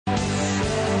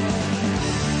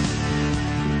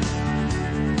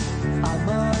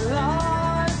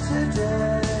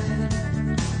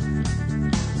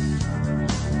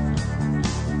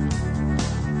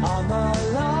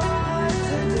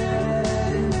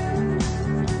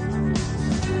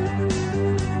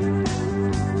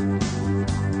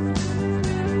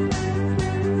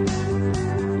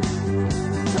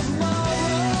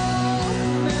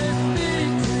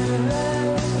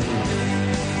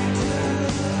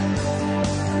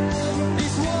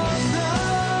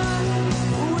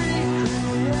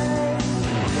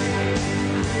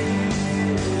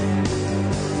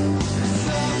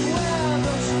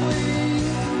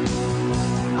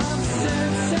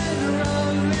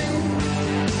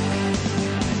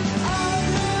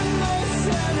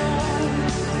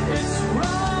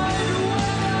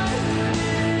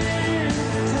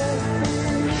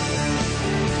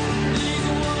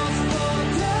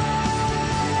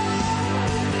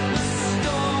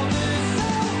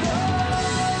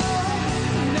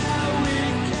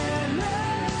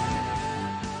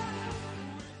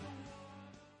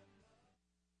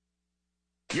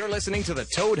You're listening to the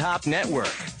Toad Hop Network,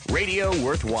 radio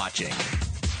worth watching.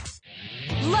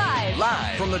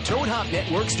 Live from the Toad Hop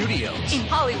Network studios. in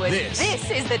Hollywood.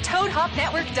 This is the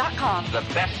ToadHopNetwork.com. The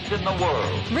best in the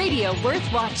world. Radio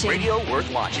worth watching. Radio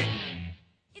worth watching.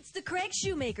 It's the Craig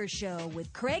Shoemaker Show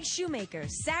with Craig Shoemaker,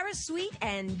 Sarah Sweet,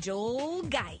 and Joel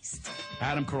Geist.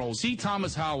 Adam Carolla, C.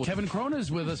 Thomas Howell, Kevin Crona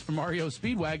is with us from REO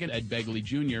Speedwagon, Ed Begley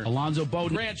Jr., Alonzo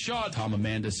Bowden, Grant Shaw, Tom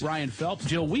Amandus, Ryan Phelps,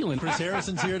 Jill Whelan, Chris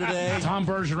Harrison's here today. Tom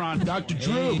Bergeron, Dr.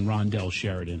 Drew, and Rondell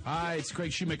Sheridan. Hi, it's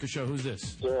Craig Shoemaker Show. Who's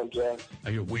this? I'm Jack.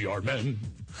 I hear, we are men.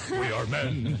 We are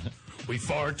men. We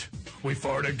fart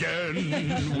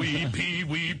again. We pee,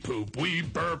 we poop, we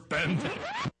burp, and...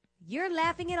 You're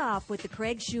laughing it off with the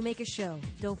Craig Shoemaker Show.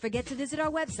 Don't forget to visit our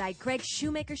website,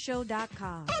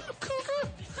 craigshoemakershow.com.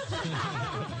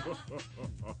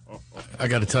 I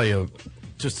got to tell you,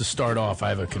 just to start off, I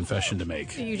have a confession to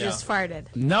make. You just farted.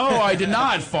 No, I did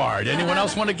not fart. Anyone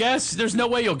else want to guess? There's no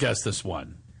way you'll guess this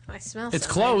one. I smell It's something.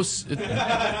 close.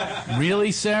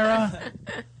 Really, Sarah?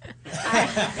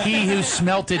 He who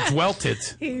smelt it dwelt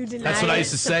it. Who denied That's what I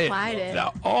used to say. supplied it.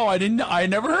 Oh, I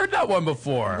never heard that one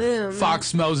before. Boom. Fox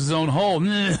smells his own hole.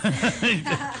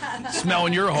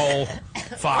 Smelling your hole,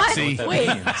 Foxy. Wait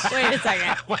a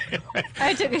second.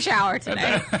 I took a shower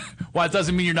today. Well, it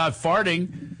doesn't mean you're not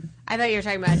farting. I thought you were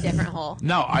talking about a different hole.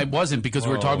 No, I wasn't, because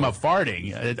we were talking about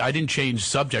farting. I didn't change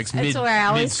subjects That's mid where I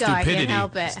always go. I stupidity. can't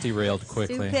help it. Derailed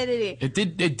quickly. Stupidity.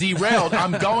 It derailed.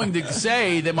 I'm going to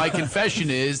say that my confession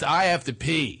is I have to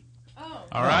pee. Oh.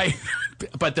 All right?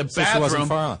 But the she wasn't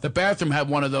far off. bathroom had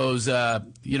one of those,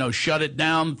 shut it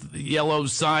down, yellow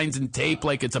signs and tape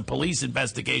like it's a police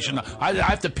investigation. I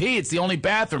have to pee. It's the only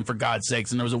bathroom, for God's sakes.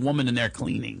 And there was a woman in there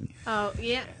cleaning. Oh,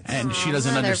 yeah. And she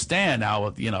doesn't understand how,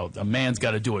 a man's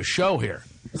got to do a show here.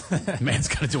 A man's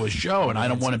got to do a show, and I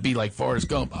don't want to be like Forrest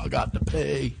Gump. I got to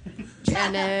pee.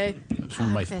 Jenny. It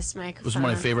was one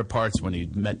of my favorite parts when he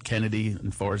met Kennedy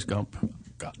and Forrest Gump.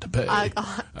 Got to pay. I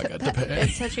got to pay.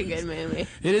 It's such a good movie.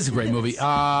 It is a great movie.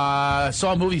 Saw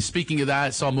a movie, speaking of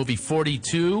that, saw a movie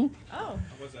 42. Oh.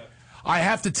 What's that? I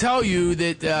have to tell you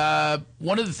that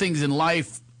one of the things in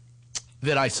life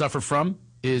that I suffer from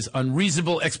is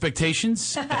unreasonable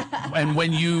expectations. And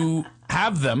when you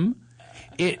have them,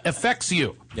 it affects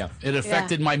you. Yeah. It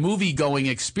affected my movie-going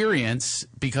experience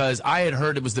because I had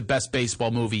heard it was the best baseball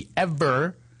movie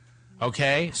ever.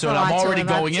 Okay? So I'm that's already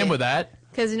what I'm going up in to. with that.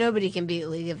 Because nobody can beat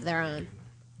League of Their Own.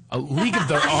 A League of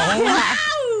Their Own?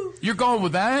 You're going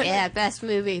with that? Yeah, best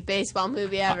baseball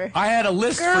movie ever. I had a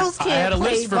list. Girls I had a can't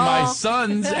list play for my ball.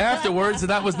 sons afterwards, and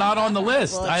that was not on the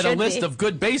list. Well, it I had a should list be. of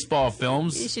good baseball You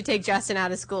films. should take Justin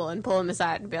out of school and pull him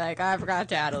aside and be like, I forgot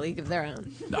to add a League of Their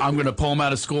Own. I'm going to pull them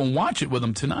out of school and watch it with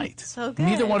them tonight. So good.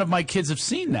 Neither one of my kids have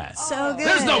seen that. So good.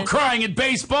 There's no crying in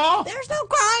baseball. There's no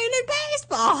crying in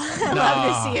baseball. I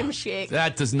love to see him shake.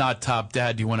 That does not top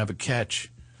Dad. Do you want to have a catch?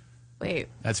 Wait.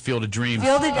 That's Field of Dreams.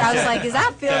 I was like, is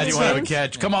that Field Dad, of you want to have a Dreams?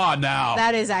 catch? Come on now.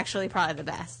 That is actually probably the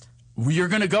best. You're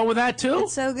going to go with that too?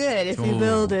 It's so good. If you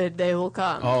build it, they will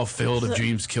come. Oh, Field of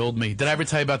Dreams killed me. Did I ever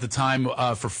tell you about the time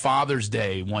for Father's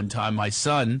Day one time? My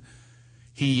son,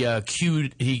 he was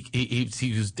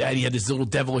Dad. He had this little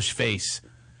devilish face.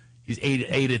 He's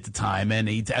eight at the time, and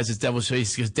he has his devilish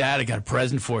face. He goes, Dad, I got a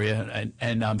present for you.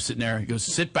 And I'm sitting there. He goes,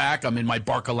 sit back. I'm in my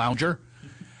Barca Lounger.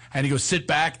 And he goes, sit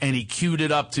back, and he queued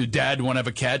it up to Dad, want to have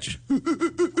a catch?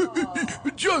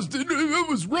 Justin, it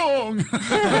was wrong.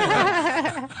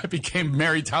 I became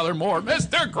Mary Tyler Moore.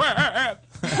 Mr. Grant!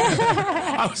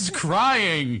 I was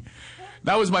crying.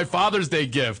 That was my Father's Day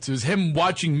gift. It was him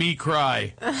watching me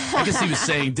cry. I guess he was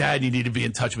saying, Dad, you need to be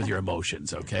in touch with your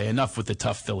emotions, okay? Enough with the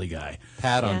tough Philly guy.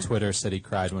 Pat on Twitter said he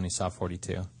cried when he saw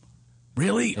 42.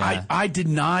 Really? Yeah. I did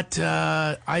not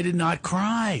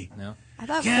cry. No. I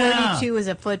thought Yeah. 42 was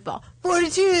a football.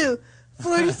 42!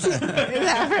 42! Is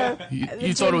that from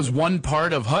You thought it was one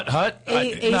part of Hut Hut?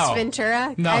 Ace No.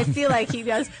 Ventura? No. I feel like he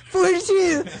goes,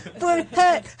 42!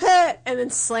 Hut! And then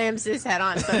slams his head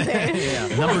on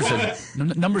something.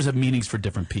 Numbers have meanings for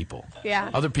different people.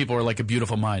 Yeah. Other people are like a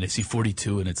beautiful mind. They see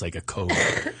 42 and it's like a code.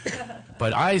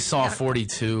 But I saw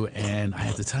 42 and I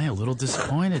have to tell you, a little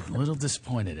disappointed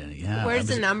in it. Yeah. Where does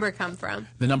the number come from?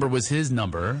 The number was his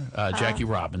number, Jackie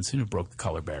Robinson, who broke the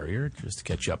color barrier, just to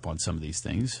catch you up on some of these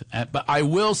things. But I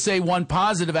will say one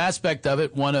positive aspect of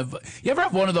it. You ever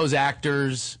have one of those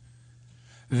actors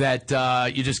that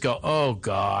you just go, oh,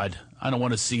 God, I don't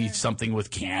want to see something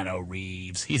with Keanu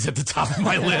Reeves. He's at the top of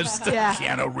my list. Yeah.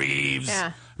 Keanu Reeves.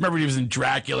 Yeah. Remember he was in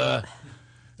Dracula.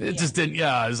 It just didn't, it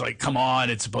was like, come on,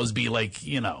 it's supposed to be like,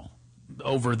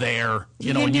 over there,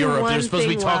 He in can do Europe. one They're supposed to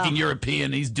be thing talking well.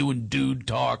 European. He's doing dude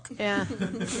talk. Yeah.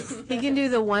 He can do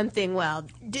the one thing well.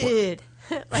 Dude.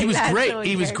 Like, he was that's great. the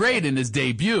He was character. great in his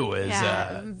debut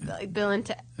as like Bill and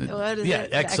what is it?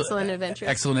 Excellent Adventure.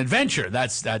 Excellent Adventure.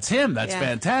 That's him. That's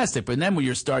fantastic. But then when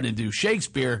you're starting to do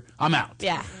Shakespeare, I'm out.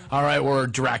 Yeah. All right, or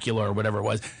Dracula or whatever it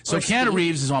was. So Or Keanu Steve.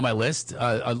 Reeves is on my list.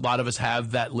 A lot of us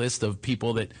have that list of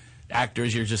people that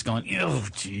actors you're just going, oh,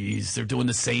 geez, they're doing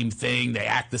the same thing. They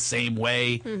act the same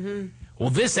way. Mm-hmm. Well,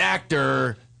 this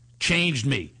actor changed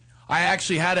me. I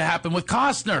actually had it happen with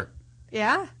Costner.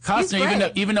 Yeah.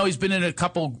 Costner, even though he's been in a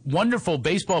couple wonderful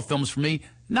baseball films for me,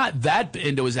 not that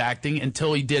into his acting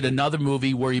until he did another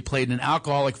movie where he played an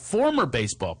alcoholic former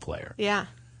baseball player. Yeah.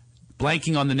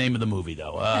 Blanking on the name of the movie,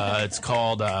 though. It's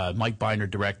called, Mike Binder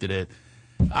directed it.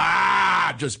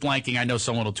 Just blanking. I know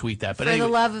someone will tweet that. But For anyway,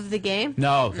 the Love of the Game?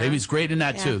 No, he was great in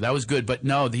that, Yeah. too. That was good. But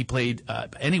no, he played,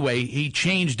 anyway, he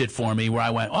changed it for me where I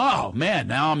went, oh, man,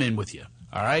 now I'm in with you.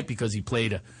 All right? Because he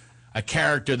played a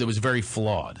character that was very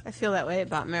flawed. I feel that way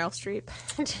about Meryl Streep.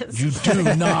 Just, You do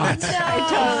not. I'm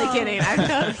totally kidding. I'm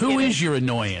totally Who kidding. is your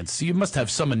annoyance? You must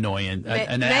have some annoyance.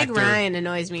 An Meg actor. Ryan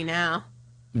annoys me now.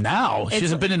 Now she It's-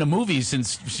 hasn't been in a movie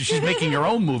since she's making her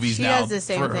own movies She now does the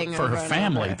same for, thing for over her and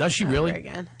family. over Does she and really? over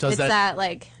again. Does It's that? that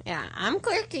like, yeah, I'm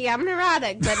quirky, I'm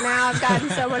neurotic, but now I've gotten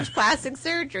so much plastic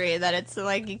surgery that it's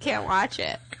like you can't watch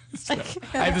it.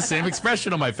 Like, I have the same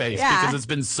expression on my face Yeah. because it's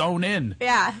been sewn in.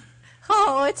 yeah.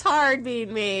 Oh, it's hard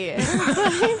being me.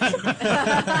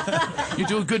 You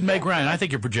do a good Meg Ryan. I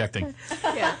think you're projecting.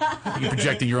 Yeah, You're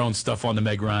projecting your own stuff on the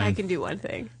Meg Ryan. I can do one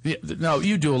thing. Yeah, no,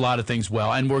 you do a lot of things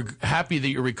well, and we're happy that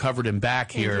you're recovered and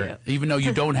back here, even though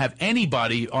you don't have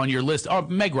anybody on your list. Oh,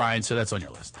 Meg Ryan, so that's on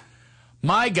your list.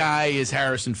 My guy is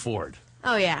Harrison Ford.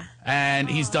 Oh yeah. And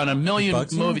he's done a million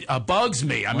Bugs you? movies. Bugs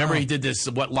me. I remember he did this,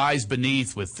 What Lies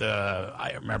Beneath, with,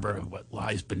 I remember What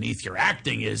Lies Beneath Your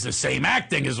Acting is the same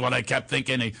acting is what I kept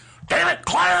thinking. Damn it,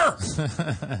 Claire!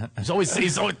 he's always,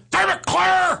 damn it,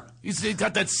 Claire! He's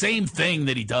got that same thing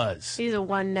that he does. He's a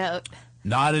one note.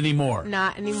 Not anymore.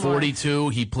 Not anymore. 42,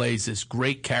 he plays this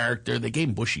great character. They gave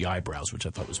him bushy eyebrows, which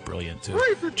I thought was brilliant, too.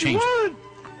 Changed.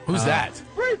 Who's that?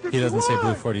 He doesn't say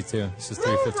Blue 42. He says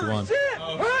 351.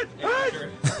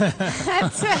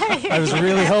 That's right. I was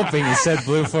really hoping he said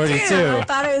Blue 42. I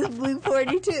thought it was Blue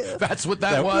 42. That's what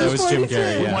that was. That was Jim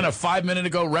Carrey. We Yeah. want a 5 minute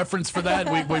ago reference for that.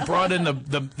 We brought in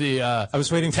the I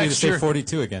was waiting for you to texture. say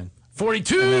 42 again.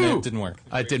 42. And then it didn't work.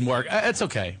 It didn't work. It's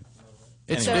okay.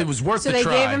 Anyway. It was worth So the they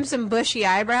try. gave him some bushy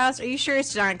eyebrows. Are you sure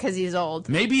it's not because he's old?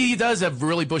 Maybe he does have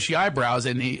really bushy eyebrows,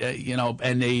 and he,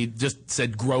 and they just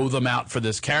said grow them out for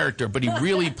this character. But he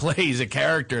really plays a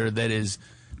character that is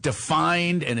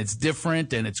defined, and it's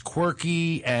different, and it's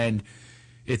quirky, and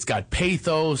it's got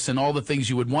pathos, and all the things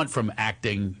you would want from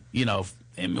acting.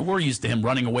 And we're used to him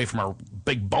running away from a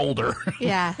big boulder.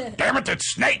 Yeah. Damn it,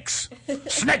 it's snakes!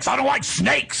 Snakes! I don't like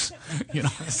snakes!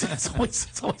 It's always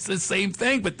the same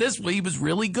thing. But this he was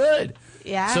really good.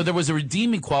 Yeah. So there was a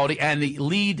redeeming quality, and the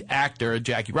lead actor,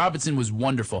 Jackie Robinson, was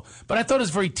wonderful. But I thought it was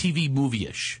very TV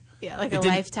movie-ish. Yeah, like It a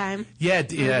didn't- Lifetime. Yeah,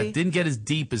 it movie. didn't get as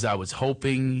deep as I was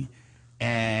hoping,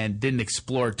 and didn't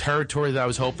explore territory that I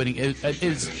was hoping.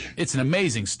 It's an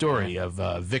amazing story of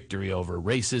victory over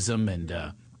racism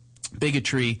and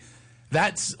bigotry.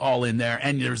 That's all in there.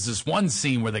 And there's this one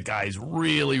scene where the guy's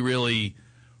really, really,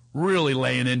 really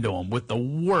laying into him with the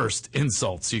worst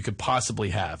insults you could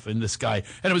possibly have. And this guy,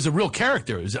 and it was a real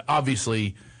character. It was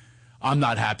obviously, I'm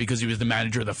not happy because he was the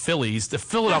manager of the Phillies. The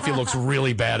Philadelphia looks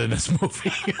really bad in this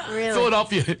movie. Really?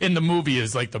 Philadelphia in the movie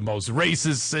is like the most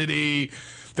racist city.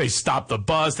 They stopped the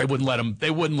bus. They wouldn't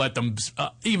let them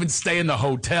even stay in the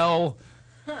hotel.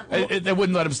 They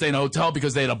wouldn't let him stay in a hotel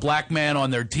because they had a black man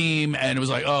on their team, and it was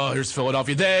like, oh, here's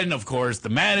Philadelphia. Then, of course, the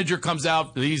manager comes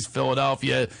out. He's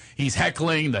Philadelphia. He's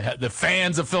heckling. The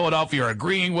fans of Philadelphia are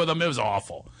agreeing with him. It was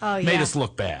awful. Oh, yeah. Made us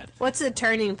look bad. What's the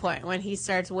turning point when he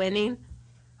starts winning?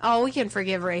 Oh, we can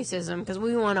forgive racism because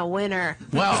we want a winner.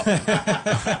 Well,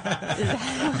 I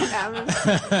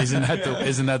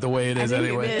isn't that the way it is think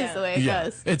anyway? it is the way it Yeah,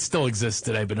 goes. it still exists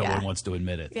today, but no Yeah. one wants to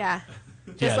admit it. Yeah.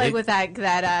 Just Yeah, like they- with that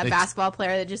basketball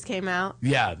player that just came out.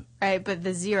 Yeah, Right, but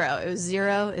the zero. It was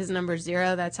zero. Is number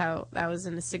zero. That's how that was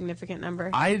a significant number.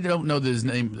 I don't know that his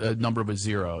number was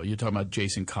zero. You're talking about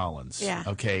Jason Collins. Yeah.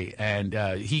 Okay, and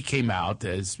he came out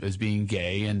as being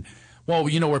gay, and well,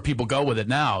 you know where people go with it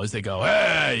now is they go,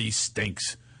 hey, he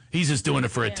stinks. He's just doing it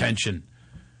for attention.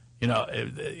 You know,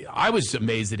 I was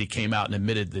amazed that he came out and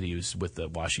admitted that he was with the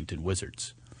Washington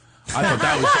Wizards. I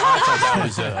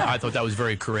thought that was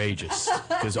very courageous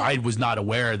because I was not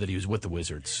aware that he was with the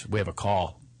Wizards. We have a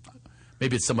call.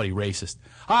 Maybe it's somebody racist.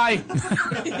 Hi,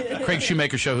 Craig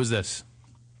Shoemaker Show. Who's this?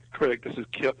 Craig, this is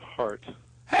Kip Hart.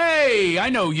 Hey, I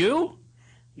know you,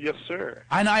 Yes, sir.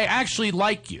 and I actually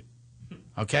like you.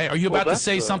 Okay, are you about to that's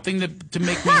say something to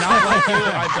make me not like you?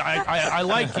 I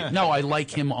like you. No, I like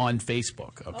him on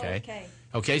Facebook. Okay.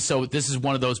 Okay, so this is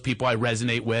one of those people I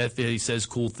resonate with. He says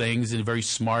cool things and a very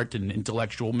smart and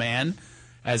intellectual man,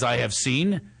 as I have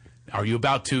seen. Are you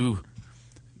about to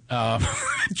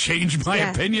change my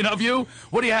opinion of you?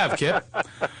 What do you have, Kip?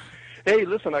 Hey,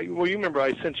 listen, you remember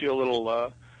I sent you a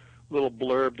little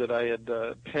blurb that I had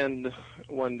penned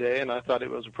one day, and I thought it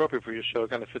was appropriate for your show. It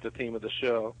kind of fit the theme of the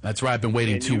show. That's right. I've been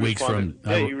waiting And 2 you weeks from.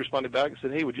 you responded back and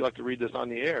said, "Hey, would you like to read this on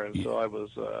the air?" And so I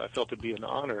felt it'd be an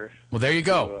honor. Well, there you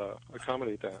go. To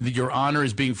accommodate that. Your honor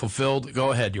is being fulfilled.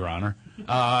 Go ahead, Your Honor.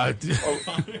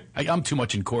 I'm too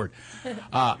much in court.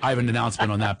 I have an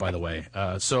announcement on that, by the way.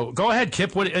 So go ahead,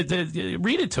 Kip. Read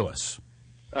it to us.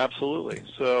 Absolutely.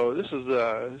 So this is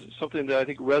something that I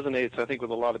think resonates, with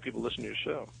a lot of people listening to your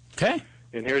show. Okay.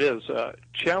 And here it is.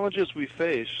 Challenges we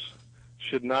face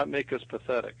should not make us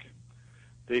pathetic.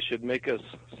 They should make us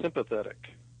sympathetic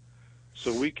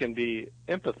so we can be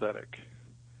empathetic.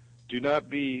 Do not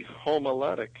be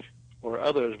homiletic, or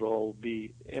others will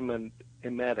be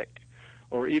emetic,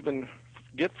 or even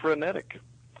get frenetic.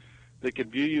 They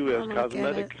could view you as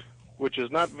cosmetic, which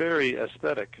is not very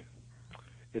aesthetic.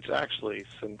 It's actually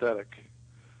synthetic.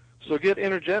 So get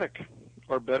energetic,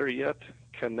 or better yet,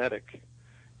 kinetic,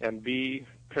 and be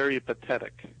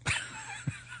peripatetic.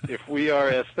 If we are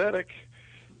aesthetic,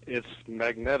 it's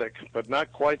magnetic, but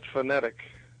not quite phonetic.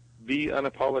 Be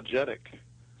unapologetic.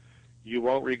 You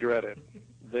won't regret it.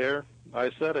 There,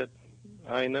 I said it.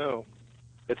 I know.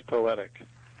 It's poetic.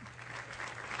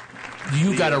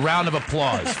 You got a round of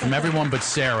applause from everyone but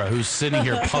Sarah, who's sitting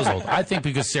here puzzled. I think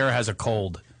because Sarah has a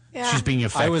cold. Yeah. She's being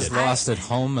affected. I was lost at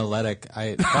home, Miletic.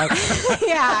 Yeah,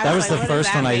 That was the what first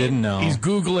does one that I mean? didn't know. He's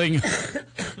Googling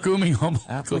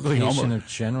Application of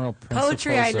general principles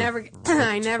Poetry, I of never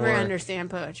rhetoric. understand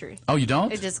poetry. Oh, you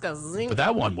don't? It just goes zing. But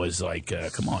that one was like,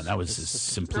 come on, that was as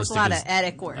simplistic. There's a lot of as-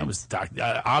 etic words. That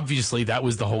was obviously that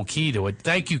was the whole key to it.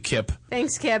 Thank you, Kip.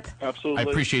 Thanks, Kip. Absolutely. I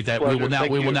appreciate that. Pleasure. We Thank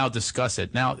will you. now discuss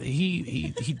it. Now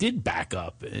he did back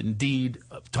up, indeed,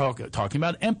 talking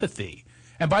about empathy.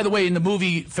 And by the way, in the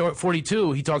movie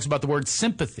 42, he talks about the word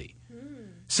sympathy.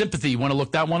 Sympathy. You want to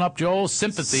look that one up, Joel?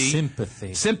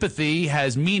 Sympathy. Sympathy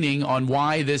has meaning on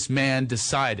why this man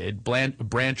decided,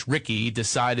 Branch Rickey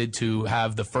decided to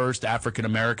have the first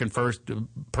African-American, first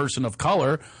person of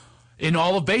color in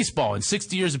all of baseball. In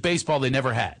 60 years of baseball, they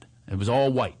never had. It was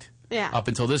all white. Yeah. Up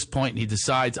until this point, and he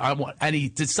decides, and he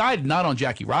decided not on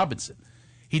Jackie Robinson.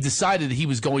 He decided that he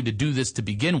was going to do this to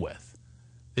begin with,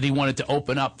 that he wanted to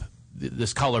open up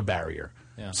this color barrier.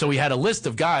 Yeah. So he had a list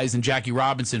of guys, and Jackie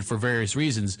Robinson, for various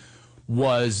reasons,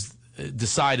 was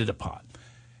decided upon.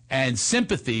 And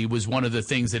sympathy was one of the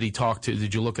things that he talked to.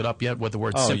 Did you look it up yet, what the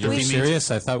word sympathy you're means?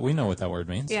 serious? I thought we know what that word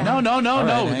means. Yeah. No. All right,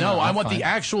 hang on, I I'm want the fine.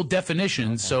 actual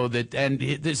definition so that, and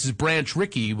this is Branch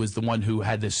Rickey was the one who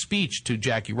had this speech to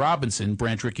Jackie Robinson.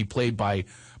 Branch Rickey played by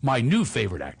my new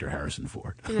favorite actor, Harrison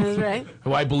Ford, That's right.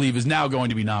 who I believe is now going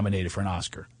to be nominated for an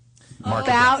Oscar. Mark it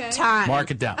About down. time. Mark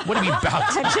it down. What do you mean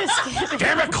about time? Just kidding.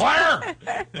 Damn it, Claire!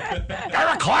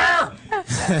 Damn it,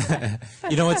 Claire!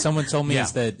 You know what someone told me Yeah.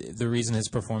 is that the reason his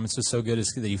performance was so good is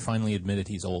that he finally admitted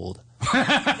he's old.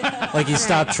 Like he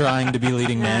stopped trying to be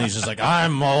leading man. He's just like,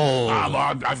 I'm old.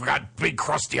 I've got big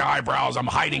crusty eyebrows. I'm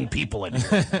hiding people in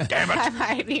here. Damn it. I'm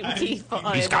hiding people.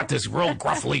 He's got this real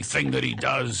gruffly thing that he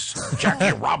does.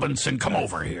 Jackie Robinson, come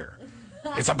over here.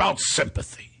 It's about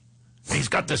sympathy. He's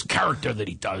got this character that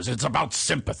he does. It's about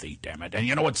sympathy, damn it. And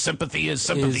you know what sympathy is?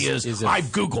 Sympathy is I've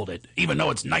Googled it, even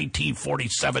though it's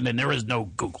 1947 and there is no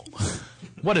Google.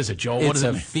 What is it, Joel? What It's does it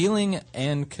a mean? feeling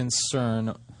and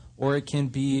concern, or it can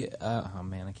be, I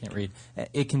can't read.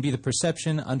 It can be the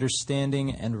perception,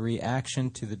 understanding, and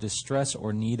reaction to the distress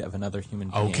or need of another human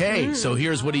being. Okay, so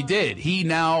here's what he did. He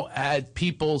now had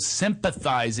people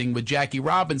sympathizing with Jackie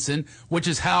Robinson, which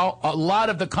is how a lot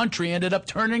of the country ended up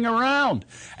turning around.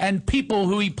 And people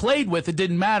who he played with, it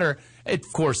didn't matter.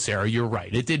 Of course, Sarah, you're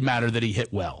right. It did matter that he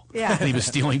hit well. Yeah. And he was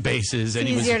stealing bases. And It's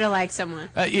he was easier to like someone.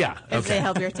 yeah. if Okay. they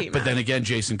help your team But out. then again,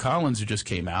 Jason Collins, who just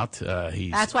came out,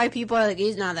 he's That's why people are like,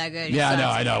 he's not that good. He yeah, sucks.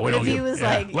 I know. We But don't if he give, was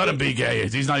yeah, like, let him be gay.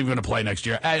 He's not even going to play next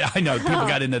year. I know. People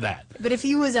got into that. But if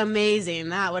he was amazing,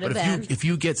 that would have But been. if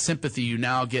you get sympathy, you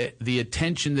now get the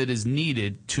attention that is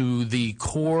needed to the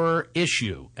core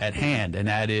issue at hand, and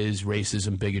that is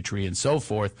racism, bigotry, and so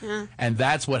forth. Yeah. And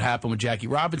that's what happened with Jackie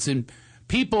Robinson.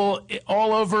 People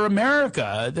all over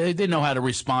America, they didn't know how to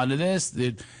respond to this.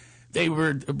 They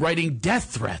were writing death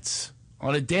threats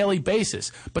on a daily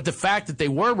basis. But the fact that they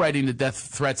were writing the death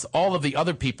threats, all of the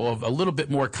other people of a little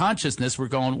bit more consciousness were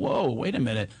going, whoa, wait a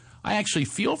minute. I actually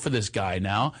feel for this guy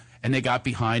now. and they got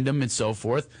behind him and so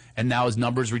forth. And now his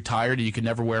number's retired, and you can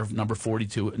never wear number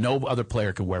 42. No other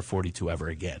player can wear 42 ever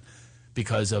again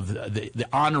because of the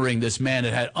honoring this man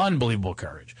that had unbelievable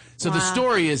courage. So the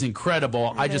story is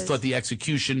incredible. I just thought the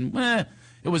execution,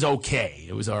 it was okay.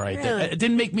 It was all right. Really? It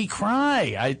didn't make me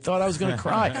cry. I thought I was going to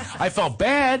cry. I felt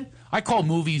bad. I call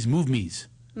movies move-me's.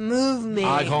 Move me.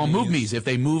 I call them move-me's. If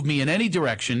they move me in any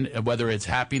direction, whether it's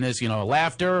happiness,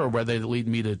 laughter, or whether they lead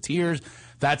me to tears,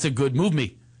 that's a good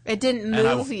move-me. It didn't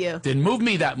move you. Didn't move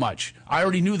me that much. I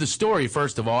already knew the story,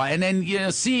 first of all. And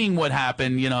then, seeing what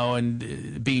happened,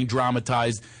 and being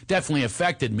dramatized definitely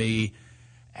affected me.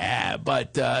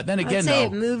 But then again, I'd say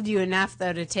it moved you enough,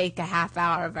 though, to take a half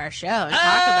hour of our show and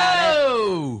talk about it.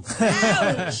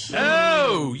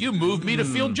 Oh, you moved me to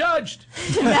feel judged.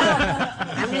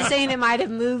 I'm just saying it might have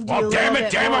moved you a little damn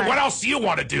bit it. more. What else do you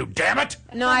want to do? Damn it.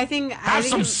 No, I think... Have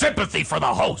some sympathy for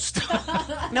the host.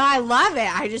 No, I love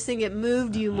it. I just think it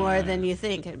moved you more than you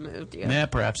think it moved you. Yeah,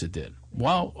 perhaps it did.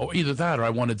 Well, or either that or I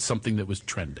wanted something that was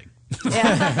trending.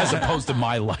 Yeah. As opposed to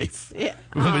my life. Yeah.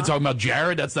 We've been talking about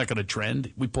Jared. That's not going to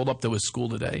trend. We pulled up to his school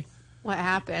today. What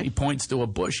happened? He points to a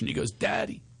bush and he goes,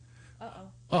 Daddy,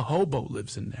 a hobo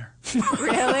lives in there.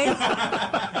 Really?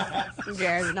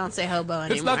 Jared, don't say hobo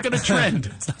anymore. It's not going to trend.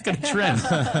 It's not going to trend.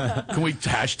 Can we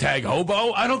hashtag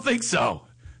hobo? I don't think so.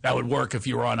 That would work if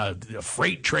you were on a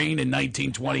freight train in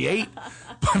 1928.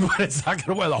 But it's not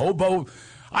going to wear the hobo.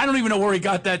 I don't even know where he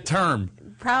got that term.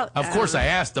 Of course, I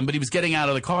asked him, but he was getting out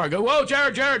of the car. I go, whoa,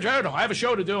 Jared, I have a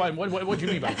show to do. What do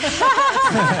you mean by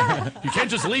that? You can't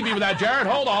just leave me with that, Jared.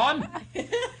 Hold on.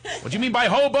 What do you mean by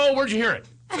hobo? Where'd you hear it?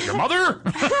 Your mother?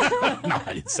 No,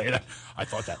 I didn't say that. I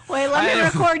thought that. Wait, let me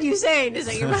record you saying, is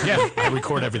that your mother? Yeah, I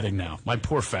record everything now. My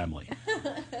poor family.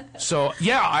 So,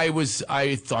 yeah,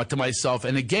 I thought to myself,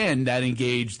 and again, that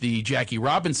engaged the Jackie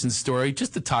Robinson story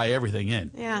just to tie everything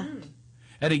in. Yeah.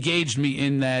 It engaged me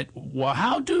in that, well,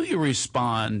 how do you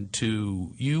respond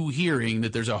to you hearing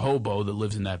that there's a hobo that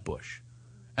lives in that bush?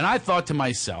 And I thought to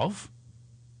myself,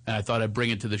 and I thought I'd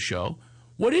bring it to the show,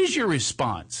 what is your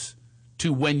response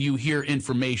to when you hear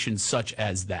information such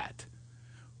as that?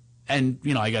 And,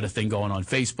 I got a thing going on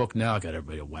Facebook now. I got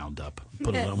everybody wound up.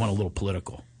 I want a little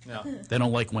political. Yeah. They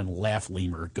don't like when Laugh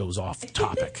Lemur goes off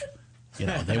topic.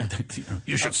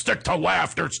 You should stick to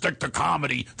laughter, stick to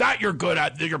comedy. That you're good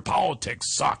at. Your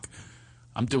politics suck.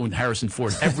 I'm doing Harrison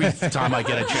Ford every time I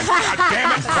get a chance. God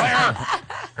damn it, Claire!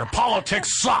 Your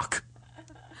politics suck.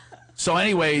 So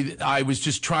anyway, I was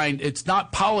just trying. It's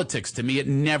not politics to me. It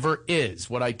never is.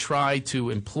 What I try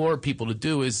to implore people to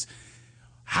do is,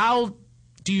 how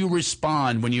do you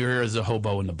respond when you hear there's a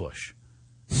hobo in the bush?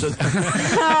 So,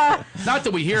 not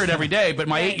that we hear it every day, but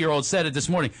my 8-year-old said it this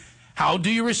morning. How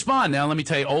do you respond? Now, let me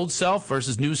tell you, old self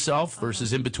versus new self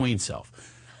versus in-between self.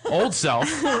 Old self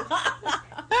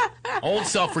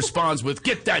responds with,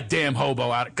 get that damn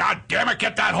hobo out. God damn it,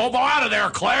 get that hobo out of there,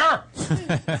 Claire.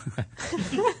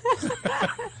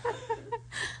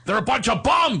 They're a bunch of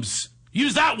bums.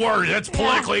 Use that word. That's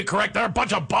politically correct. They're a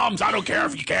bunch of bums. I don't care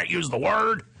if you can't use the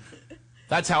word.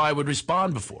 That's how I would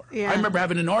respond before. Yeah. I remember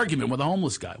having an argument with a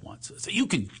homeless guy once. So you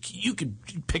can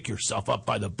pick yourself up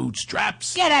by the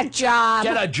bootstraps. Get a job.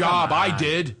 Get a job. I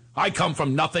did. I come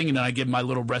from nothing, and then I give my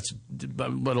little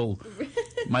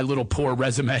poor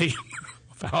resume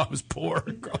of how I was poor.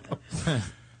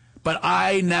 But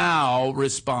I now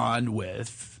respond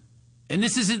with, and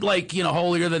this isn't like,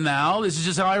 holier than thou. This is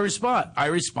just how I respond. I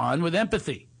respond with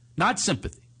empathy, not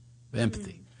sympathy.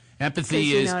 Empathy.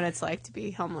 Empathy is, you know what it's like to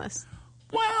be homeless.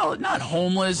 Well, not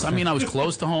homeless. I mean, I was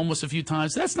close to homeless a few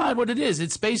times. That's not what it is.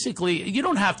 It's basically, you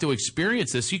don't have to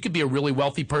experience this. You could be a really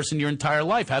wealthy person your entire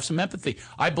life. Have some empathy.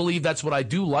 I believe that's what I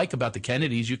do like about the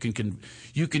Kennedys. You can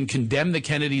condemn the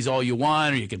Kennedys all you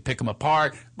want, or you can pick them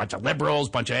apart. Bunch of liberals,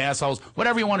 bunch of assholes,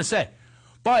 whatever you want to say.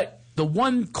 But the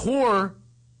one core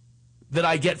that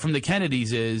I get from the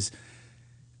Kennedys is,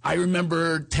 I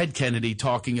remember Ted Kennedy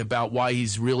talking about why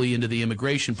he's really into the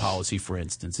immigration policy, for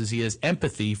instance, is he has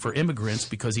empathy for immigrants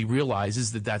because he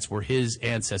realizes that that's where his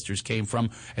ancestors came from.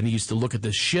 And he used to look at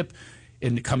the ship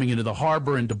coming into the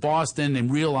harbor into Boston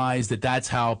and realize that that's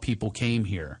how people came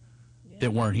here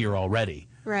that weren't here already.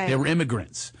 Right. They were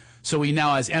immigrants. So he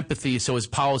now has empathy, so his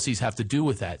policies have to do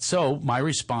with that. So my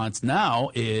response now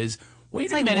is,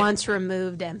 wait a minute. It's like once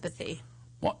removed empathy.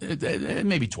 Well,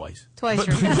 maybe twice. Twice.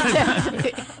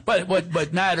 But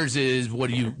what matters is what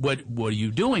are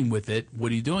you doing with it?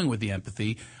 What are you doing with the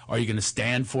empathy? Are you going to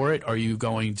stand for it? Are you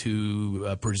going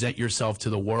to present yourself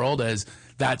to the world as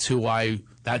that's who I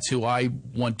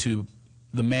want to,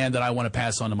 the man that I want to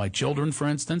pass on to my children, for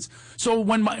instance? So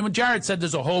when Jared said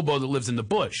there's a hobo that lives in the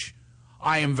bush,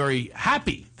 I am very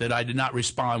happy that I did not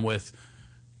respond with,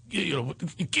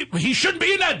 he shouldn't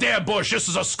be in that damn bush. This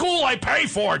is a school I pay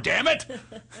for, damn it.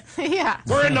 Yeah.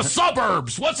 We're in the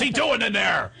suburbs. What's he doing in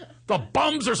there? The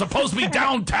bums are supposed to be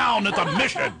downtown at the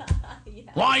Mission.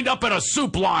 Lined up in a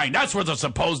soup line. That's where they're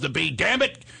supposed to be, damn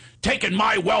it. Taking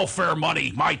my welfare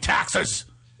money, my taxes.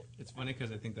 It's funny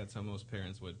because I think that's how most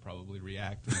parents would probably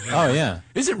react. Oh, yeah.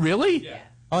 Is it really? Yeah.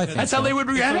 Oh, I think That's so. how they would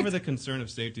It's react? over the concern of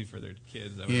safety for their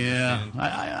kids. I would Yeah. understand.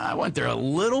 I went there a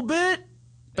little bit,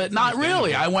 but not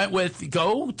really. I went with,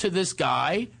 go to this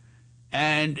guy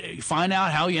and find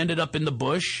out how he ended up in the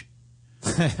bush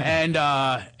and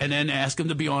then ask him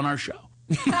to be on our show.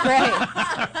 Right.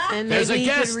 And There's a maybe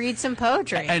you could guest. read some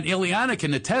poetry. And Ileana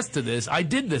can attest to this. I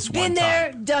did this one Been time.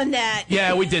 there, done that.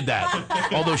 Yeah, we did that.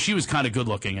 Although she was kind of good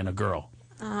looking and a girl.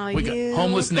 Oh, We got you.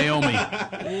 homeless Naomi.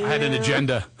 I had an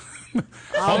agenda.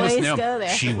 Always Naomi. go there.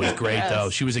 She was great Yes. though.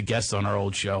 She was a guest on our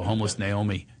old show, Homeless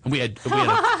Naomi. And we had a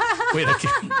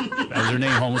that was her name,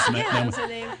 Homeless Naomi. that's her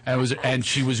name. And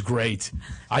she was great.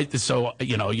 So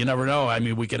you never know. I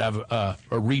mean, we could have a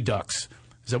redux.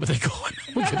 Is that what they call it?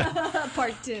 We could have,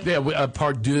 Part 2. yeah,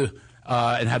 part deux,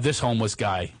 and have this homeless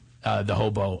guy, the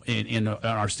hobo, in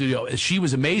our studio. She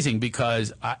was amazing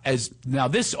because now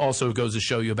this also goes to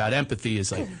show you about empathy.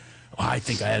 Is like, I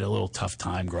think I had a little tough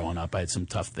time growing up. I had some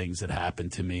tough things that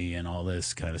happened to me and all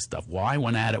this kind of stuff. Well, I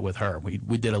went at it with her. We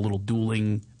did a little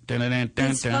dueling.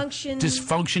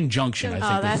 Dysfunction junction. I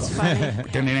think Oh, that's funny.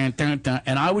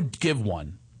 And I would give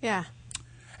one. Yeah.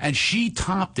 And she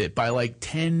topped it by like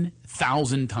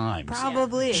 10,000 times.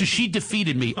 Probably. So she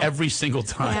defeated me every single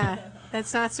time. Yeah.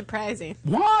 That's not surprising.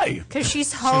 Why? Because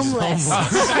she's homeless. And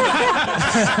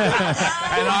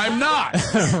I'm not.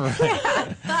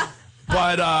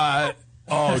 But,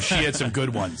 she had some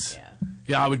good ones.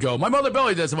 Yeah, I would go, my mother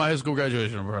belly danced at my high school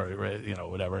graduation party,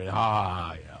 whatever.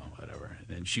 Whatever. And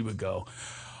then she would go,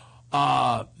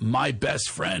 my best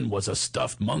friend was a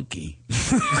stuffed monkey.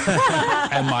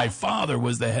 And my father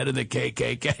was the head of the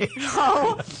KKK.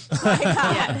 Oh, my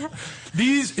God.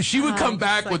 She would come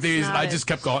back like with these, and I snotted. just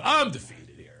kept going, I'm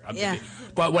defeated here. I'm Yeah. defeated.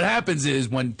 But what happens is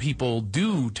when people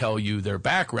do tell you their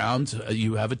backgrounds,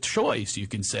 you have a choice. You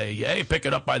can say, hey, pick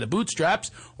it up by the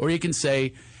bootstraps, or you can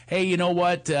say, hey, you know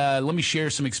what? Let me share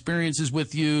some experiences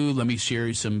with you. Let me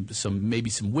share some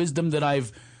wisdom that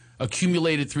I've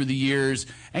accumulated through the years,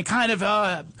 and kind of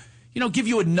give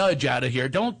you a nudge out of here.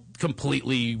 Don't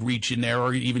completely reach in there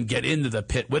or even get into the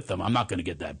pit with them. I'm not going to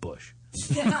get that bush.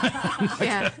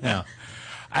 Yeah. Yeah.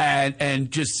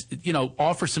 And just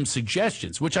offer some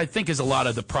suggestions, which I think is a lot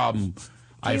of the problem.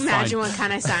 Can you imagine what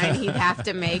kind of sign he'd have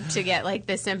to make to get like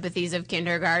the sympathies of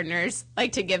kindergartners,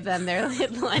 like to give them their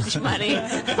lunch money?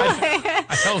 I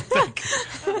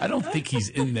don't think he's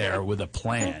in there with a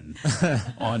plan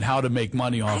on how to make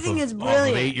money off think it's of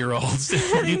brilliant. 8-year-olds.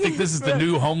 You think this is the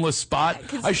new homeless spot?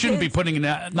 I shouldn't be putting in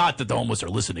that. Not that the homeless are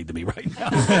listening to me right now.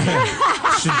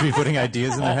 Should be putting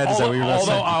ideas in their head. Is that what you're about to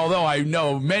say? Although I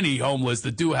know many homeless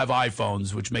that do have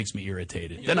iPhones, which makes me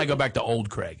irritated. Then I go back to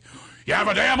old Craig. You have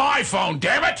a damn iPhone,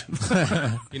 damn it!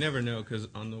 You never know, because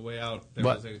on the way out, there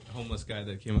What? was a homeless guy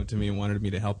that came up to me and wanted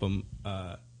me to help him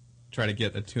try to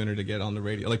get a tuner to get on the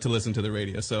radio, like to listen to the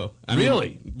radio. So I mean,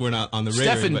 Really? we're not on the radio.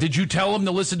 Stefan, but did you tell him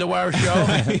to listen to our show?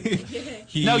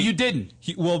 No, you didn't.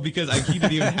 Because he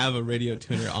didn't even have a radio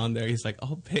tuner on there. He's like,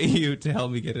 I'll pay you to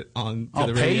help me get it on to I'll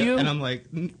the pay radio. you? And I'm like,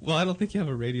 well, I don't think you have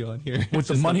a radio on here. With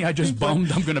the money I just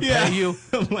bummed, I'm going to pay you?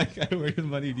 I'm like, where the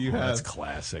money do you have? That's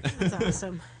classic. That's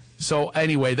awesome. So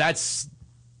anyway, that's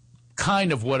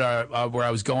kind of what where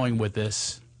I was going with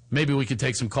this. Maybe we could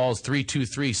take some calls,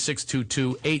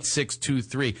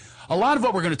 323-622-8623. A lot of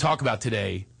what we're going to talk about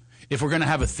today, if we're going to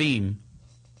have a theme,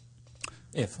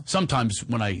 sometimes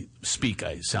when I speak,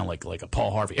 I sound like a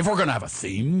Paul Harvey. If we're going to have a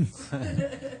theme,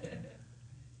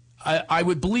 I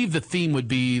would believe the theme would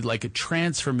be like a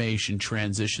transition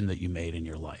that you made in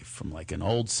your life from like an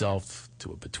old self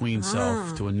to a between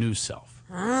self to a new self.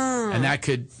 And that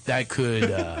could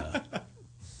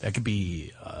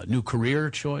be a new career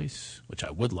choice, which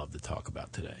I would love to talk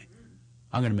about today.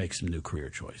 I'm going to make some new career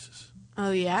choices.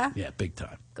 Oh, yeah? Yeah, big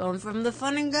time. Going from the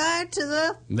funny guy to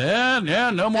the... Yeah,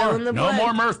 no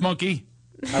more mirth monkey.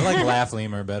 I like Laugh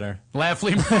Lemur better. Laugh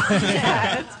Lemur.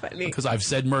 Yeah, that's funny. Because I've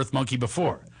said mirth monkey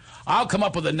before. I'll come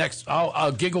up with the next,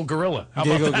 I'll giggle gorilla. How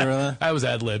Giggle about that? gorilla? That was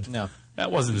ad-libbed. No.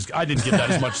 That wasn't I didn't give that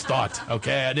as much thought,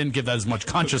 okay? I didn't give that as much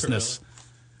consciousness.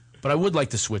 But I would like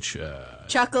to switch.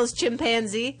 Chuckles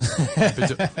chimpanzee. I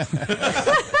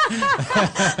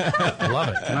love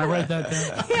it. Can I write that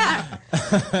down? Yeah.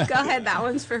 Go ahead. That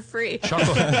one's for free.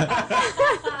 Chuckle.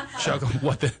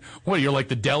 What? You're like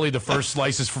the deli. The first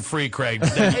slice is for free, Craig.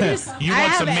 You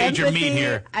want some major meat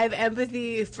here. I have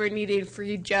empathy for needing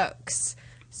free jokes,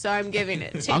 so I'm giving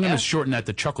it to I'm you. going to shorten that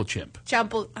to Chuckle Chimp.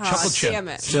 Chuckle Chimp. Damn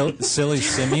it. Silly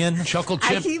Simeon. Chuckle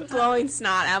I Chimp. keep blowing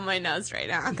snot out my nose right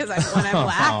now because when I'm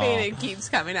laughing, it keeps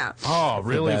coming out. Oh,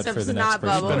 really? Bad for the Some next snot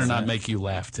person. bubbles. Better not make you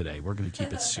laugh today. We're going to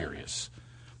keep it serious.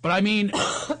 But I mean,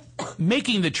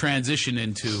 making the transition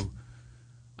into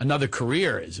another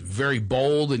career is a very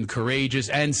bold and courageous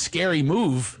and scary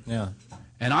move. Yeah.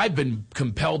 And I've been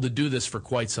compelled to do this for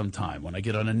quite some time. When I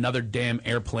get on another damn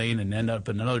airplane and end up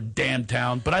in another damn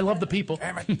town. But I love the people.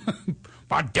 Damn it.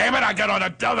 But damn it, I got on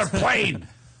another plane.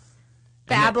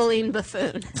 Babbling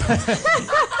buffoon. Thank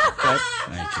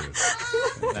you.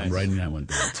 I'm writing that one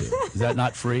down, too. Is that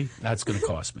not free? That's going to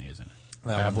cost me, isn't it?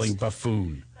 Babbling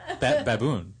buffoon.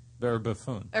 Baboon. Or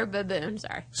buffoon. Or baboon,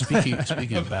 sorry. Speaking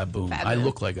of baboon, I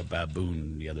look like a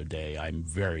baboon the other day. I'm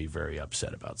very, very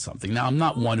upset about something. Now, I'm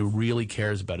not one who really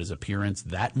cares about his appearance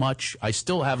that much. I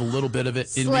still have a little bit of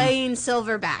it in me. Slaying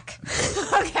silverback.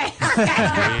 Okay.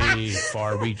 Way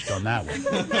far reached on that one.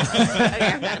 Okay,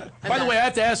 I'm done. By the way, I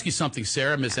have to ask you something,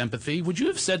 Sarah, Miss Empathy. Would you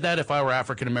have said that if I were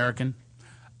African American?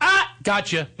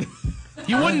 Gotcha.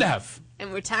 You wouldn't have.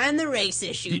 And we're tying the race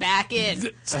issue back in.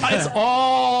 It's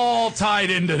all tied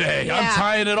in today. Yeah. I'm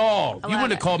tying it all. I You love wouldn't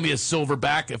have it. called me a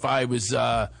silverback if I was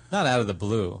Not out of the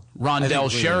blue. Rondell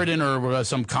Sheridan or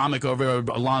some comic over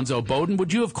Alonzo Bowden.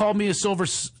 Would you have called me a silver?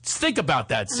 Think about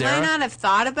that, I Sarah. might not have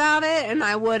thought about it, and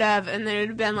I would have, and then it would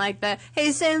have been like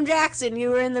hey, Sam Jackson, you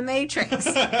were in the Matrix.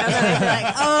 And then I'd be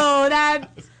like, oh,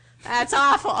 that's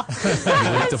awful.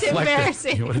 That's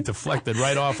embarrassing. You would have deflected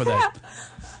right off of that.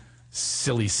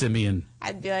 Silly Simeon.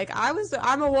 I'd be like, I'm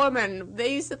a woman.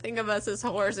 They used to think of us as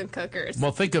whores and cookers.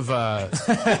 Well, think of that's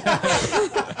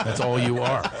all you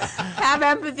are. Have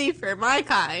empathy for my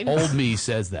kind. Old me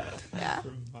says that. Yeah.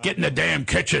 Get in the damn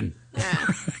kitchen. Yeah.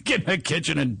 Get in the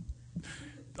kitchen and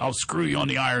I'll screw you on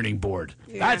the ironing board.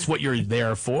 Yeah. That's what you're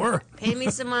there for. Pay me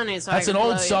some money so That's I an can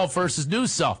old blow you. self versus new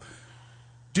self.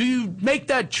 Do you make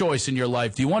that choice in your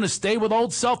life? Do you want to stay with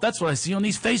old self? That's what I see on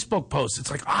these Facebook posts.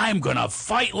 It's like, I'm going to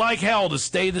fight like hell to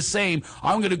stay the same.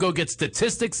 I'm going to go get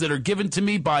statistics that are given to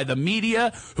me by the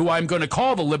media, who I'm going to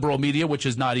call the liberal media, which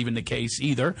is not even the case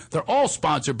either. They're all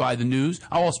sponsored by the news,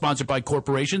 all sponsored by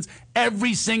corporations,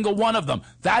 every single one of them.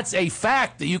 That's a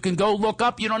fact that you can go look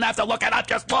up. You don't have to look it up.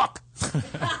 Just look.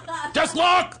 Just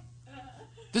look.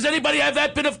 Does anybody have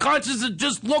that bit of conscience and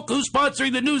just look who's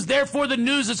sponsoring the news? Therefore, the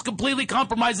news is completely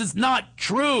compromised. It's not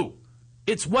true.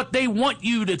 It's what they want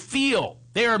you to feel.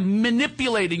 They are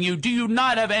manipulating you. Do you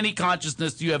not have any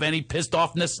consciousness? Do you have any pissed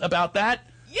offness about that?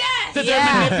 Yes! That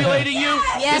they're manipulating you?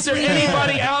 Yes, is there we do.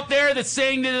 anybody out there that's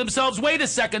saying to themselves, wait a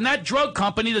second, that drug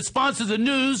company that sponsors the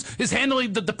news is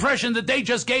handling the depression that they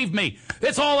just gave me?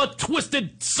 It's all a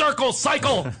twisted cycle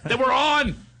that we're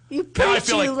on. You Now I preach,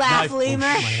 feel you like laugh, now lemur. I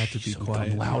have to be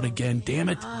quiet. I'm loud again. Damn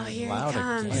it. Oh, here Loud he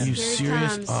comes. again. Are you Here he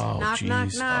serious? comes. Oh, knock, jeez.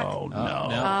 knock, knock. Oh, no.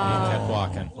 No, he kept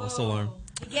walking. False alarm.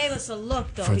 He gave us a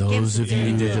look, though. For He gave those us a of you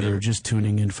dirty that look. are just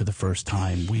tuning in for the first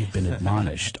time, we've been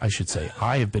admonished. I should say,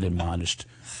 I have been admonished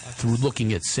through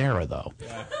looking at Sarah, though.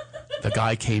 The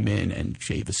guy came in and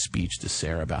gave a speech to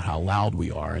Sarah about how loud we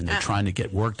are, and they're trying to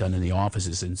get work done in the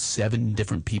offices, and 7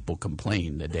 different people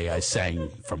complained the day I sang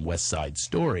from West Side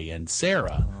Story, and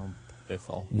Sarah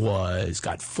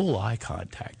got full eye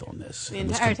contact on this. The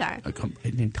entire time.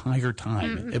 The entire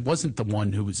time. Mm-hmm. It wasn't the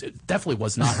one who was, it definitely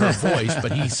was not her voice,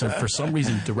 but he, for some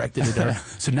reason, directed it at her.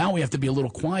 So now we have to be a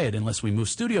little quiet unless we move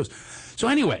studios. So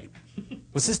anyway.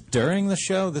 Was this during the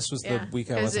show? This was the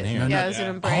week I wasn't here. Yeah, it was in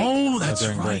a break. Oh, that's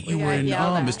During right. break. You were in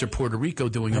yelled at. Mr. Puerto Rico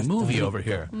doing a movie over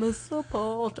here. Mr.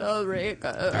 Puerto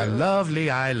Rico. A lovely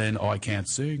island. Oh, I can't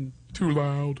sing. Too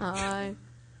loud.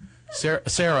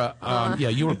 Sarah, yeah,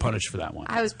 you were punished for that one.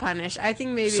 I was punished. I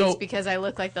think maybe So- it's because I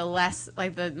look like the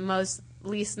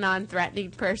least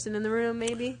non-threatening person in the room,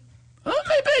 maybe.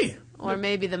 Maybe. Or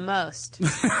maybe the most. You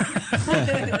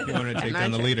want to take down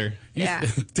the leader. Yeah.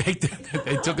 They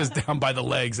took us down by the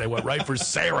legs. They went right for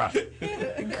Sarah.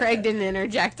 Craig didn't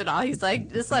interject at all. He's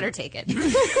like, just let her take it.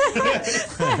 Let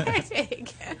her take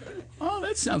it. Oh,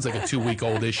 that sounds like a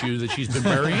 2-week-old issue that she's been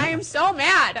burying. I am so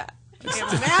mad.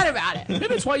 I'm mad about it. Maybe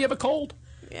that's why you have a cold.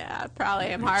 Yeah,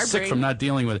 probably. I'm harboring. Sick from not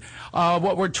dealing with it.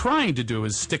 What we're trying to do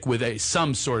is stick with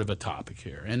some sort of a topic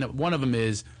here. And one of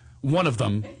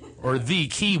them, or the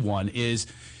key one, is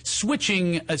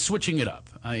switching it up.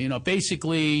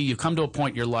 Basically, you come to a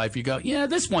point in your life, you go, yeah,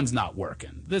 this one's not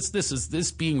working.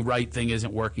 This being right thing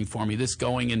isn't working for me. This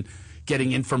going and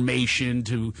getting information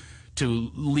to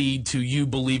lead to you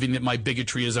believing that my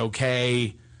bigotry is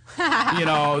okay.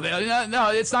 No,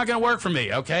 it's not going to work for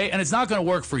me, okay? And it's not going to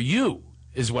work for you,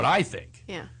 is what I think.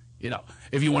 Yeah.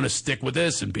 If you want to stick with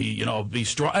this and be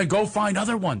strong, and go find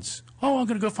other ones. Oh, I'm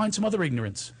going to go find some other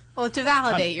ignorance. Well, to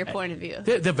validate your point of view.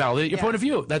 To validate your point of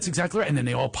view. That's exactly right. And then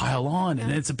they all pile on, and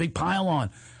then it's a big pile on.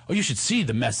 Oh, you should see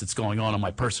the mess that's going on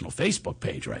my personal Facebook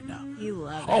page right now. You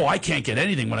love it. Oh, I can't get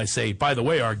anything when I say, by the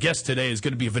way, our guest today is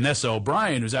going to be Vanessa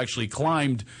O'Brien, who's actually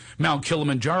climbed Mount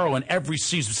Kilimanjaro and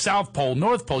she's South Pole,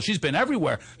 North Pole. She's been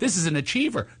everywhere. This is an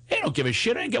achiever. They don't give a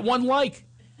shit. I didn't get one like.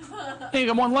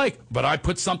 But I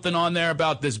put something on there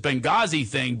about this Benghazi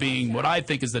thing being what I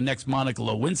think is the next Monica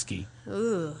Lewinsky.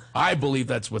 Ooh. I believe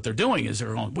that's what they're doing, is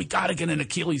they're going, we got to get an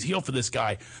Achilles heel for this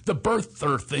guy. The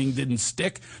birther thing didn't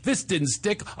stick. This didn't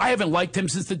stick. I haven't liked him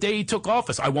since the day he took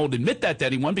office. I won't admit that to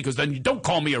anyone because then you don't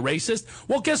call me a racist.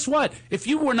 Well, guess what? If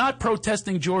you were not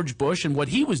protesting George Bush and what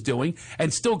he was doing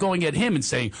and still going at him and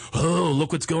saying, oh,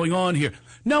 look what's going on here.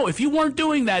 No, if you weren't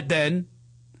doing that then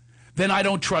I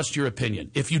don't trust your opinion.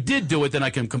 If you did do it, then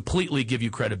I can completely give you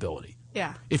credibility.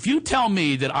 Yeah. If you tell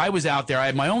me that I was out there, I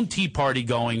had my own Tea Party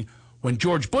going when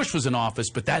George Bush was in office,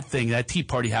 but that Tea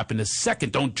Party happened the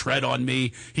second. Don't tread on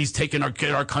me. He's taking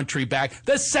our country back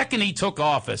the second he took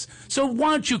office. So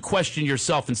why don't you question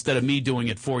yourself instead of me doing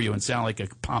it for you and sound like a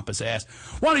pompous ass?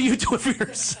 Why don't you do it for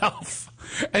yourself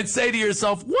and say to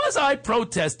yourself, was I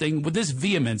protesting with this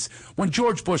vehemence when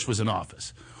George Bush was in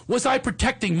office? Was I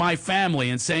protecting my family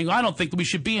and saying, I don't think that we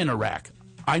should be in Iraq?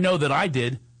 I know that I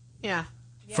did. Yeah.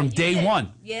 From day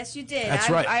one. Yes, you did. That's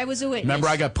right. I was a witness. Remember,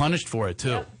 I got punished for it, too.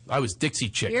 Yep. I was Dixie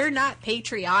chick. You're not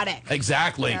patriotic.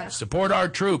 Exactly. Yeah. Support our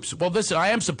troops. Well, listen, I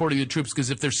am supporting the troops because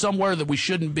if there's somewhere that we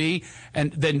shouldn't be,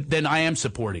 and then I am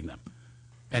supporting them.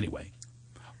 Anyway,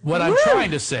 what I'm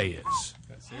trying to say is...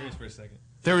 Got serious for a second.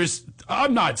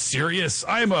 I'm not serious.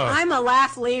 I'm a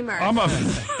laugh lemur. I'm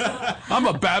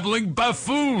a babbling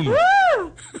buffoon.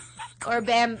 Woo! Or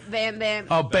bam.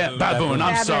 Oh, baboon.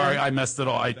 I'm sorry. I messed it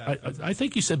all. I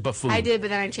think you said buffoon. I did, but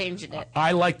then I changed it.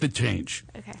 I like the change.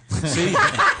 Okay. See?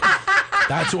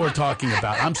 That's what we're talking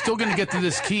about. I'm still going to get to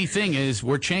this key thing is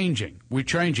we're changing. We're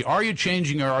changing. Are you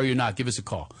changing or are you not? Give us a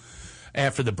call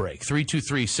after the break.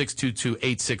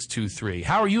 323-622-8623.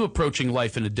 How are you approaching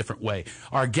life in a different way?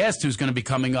 Our guest, who's going to be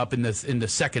coming up in the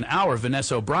second hour,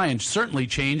 Vanessa O'Brien, certainly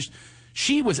changed.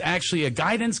 She was actually a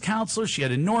guidance counselor. She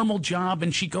had a normal job,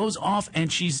 and she goes off and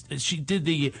she did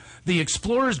the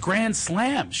Explorers Grand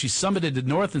Slam. She summited the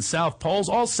North and South Poles,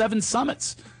 all 7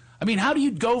 summits. I mean, how do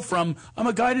you go from I'm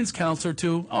a guidance counselor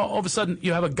to all of a sudden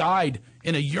you have a guide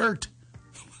in a yurt?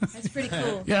 That's pretty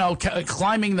cool.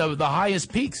 Climbing the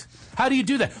highest peaks. How do you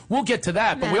do that? We'll get to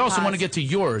that, but we also want to get to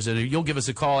yours, and you'll give us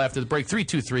a call after the break,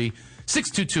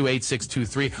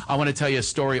 323-622-8623. I want to tell you a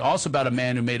story also about a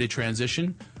man who made a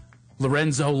transition,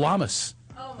 Lorenzo Lamas.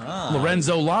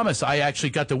 Lorenzo Lamas. I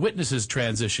actually got to witness his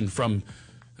transition from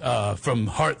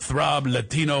heartthrob,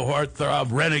 Latino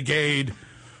heartthrob, renegade,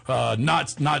 not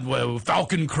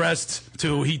Falcon Crest,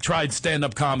 to he tried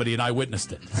stand-up comedy, and I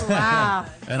witnessed it. Wow.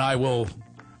 And I will...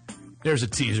 There's a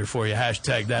teaser for you.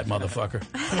 Hashtag that motherfucker.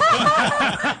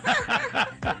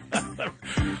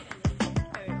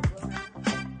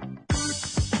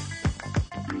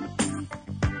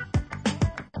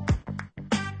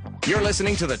 You're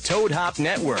listening to the Toad Hop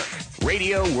Network,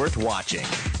 radio worth watching.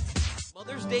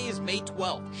 Mother's Day is May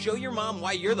 12th. Show your mom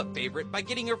why you're the favorite by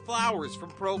getting her flowers from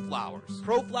Pro Flowers.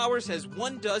 Pro Flowers has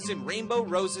 1 dozen rainbow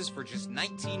roses for just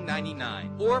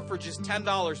 $19.99. Or for just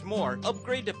 $10 more,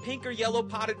 upgrade to pink or yellow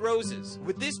potted roses.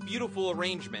 With this beautiful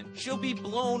arrangement, she'll be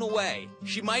blown away.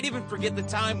 She might even forget the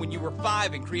time when you were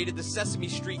 5 and created the Sesame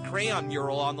Street crayon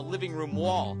mural on the living room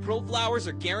wall. Pro Flowers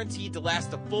are guaranteed to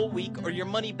last a full week or your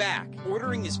money back.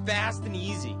 Ordering is fast and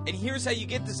easy. And here's how you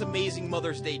get this amazing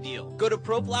Mother's Day deal. Go to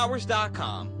proflowers.com.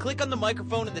 Click on the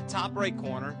microphone in the top right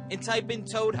corner and type in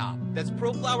Toad Hop. That's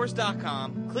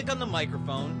proflowers.com. Click on the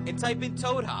microphone and type in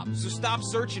Toad Hop. So stop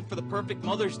searching for the perfect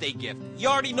Mother's Day gift. You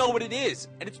already know what it is,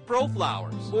 and it's Pro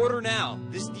Flowers. Order now.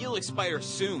 This deal expires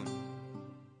soon.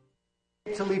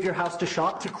 To leave your house to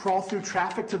shop, to crawl through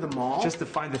traffic to the mall, just to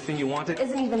find the thing you wanted.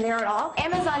 Isn't even there at all.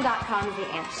 Amazon.com is the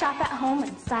answer. Shop at home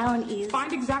in style and ease.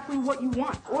 Find exactly what you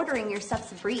want. Ordering your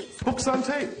stuff's a breeze. Books on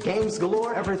tape, games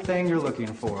galore, everything you're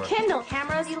looking for. Kindle,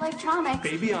 cameras, electronics.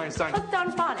 Baby Einstein. Hooked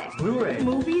on phonics. Blu-ray,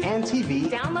 movies, and TV.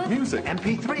 Download, music,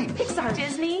 MP3, Pixar,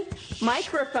 Disney,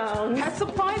 microphones, pet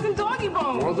supplies and doggy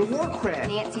bones. World of Warcraft,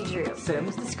 Nancy Drew,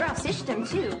 Sims, The Scruff, System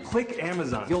 2. Click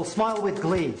Amazon. You'll smile with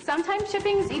glee. Sometimes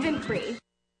shipping's even free.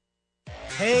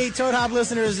 Hey, Toad Hop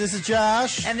listeners, this is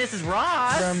Josh. And this is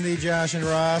Ross. From the Josh and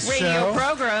Ross radio show.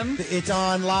 program. It's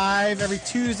on live every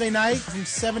Tuesday night from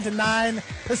 7 to 9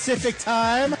 Pacific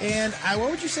time. And what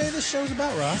would you say this show's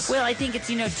about, Ross? Well, I think it's,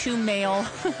 two male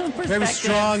perspectives. Very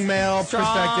strong male perspectives.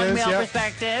 Strong male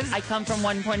perspectives. I come from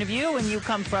one point of view, and you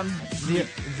come from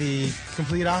the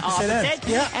complete opposite end.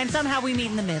 Yeah. And somehow we meet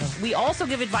in the middle. We also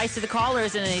give advice to the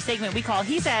callers in a segment we call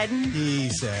He Said. He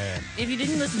Said. If you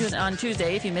didn't listen to it on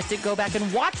Tuesday, if you missed it, go back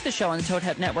and watch the show on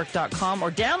ToadHopNetwork.com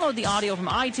or download the audio from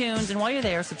iTunes. And while you're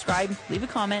there, subscribe, leave a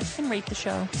comment, and rate the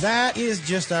show. That is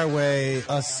just our way,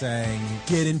 us saying,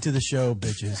 get into the show,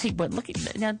 bitches. Hey, but look,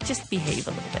 now just behave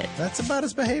a little bit. That's about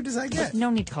as behaved as I get. No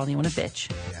need to call anyone a bitch.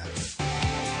 Yeah.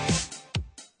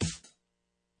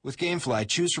 With GameFly,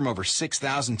 choose from over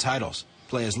 6,000 titles.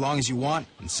 Play as long as you want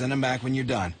and send them back when you're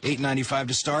done. $8.95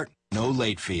 to start, no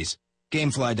late fees.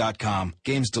 Gamefly.com.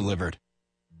 Games delivered.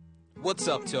 What's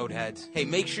up, Toadheads? Hey,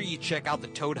 make sure you check out the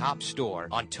Toad Hop store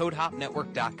on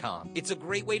ToadHopNetwork.com. It's a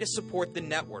great way to support the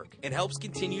network. It helps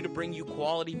continue to bring you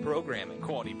quality programming.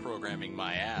 Quality programming,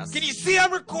 my ass. Can you see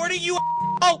I'm recording you?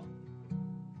 Oh!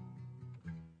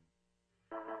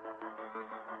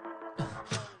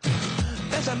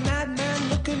 There's a madman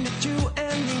looking at you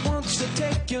and he wants to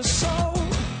take your soul.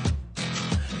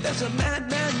 There's a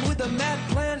madman with a mad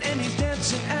plan and he's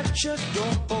dancing at your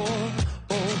door.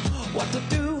 Oh, what to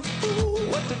do? Ooh,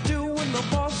 what to do when the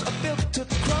walls are built to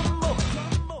crumble?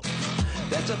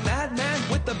 There's a madman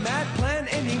with a mad plan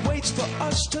and he waits for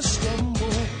us to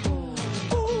stumble.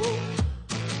 Ooh,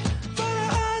 but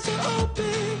our eyes are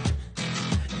open.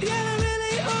 Yeah, they're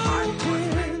really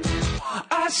open.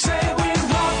 I say we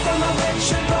walk from the rich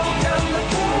and go down the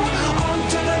pool, on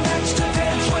to the next to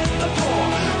dance with the poor.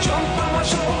 Jump on my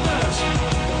shoulders,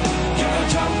 you can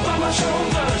jump on my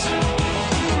shoulders.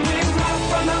 We walk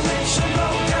from the rich and go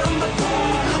down the pool,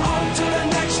 on to the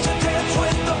next to dance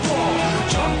with the poor.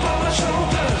 Jump on my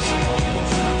shoulders,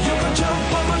 you can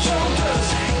jump on my shoulders.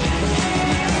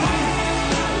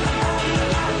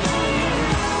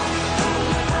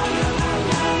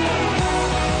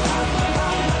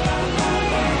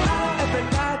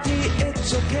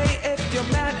 It's okay if you're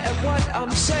mad at what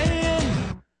I'm saying.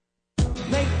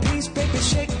 Make peace, baby,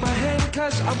 shake my hand,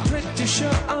 cause I'm pretty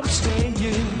sure I'm staying.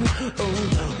 Oh,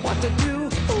 what to do?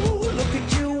 Ooh, look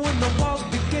at you when the walls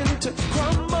begin to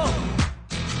crumble.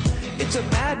 It's a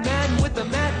madman with a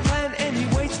mad plan and he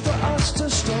waits for us to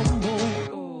stumble.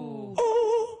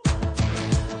 Ooh,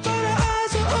 but our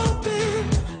eyes are open.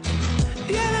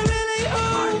 Yeah, they're really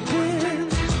open.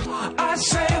 I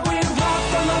say we walk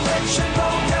from the rich and go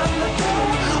down the pool,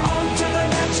 on to the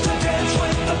next to dance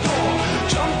with the poor.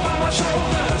 Jump on my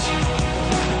shoulders,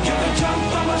 you can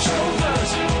jump on my shoulders.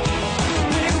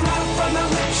 We rock from the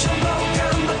rich and go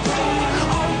down the pool,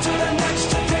 on to the next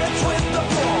to dance with the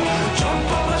poor.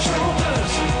 Jump on my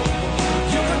shoulders,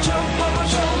 you can jump on my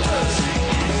shoulders.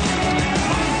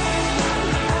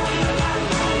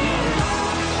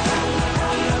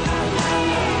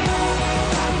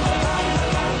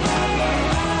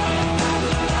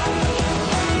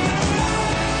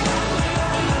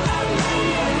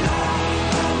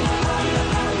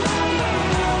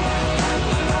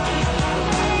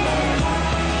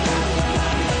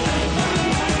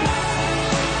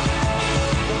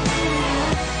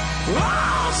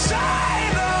 I'll say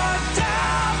the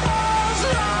devil's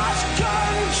lost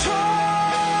control.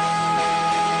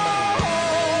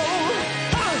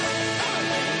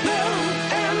 Live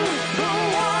in the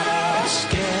water,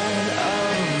 scared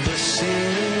of the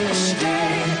sea.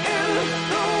 Stay in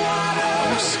the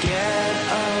water, scared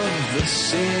of the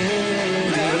sea.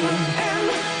 Live in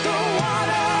the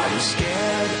water,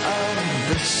 scared of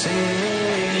the sea.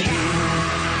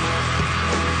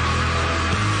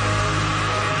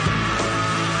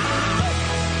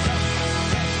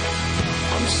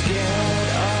 I'm scared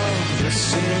of the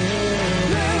sea.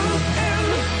 Live in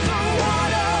the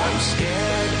water. I'm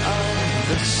scared of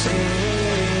the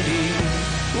sea.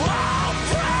 I'll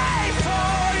pray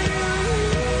for you.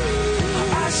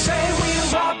 I say we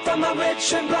walk from the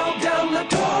rich and blow down the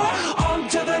door, on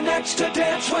to the next to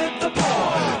dance with the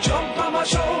poor. Jump on my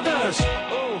shoulders,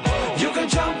 you can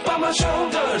jump on my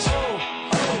shoulders.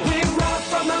 We rock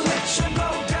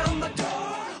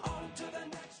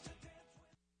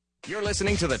You're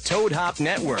listening to the Toad Hop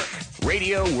Network,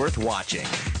 radio worth watching.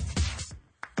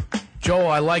 Joel,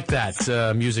 I like that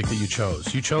music that you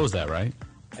chose. You chose that, right?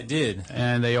 I did.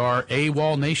 And they are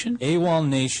AWOL Nation? AWOL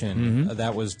Nation.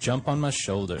 That was Jump on My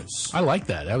Shoulders. I like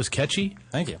that. That was catchy.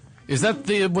 Thank you. Is that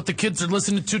what the kids are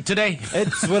listening to today?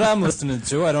 It's what I'm listening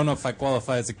to. I don't know if I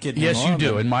qualify as a kid Yes, anymore, you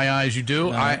do. but- In my eyes, you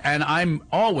do. No. And I'm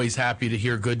always happy to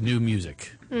hear good new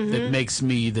music that makes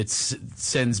me,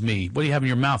 sends me. What do you have in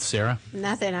your mouth, Sarah?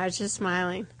 Nothing. I was just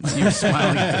smiling. You're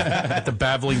smiling at the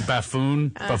babbling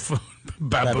baboon,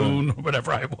 or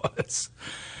whatever I was.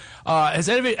 Has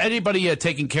anybody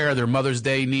taken care of their Mother's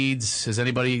Day needs? Has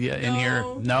anybody in here?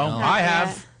 No? I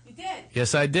have. You did?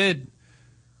 Yes, I did.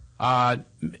 I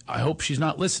hope she's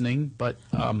not listening, but,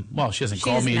 well, she hasn't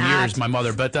called me in years, my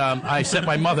mother, but I sent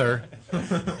my mother.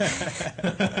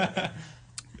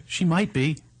 She might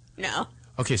be. No.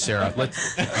 Okay, Sarah, I love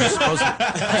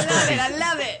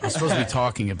it. I'm supposed to be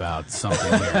talking about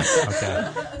something here.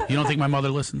 Okay. You don't think my mother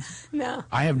listens? No.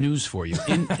 I have news for you.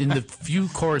 In the few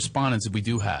correspondence that we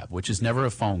do have, which is never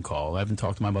a phone call, I haven't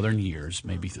talked to my mother in years,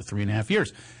 maybe 3.5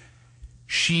 years.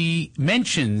 She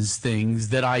mentions things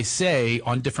that I say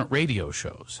on different radio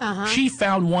shows. She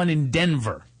found one in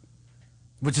Denver,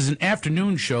 which is an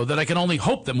afternoon show that I can only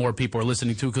hope that more people are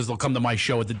listening to because they'll come to my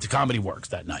show at the Comedy Works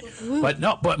that night. But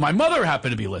my mother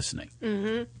happened to be listening.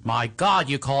 My God,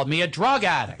 you called me a drug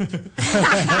addict.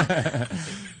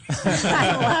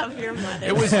 I love your mother.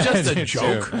 It was just a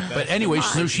joke. But anyway,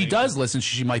 so she does listen.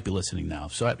 She might be listening now.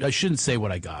 So I shouldn't say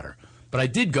what I got her. But I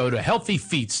did go to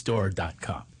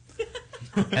healthyfeetstore.com.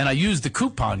 And I used the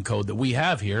coupon code that we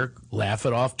have here, Laugh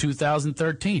It Off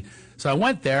 2013. So I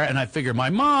went there and I figured my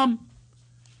mom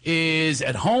is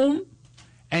at home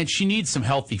and she needs some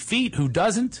healthy feet. Who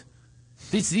doesn't?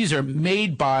 These are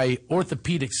made by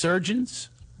orthopedic surgeons.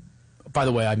 By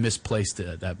the way, I misplaced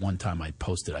it. That one time I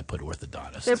posted, I put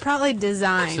orthodontist. They're probably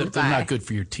designed So they're by... not good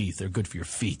for your teeth. They're good for your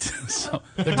feet. So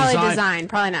they're Probably designed,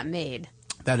 probably not made.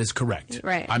 That is correct.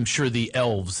 Right. I'm sure the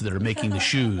elves that are making the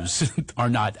shoes are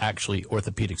not actually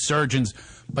orthopedic surgeons,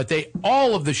 but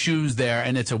all of the shoes there,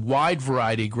 and it's a wide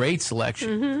variety, great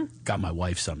selection. Got my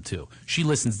wife some too. She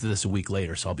listens to this a week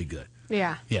later, so I'll be good.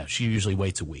 Yeah. Yeah, she usually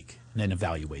waits a week and then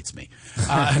evaluates me.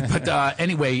 But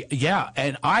anyway, yeah,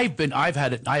 and I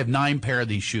have 9 pair of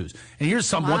these shoes. And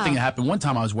here's one thing that happened. One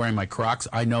time I was wearing my Crocs.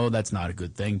 I know that's not a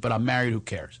good thing, but I'm married. Who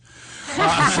cares? So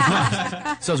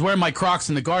I was wearing my Crocs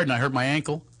in the garden. I hurt my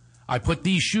ankle. I put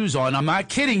these shoes on. I'm not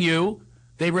kidding you.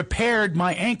 They repaired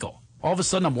my ankle. All of a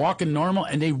sudden, I'm walking normal,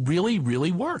 and they really,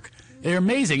 really work. They're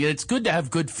amazing. It's good to have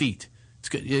good feet. It's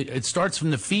good. It starts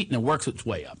from the feet, and it works its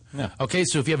way up. Yeah. Okay,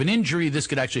 so if you have an injury, this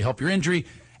could actually help your injury,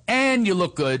 and you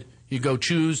look good. You could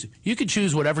choose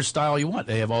whatever style you want.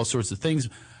 They have all sorts of things.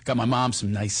 Got my mom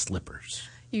some nice slippers.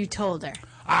 You told her.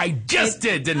 I did,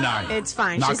 didn't I? It's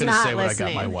fine. Not She's going to not say what I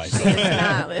listening. got my wife. She is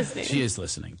not listening. She is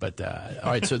listening. But, all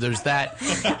right, so there's that.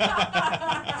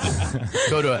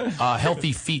 Go to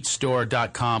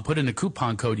healthyfeetstore.com. Put in a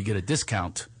coupon code. You get a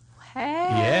discount. Hey.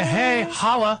 Yeah, hey,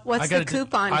 holla. What's the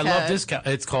coupon I love code? discount.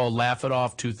 It's called Laugh It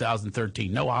Off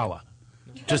 2013. No holla.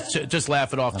 Just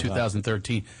Laugh It Off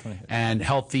 2013. And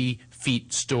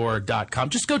healthyfeetstore.com.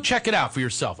 Just go check it out for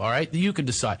yourself, all right? You can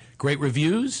decide. Great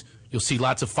reviews. You'll see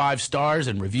lots of 5 stars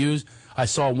and reviews. I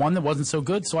saw one that wasn't so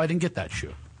good, so I didn't get that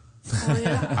shoe. Oh,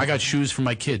 yeah. I got shoes for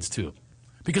my kids, too.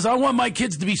 Because I want my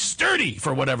kids to be sturdy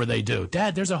for whatever they do.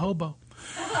 Dad, there's a hobo.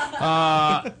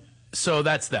 So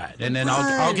that's that. And then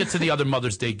I'll get to the other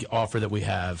Mother's Day offer that we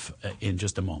have in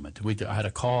just a moment. I had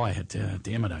a call. I had to,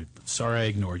 damn it, sorry I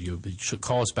ignored you. But you should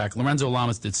call us back. Lorenzo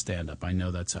Lamas did stand-up. I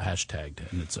know that's a hashtag,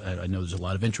 and I know there's a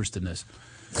lot of interest in this.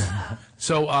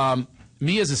 So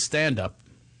me as a stand-up,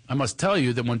 I must tell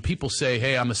you that when people say,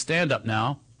 hey, I'm a stand-up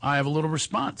now, I have a little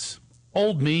response.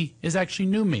 Old me is actually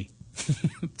new me.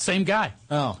 Same guy.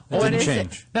 Oh, it didn't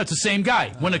change. No, it's the same guy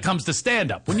when it comes to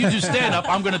stand-up. When you do stand-up,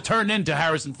 I'm going to turn into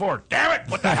Harrison Ford. Damn it,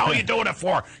 what the hell are you doing it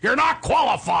for? You're not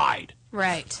qualified.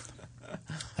 Right.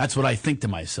 That's what I think to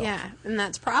myself. Yeah, and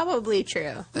that's probably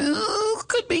true.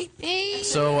 Could be.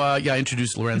 So, I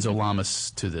introduced Lorenzo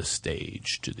Lamas to the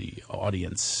stage, to the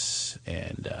audience,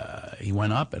 and he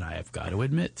went up, and I have got to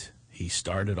admit, he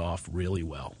started off really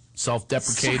well.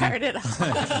 Self-deprecating. Started off.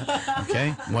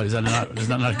 Okay. What, is that not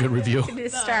a good review? It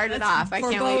just started off. I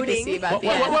can't wait to see about the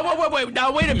end. Wait.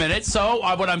 Now, wait a minute. So,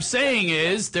 what I'm saying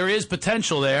is there is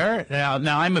potential there.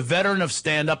 Now, I'm a veteran of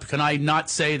stand-up. Can I not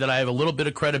say that I have a little bit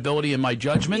of credibility in my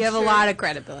judgment? You have a lot of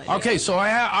credibility. Okay, so all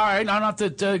right, I don't have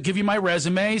to give you my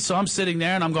resume. So I'm sitting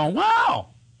there and I'm going, wow,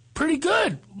 pretty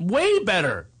good, way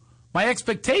better. My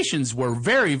expectations were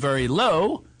very, very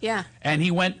low. Yeah. And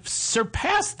he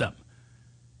surpassed them.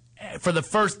 for the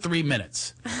first 3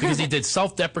 minutes because he did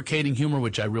self-deprecating humor,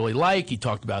 which I really like. He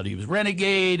talked about he was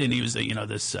renegade and he was he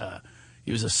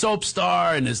was a soap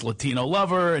star and his Latino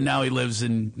lover, and now he lives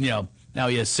in now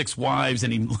he has 6 wives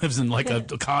and he lives in like a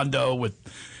condo with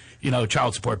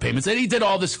child support payments, and he did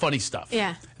all this funny stuff.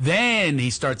 Yeah. Then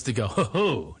he starts to go,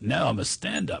 ho, now I'm a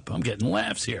stand-up. I'm getting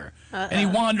laughs here. And he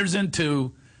wanders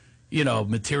into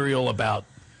material about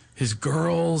his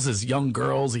girls, his young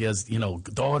girls. He has,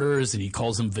 daughters, and he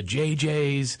calls them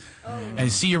vajayjays. Oh.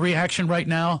 And see your reaction right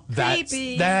now? That's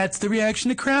the reaction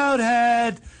the crowd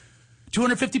had.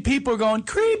 250 people are going,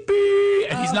 creepy,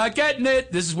 and he's not getting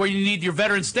it. This is where you need your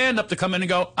veteran stand-up to come in and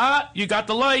go, you got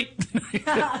the light.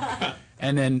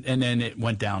 and then it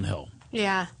went downhill.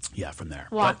 Yeah. Yeah, from there.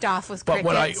 Walked off with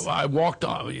crickets. But I walked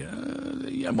off.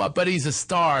 But he's a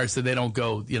star, so they don't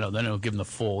go. They don't give him the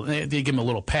full. They give him a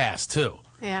little pass too.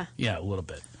 Yeah. Yeah, a little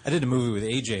bit. I did a movie with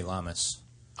AJ Lamas.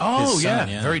 Oh, son,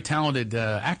 yeah, very talented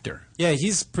actor. Yeah,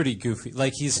 he's pretty goofy.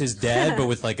 Like he's his dad, but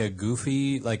with like a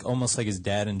goofy, like almost like his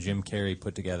dad and Jim Carrey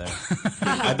put together.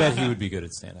 I bet he would be good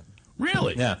at stand-up.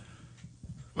 Really? Yeah.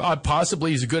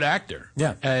 Possibly he's a good actor.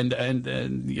 Yeah. And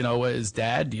his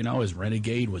dad, his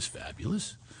Renegade was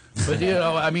fabulous.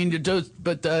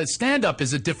 But stand-up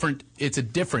is a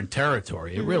different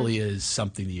territory. It really is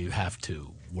something that you have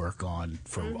to work on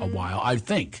for a while, I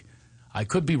think. I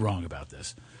could be wrong about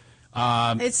this.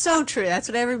 It's so true. That's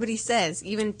what everybody says.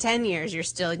 Even 10 years, you're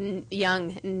still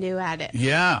young and new at it.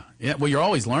 Yeah. Well, you're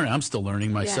always learning. I'm still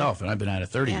learning myself, and I've been at it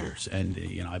 30 years. And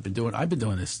I've been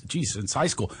doing this, since high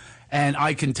school. And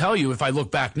I can tell you, if I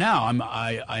look back now,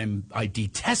 I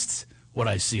detest what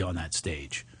I see on that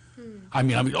stage. I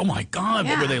mean, oh my God,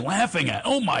 what were they laughing at?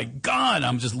 Oh my God,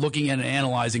 I'm just looking at it and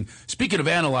analyzing. Speaking of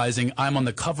analyzing, I'm on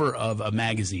the cover of a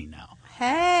magazine now.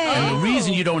 Hey. And the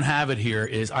reason you don't have it here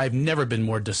is I've never been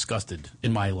more disgusted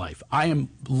in my life. I am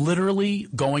literally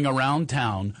going around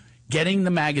town getting the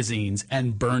magazines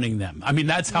and burning them. I mean,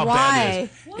 that's how bad it is.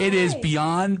 Why? It is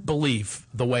beyond belief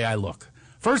the way I look.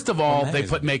 First of all, they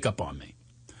put makeup on me.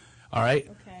 All right?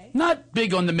 Okay. Not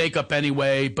big on the makeup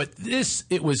anyway, but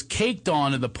it was caked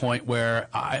on to the point where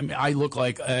I look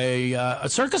like a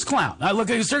circus clown. I look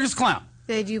like a circus clown.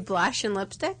 Did you blush and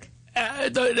lipstick?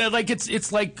 Like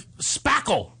it's like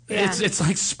spackle. Yeah. It's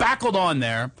like spackled on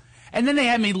there, and then they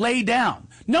had me lay down.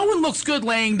 No one looks good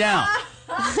laying down.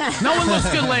 No one looks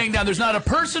good laying down. There's not a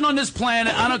person on this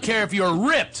planet. I don't care if you're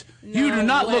ripped. You do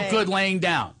not look good laying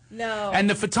down. No. And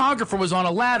the photographer was on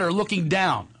a ladder looking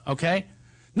down. Okay,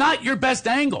 not your best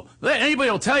angle.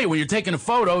 Anybody will tell you when you're taking a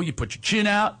photo, you put your chin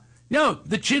out. No,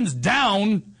 the chin's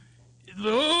down.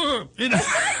 But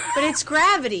it's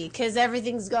gravity because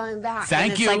everything's going back.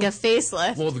 Thank you. It's like a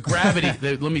facelift. Well, the gravity.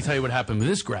 Let me tell you what happened with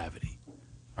this gravity.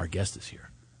 Our guest is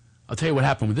here. I'll tell you what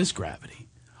happened with this gravity.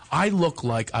 I look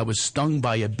like I was stung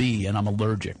by a bee and I'm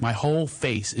allergic. My whole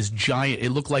face is giant.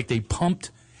 It looked like they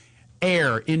pumped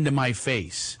air into my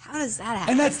face. How does that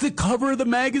happen? And that's the cover of the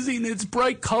magazine. It's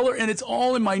bright color and it's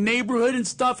all in my neighborhood and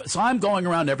stuff. So I'm going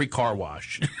around every car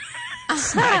wash.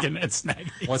 snagging.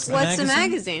 What's the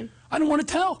magazine? I don't want to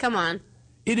tell. Come on.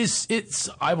 It's.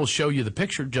 I will show you the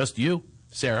picture. Just you,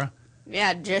 Sarah.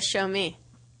 Yeah, just show me.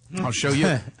 I'll show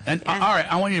you. And all right,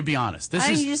 I want you to be honest. Why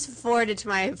don't you just forward it to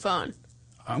my phone?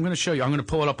 I'm going to show you. I'm going to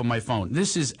pull it up on my phone.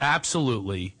 This is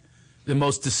absolutely the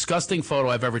most disgusting photo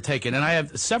I've ever taken, and I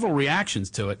have several reactions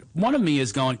to it. One of me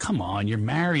is going, "Come on, you're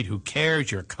married. Who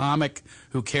cares? You're a comic.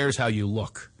 Who cares how you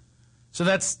look?" So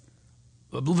that's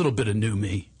a little bit of new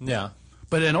me. Yeah.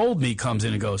 But then old me comes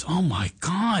in and goes, "Oh my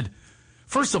God."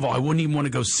 First of all, I wouldn't even want to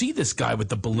go see this guy with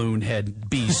the balloon head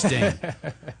bee sting.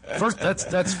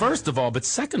 That's first of all. But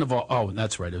second of all, oh,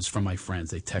 that's right. It was from my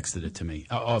friends. They texted it to me.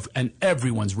 And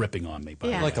everyone's ripping on me.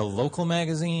 Like a local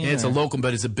magazine? It's a local,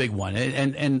 but it's a big one.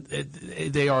 And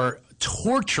they are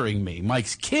torturing me. My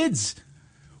kids,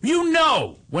 when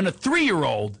a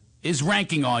 3-year-old is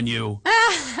ranking on you,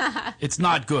 it's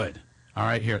not good. All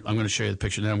right, here, I'm going to show you the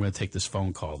picture. Then I'm going to take this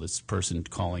phone call. This person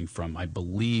calling from, I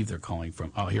believe they're calling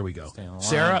from, oh, here we go.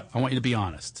 Sarah, I want you to be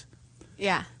honest.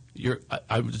 Yeah.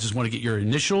 I just want to get your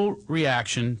initial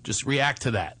reaction. Just react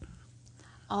to that.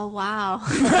 Oh, wow.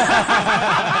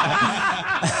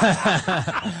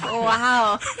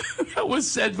 Wow. That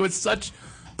was said with such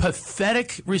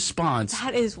pathetic response.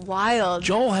 That is wild.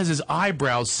 Joel has his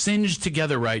eyebrows singed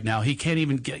together right now. He can't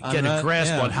even get a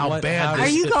grasp on how bad this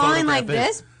is. Are you going like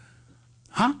this?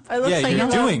 Huh? It looks like you're you're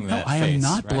doing that. No, I am face,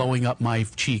 not right? blowing up my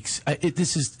cheeks.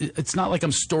 It's not like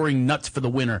I'm storing nuts for the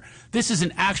winter. This is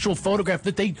an actual photograph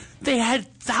that they had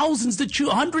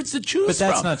hundreds to choose But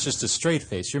that's from. not just a straight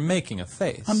face. You're making a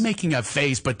face. I'm making a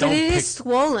face, but But don't it pick. is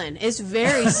swollen. It's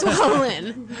very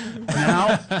swollen.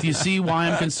 Now, do you see why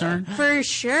I'm concerned? For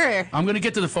sure. I'm going to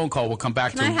get to the phone call. We'll come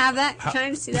back Can to I have that? Can I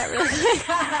just see that really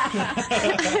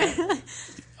quick?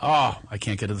 Oh, I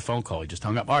can't get to the phone call. He just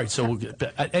hung up. All right, so we'll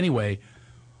get, anyway,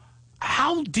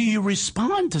 how do you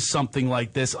respond to something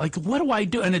like this? Like, what do I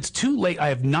do? And it's too late. I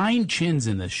have 9 chins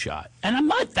in this shot, and I'm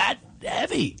not that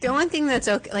heavy. The only thing that's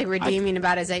redeeming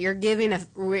about it is that you're giving a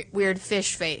weird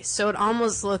fish face, so it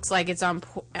almost looks like it's on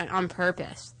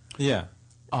purpose. Yeah.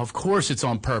 Of course it's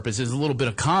on purpose. There's a little bit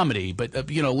of comedy, but,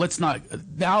 let's not.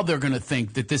 Now they're going to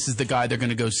think that this is the guy they're going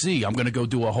to go see. I'm going to go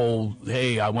do a whole,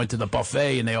 hey, I went to the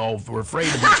buffet and they all were afraid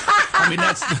of me. I mean,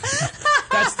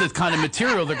 that's the kind of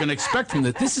material they're going to expect from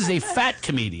that. This is a fat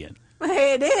comedian.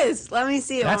 Hey, it is. Let me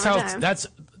see it That's one how more time.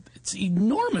 it's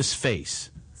enormous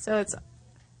face. So it's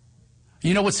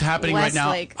You know what's happening right now?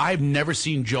 Westlake. I've never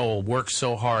seen Joel work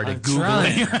so hard at I'm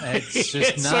Googling. trying. It's just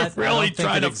It's not. really I don't think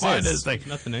trying it to find exists. this thing.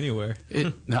 Nothing anywhere.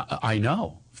 No, I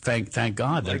know. Thank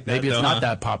God. Like Maybe that, it's though, not huh?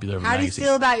 that popular of a How do you magazine.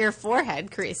 feel about your forehead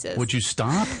creases? Would you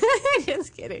stop?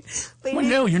 Just kidding. But Well,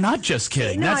 no, you're not just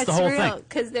kidding. No, That's the whole real, thing.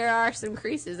 Because there are some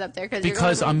creases up there.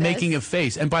 Because I'm making a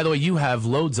face. And by the way, you have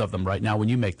loads of them right now when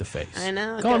you make the face. I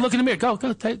know. Go and look in the mirror. Go.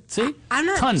 See? I'm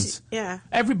not. Tons. Yeah.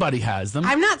 Everybody has them.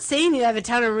 I'm not saying you have a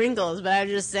ton of wrinkles, but I'm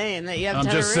just saying that you have a I'm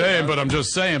ton just of wrinkles. saying, but I'm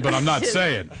just saying, but I'm not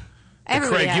saying.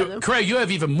 Everybody has them. Craig, you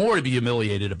have even more to be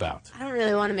humiliated about. I don't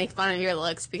really want to make fun of your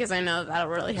looks because I know that'll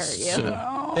really hurt you.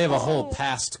 They have a whole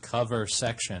past cover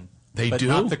section. They but do?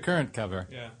 not the current cover.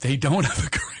 Yeah. They don't have a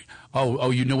current. Oh,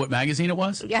 you know what magazine it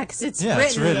was? Yeah, because it's Yeah,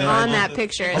 it's written written on right. that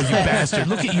picture. Oh, you bastard.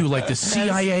 Look at you like the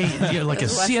CIA, like a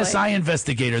CSI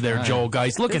investigator there, Joel,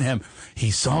 guys. Look at him.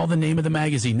 He saw the name of the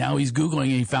magazine. Now he's Googling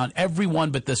and he found every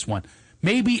one but this one.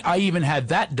 Maybe I even had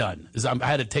that done. I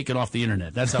had it taken off the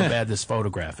internet. That's how bad this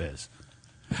photograph is.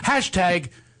 Hashtag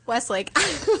Westlake.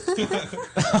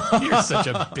 You're such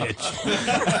a bitch.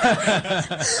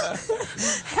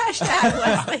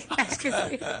 Hashtag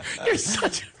Westlake. You're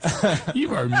such a...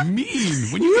 You are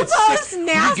mean. When you, You get post sick,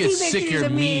 nasty when you get sick, pictures you're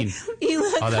of me. mean. You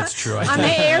look Oh, that's true. I on did.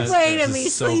 the airplane This of me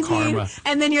is so sleeping, karma.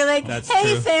 and then you're like, That's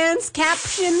 "Hey, true. fans,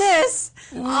 caption this."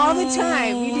 All the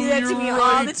time. You do that to You're me all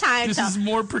right. the time. This is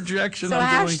more projection. So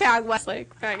I'm doing. hashtag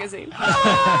Westlake magazine.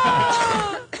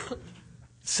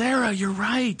 Sarah, you're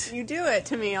right. You do it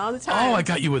to me all the time. Oh, I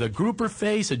got you with a grouper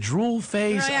face, a drool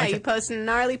face. Oh, yeah, I you got- post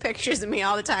gnarly pictures of me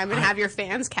all the time and have your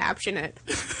fans caption it.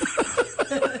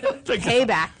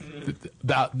 Payback.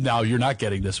 Now you're not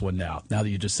getting this one now. Now that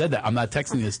you just said that, I'm not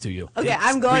texting this to you. Okay,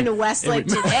 I'm going to Westlake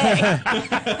today.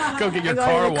 Go get your I'm going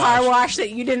car to the washed. car wash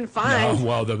that you didn't find. No,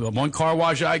 well, the one car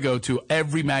wash I go to,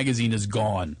 every magazine is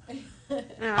gone.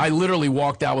 I literally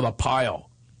walked out with a pile.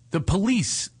 The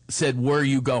police said, "Where are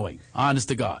you going?" Honest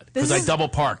to God, because I double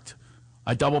parked.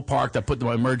 I put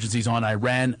my emergencies on. I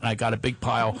ran, and I got a big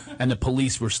pile. And the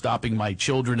police were stopping my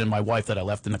children and my wife that I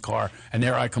left in the car. And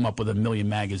there I come up with 1 million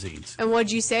magazines. And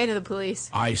what'd you say to the police?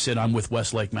 I said, "I'm with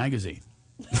Westlake Magazine."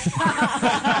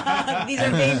 These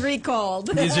are being recalled.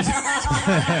 These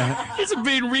are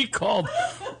being recalled.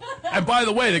 And by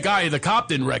the way, the cop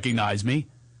didn't recognize me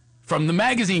from the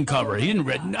magazine cover. He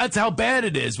didn't. That's how bad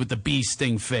it is with the bee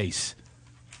sting face.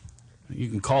 You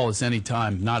can call us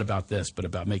anytime, not about this, but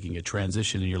about making a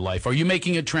transition in your life. Are you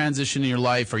making a transition in your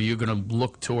life? Are you going to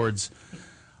look towards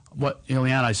what?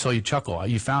 Ileana, I saw you chuckle.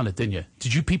 You found it, didn't you?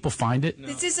 Did you people find it?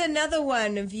 This is another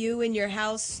one of you in your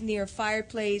house near a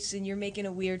fireplace and you're making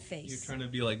a weird face. You're trying to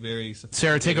be like very.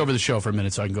 Sarah, take over the show for a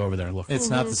minute so I can go over there and look. It's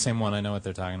not the same one. I know what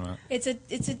they're talking about. It's a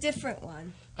different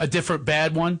one. A different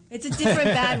bad one? It's a different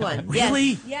bad one.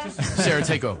 Really? Yes. Sarah,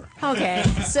 take over. Okay,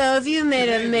 so if you made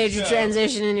a major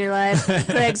transition in your life,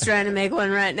 Craig's trying to make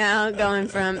one right now, going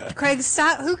from Craig,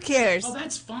 stop. Who cares? Oh,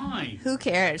 that's fine. Who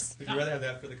cares? Would you rather have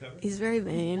that for the cover? He's very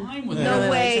vain. No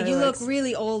way. You look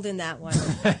really old in that one.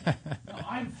 No,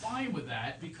 I'm fine with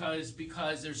that because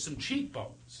there's some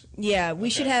cheekbones. Yeah, we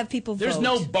should have people vote. There's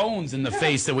no bones in the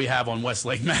face that we have on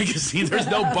Westlake Magazine. There's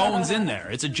no bones in there.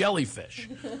 It's a jellyfish.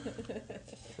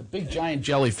 A big giant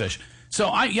jellyfish. So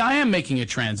I am making a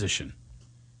transition.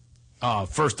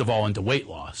 First of all, into weight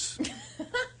loss.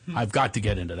 I've got to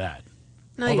get into that.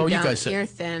 No, Although you you don't. guys said You're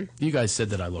thin. you guys said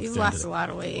that I looked You've thin lost today. a lot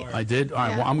of weight. I did. All right.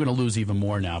 Yeah. Well, I'm going to lose even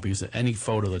more now because any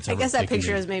photo that's I ever guess that taken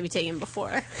picture me- was maybe taken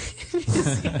before.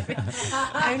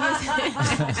 I'm just-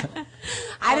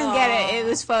 I didn't get it. It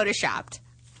was photoshopped.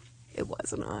 It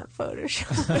wasn't on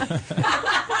Photoshop.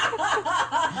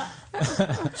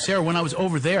 Sarah, when I was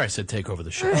over there, I said take over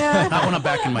the show. Yeah. Not when I'm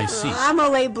back in my seat. I'm a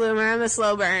late bloomer. I'm a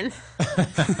slow burn.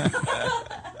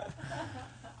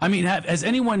 I mean, has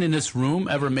anyone in this room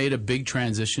ever made a big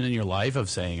transition in your life of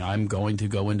saying, I'm going to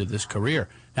go into this career?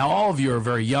 Now, all of you are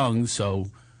very young, so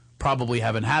probably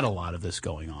haven't had a lot of this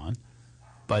going on.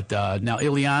 But now,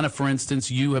 Ileana, for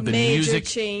instance, you have been music.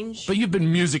 Change. But you've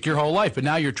been music your whole life, but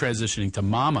now you're transitioning to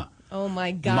mama. Oh,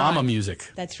 my God. Mama music.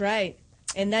 That's right.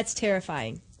 And that's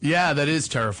terrifying. Yeah, that is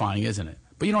terrifying, isn't it?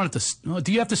 But you don't have to.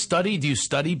 Do you have to study? Do you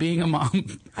study being a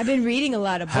mom? I've been reading a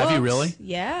lot of books. Have you really?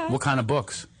 Yeah. What kind of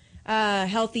books?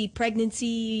 Healthy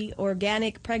pregnancy,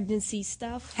 organic pregnancy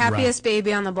stuff. Happiest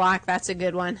Baby on the Block. That's a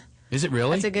good one. Is it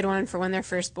really? That's a good one for when they're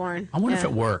first born. I wonder if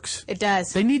it works. It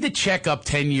does. They need to check up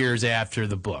 10 years after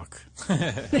the book. You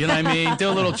know what I mean? Do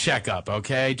a little checkup,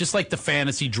 okay? Just like the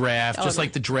fantasy draft, just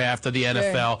like the draft of the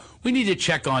NFL. We need to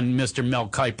check on Mr. Mel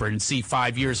Kiper and see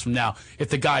 5 years from now if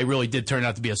the guy really did turn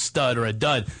out to be a stud or a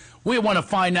dud. We want to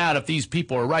find out if these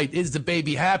people are right. Is the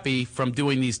baby happy from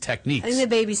doing these techniques? I think the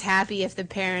baby's happy if the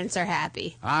parents are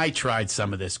happy. I tried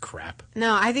some of this crap.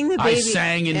 No, I think the baby... I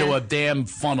sang into a damn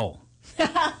funnel.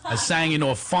 I sang into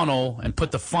a funnel and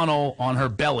put the funnel on her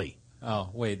belly. Oh,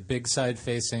 wait, big side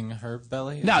facing her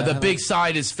belly? No, the big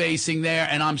side is facing there,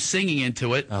 and I'm singing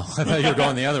into it. Oh, I thought you were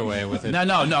going the other way with it.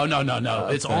 No.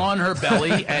 It's on her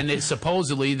belly, and it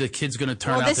supposedly the kid's going to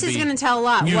turn out to be this is going to tell a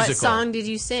lot. musical. What song did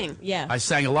you sing? Yeah. I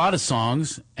sang a lot of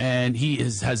songs, and he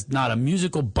has not a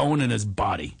musical bone in his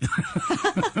body.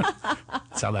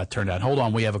 That's how that turned out. Hold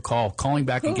on, we have a call. Calling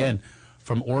back again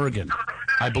from Oregon.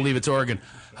 I believe it's Oregon.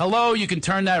 Hello, you can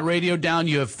turn that radio down.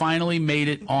 You have finally made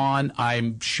it on.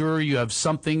 I'm sure you have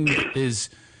something that is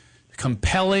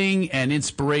compelling and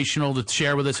inspirational to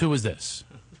share with us. Who is this?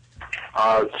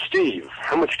 Steve.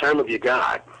 How much time have you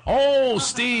got? Oh,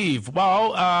 Steve. Well,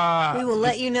 we will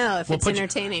let you know if we'll it's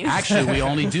entertaining. Actually, we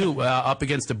only do up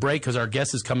against a break because our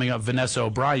guest is coming up, Vanessa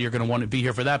O'Brien. You're going to want to be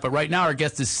here for that. But right now, our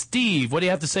guest is Steve. What do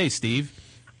you have to say, Steve?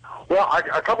 Well,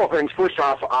 a couple of things. First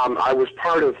off, I was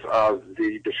part of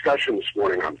the discussion this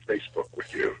morning on Facebook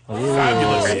with you.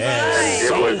 Fabulous. Yes.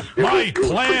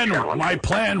 My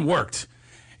plan worked.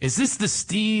 Is this the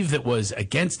Steve that was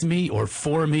against me or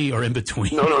for me or in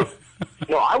between? No,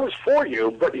 I was for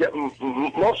you, but yet,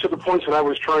 most of the points that I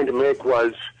was trying to make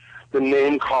was the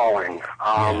name calling.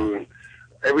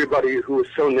 Everybody who was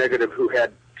so negative, who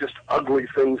had just ugly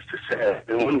things to say.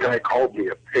 And one guy called me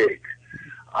a pig.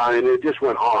 And it just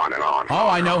went on and on. Oh,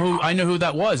 I know who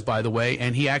that was, by the way,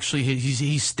 and he actually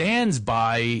he stands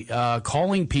by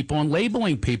calling people and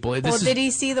labeling people. Did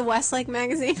he see the Westlake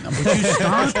magazine? Would you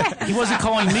stop? He wasn't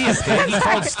calling me a pig. He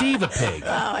called Steve a pig.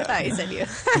 Oh, I thought you said you.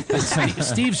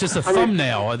 Steve's just a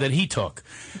thumbnail that he took.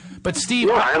 But Steve,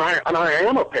 yeah, and I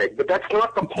am a pig, but that's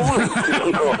not the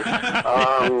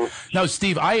point. No,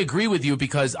 Steve, I agree with you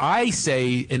because I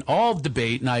say in all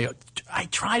debate, and I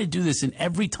try to do this in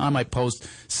every time I post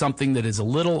something that is a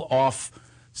little off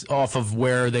of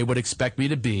where they would expect me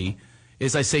to be,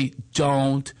 is I say,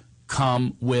 don't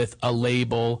come with a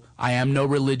label. I am no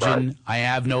religion. Right. I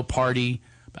have no party.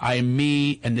 I am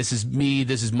me, and this is me.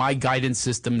 This is my guidance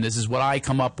system. This is what I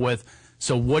come up with.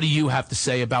 So what do you have to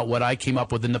say about what I came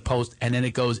up with in the post? And then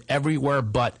it goes everywhere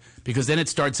but, because then it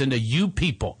starts into you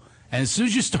people. And as soon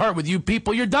as you start with you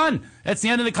people, you're done. That's the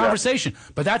end of the conversation.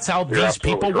 But that's how these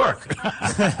people work.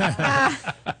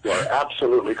 You're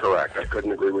absolutely correct. I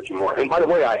couldn't agree with you more. And by the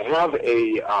way, I have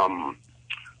I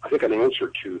think an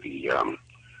answer to the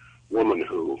woman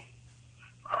who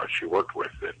she worked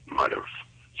with that might have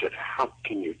said, how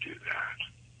can you do that?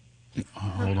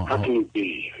 Hold on. How can you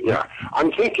be? Yeah.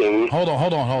 I'm thinking... Hold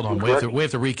on. We have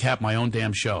to recap my own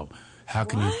damn show. How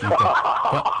can you think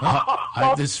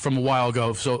that? This is from a while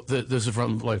ago, so this is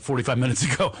from like 45 minutes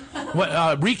ago.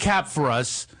 Recap for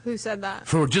us. Who said that?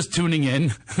 For just tuning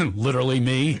in, literally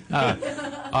me.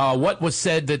 What was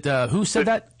said that, who said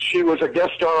that? She was a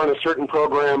guest star on a certain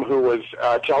program who was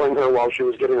telling her while she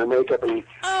was getting her makeup and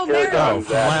hair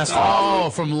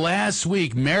done. From last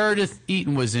week. Meredith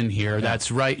Eaton was in here. Yeah.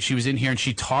 That's right. She was in here and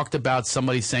she talked about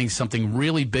somebody saying something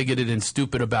really bigoted and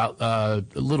stupid about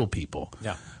little people.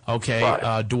 Yeah. Okay,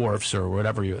 right. Dwarfs or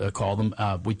whatever you call them.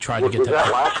 We tried to get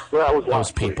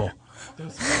those people.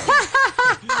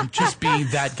 Just be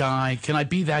that guy. Can I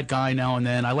be that guy now and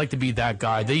then? I like to be that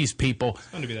guy. These people.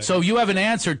 So you have an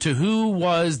answer to who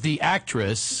was the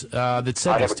actress that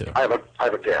said this to? I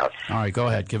have a guess. All right, go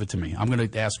ahead. Give it to me. I'm going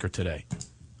to ask her today.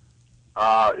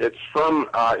 It's from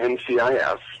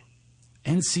NCIS.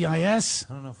 NCIS?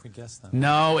 I don't know if we guessed that.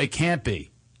 No, it can't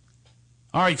be.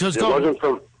 All right, let's go. It wasn't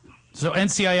from... So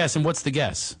NCIS, and what's the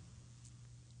guess?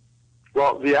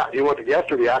 Well, you want the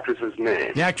guest or the actress's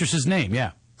name? The actress's name,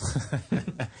 yeah.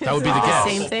 That would be the guest.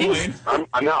 Same thing.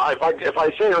 I'm now, if I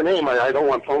say her name, I don't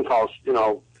want phone calls,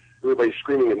 everybody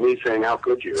screaming at me saying, how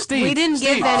could you? Steve, We didn't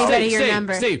give anybody your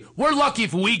number. Steve, we're lucky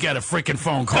if we get a freaking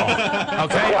phone call.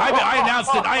 Okay, I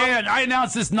announced it. I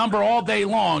announced this number all day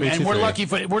long, and we're lucky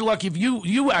if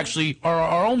you actually are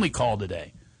our only call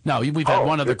today. No, we've had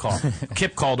one other call.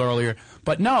 Kip called earlier,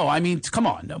 but no, I mean, come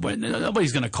on,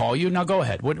 nobody's going to call you. Now go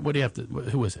ahead. What do you have to?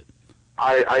 Who is it?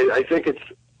 I think it's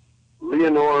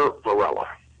Leonore Varela.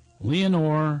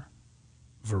 Leonore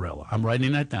Varela. I'm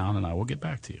writing that down, and I will get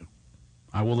back to you.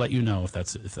 I will let you know if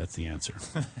that's the answer.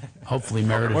 Hopefully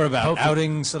Meredith. Or about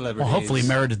outing celebrities. Well, hopefully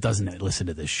Meredith doesn't listen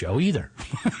to this show either.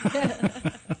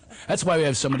 That's why we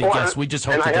have so many guests. We just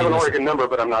hope and that I have they an listen. Oregon number,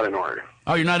 but I'm not in Oregon.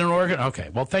 Oh, you're not in Oregon? Okay.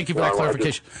 Well, thank you for that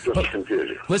clarification. Just confuse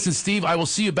you. Listen, Steve, I will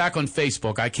see you back on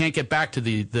Facebook. I can't get back to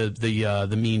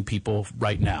the mean people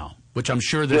right now, which I'm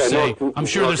sure they're saying. I'm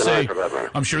sure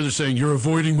they're saying you're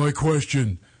avoiding my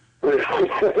question.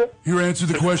 You answered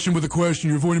the question with a question.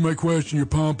 You're avoiding my question. You're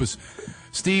pompous.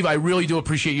 Steve, I really do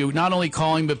appreciate you not only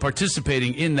calling but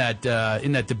participating in that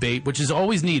debate, which is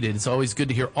always needed. It's always good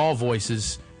to hear all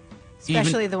voices,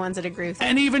 Especially the ones that agree with you.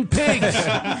 and even pigs.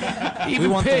 We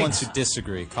want the ones who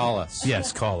disagree. Call us.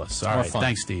 Yes, call us. All More right, fun.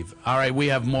 thanks, Steve. All right, we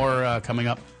have more coming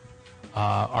up.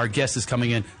 Our guest is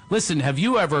coming in. Listen, have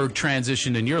you ever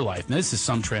transitioned in your life? Now, this is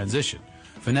some transition.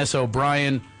 Vanessa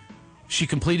O'Brien, she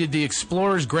completed the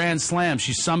Explorers Grand Slam.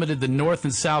 She summited the North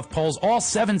and South Poles, all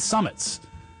 7 summits.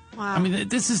 Wow. I mean,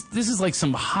 this is like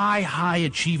some high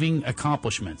achieving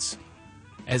accomplishments.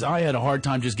 As I had a hard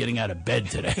time just getting out of bed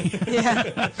today.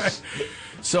 Yeah.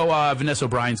 So Vanessa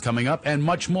O'Brien's coming up, and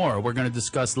much more. We're going to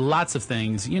discuss lots of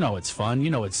things. You know, it's fun. You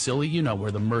know, it's silly. You know,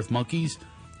 we're the Mirth Monkeys.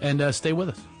 And stay with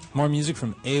us. More music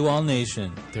from AWOL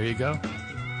Nation. There you go.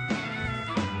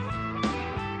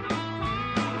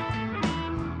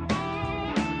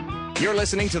 You're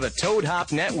listening to the Toad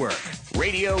Hop Network,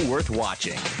 radio worth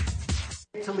watching.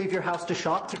 To leave your house to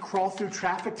shop, to crawl through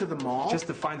traffic to the mall, Just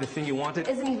to find the thing you wanted.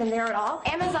 Isn't even there at all.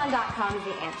 Amazon.com is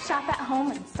the answer. Shop at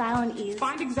home in style and ease.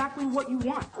 find exactly what you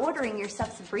want. Ordering your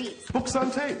stuff's a breeze. Books on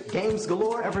tape, games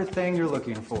galore, everything you're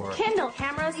looking for. Kindle,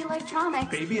 cameras, electronics.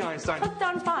 Baby Einstein. Hooked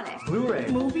on phonics. Blu-ray,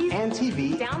 movies, and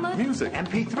TV, Download. Music.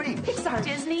 MP3, Pixar.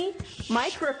 Disney.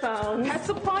 Microphones. pet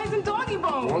supplies, and doggy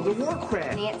bones. World of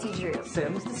Warcraft, Nancy Drew.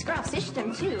 Sims. The Scruff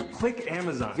System, too. Click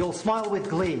Amazon. You'll smile with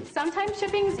glee. Sometimes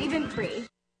shipping's even free.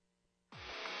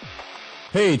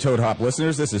 Hey, Toad Hop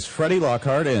listeners, this is Freddie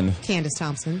Lockhart and Candace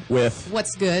Thompson. with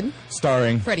What's Good?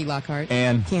 starring Freddie Lockhart.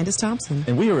 and Candace Thompson.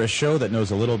 and we are a show that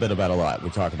knows a little bit about a lot. We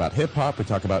talk about hip-hop, we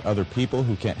talk about other people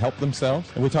who can't help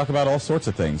themselves, and we talk about all sorts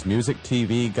of things. Music,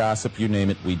 TV, gossip, you name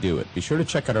it, we do it. Be sure to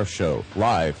check out our show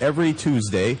live every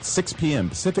Tuesday, 6 p.m.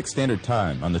 Pacific Standard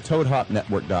Time on the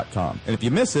ToadHopNetwork.com. And if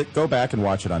you miss it, go back and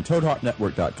watch it on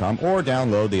ToadHopNetwork.com or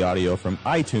download the audio from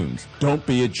iTunes. Don't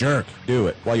be a jerk. Do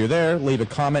it. While you're there, leave a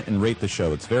comment and rate the show.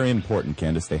 It's very important,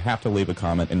 Candace. They have to leave a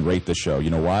comment and rate the show.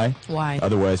 You know why? Why?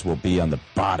 Otherwise, we'll be on the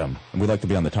bottom. And we like to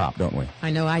be on the top, don't we?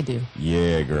 I know I do.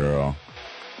 Yeah, girl.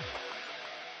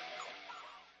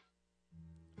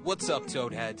 What's up,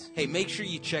 Toadheads? Hey, make sure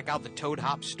you check out the Toad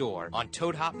Hop store on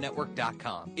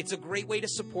ToadHopNetwork.com. It's a great way to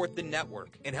support the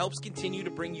network and helps continue to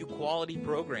bring you quality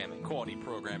programming. Quality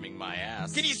programming, my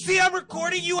ass. Can you see I'm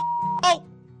recording you? Oh!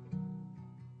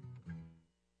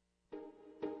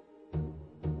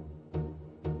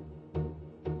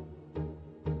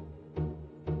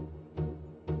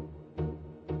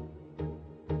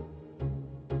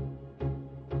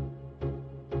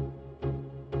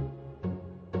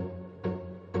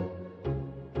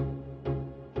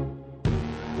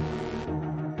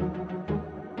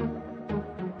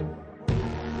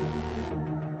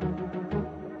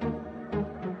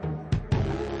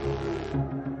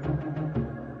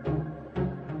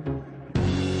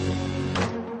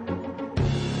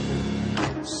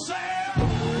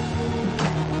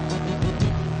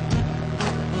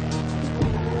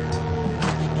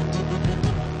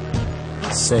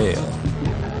 Sail.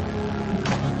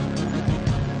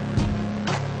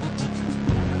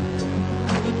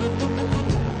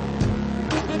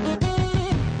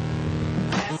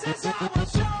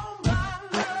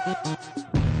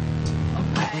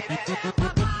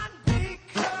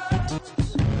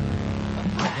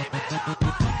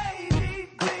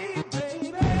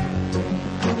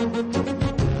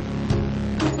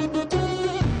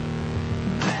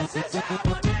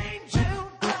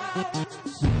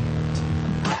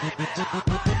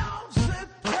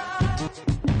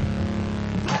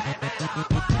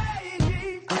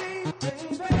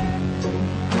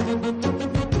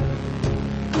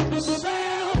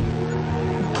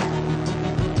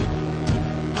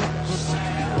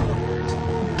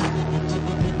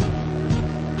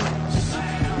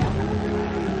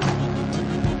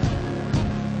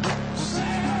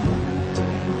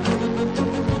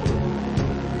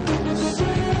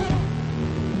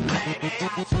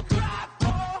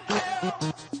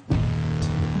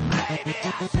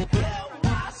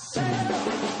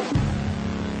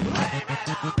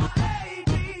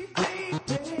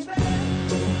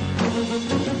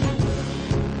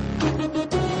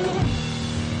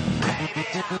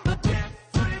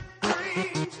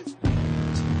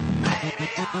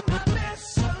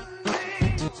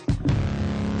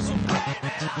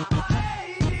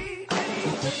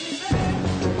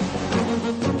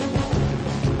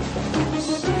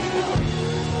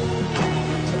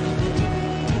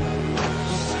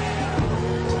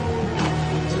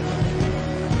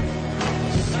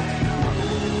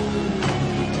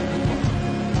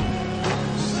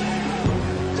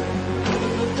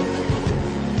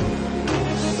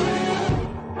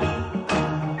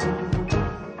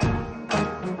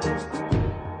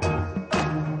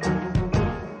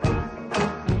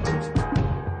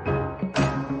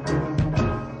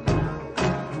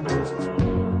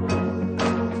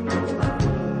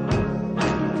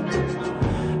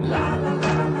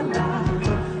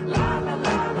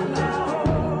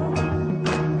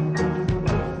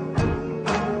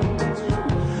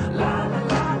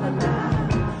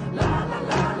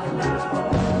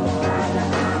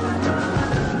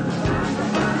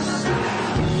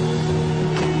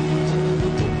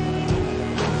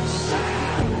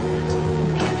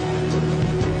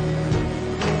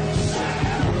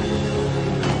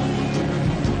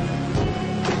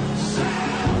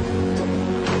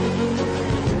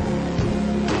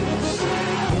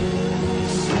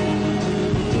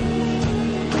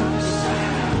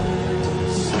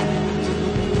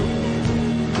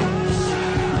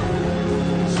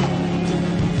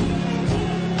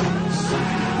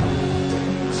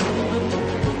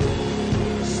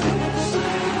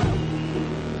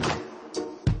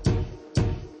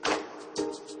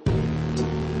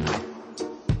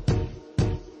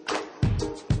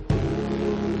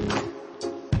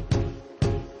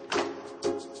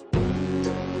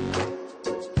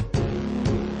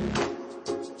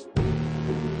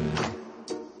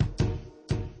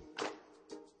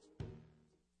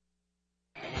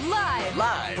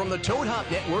 Live from the Toad Hop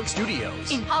Network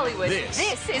studios. In Hollywood,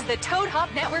 This is the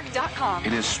ToadHopNetwork.com.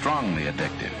 It is strongly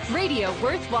addictive. Radio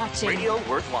worth watching. Radio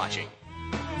worth watching.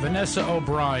 Vanessa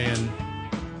O'Brien.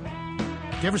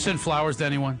 Do you ever send flowers to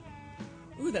anyone?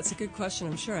 Ooh, that's a good question.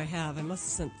 I'm sure I have. I must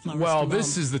have sent flowers Well, to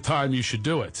this Mom. is the time you should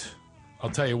do it. I'll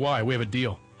tell you why. We have a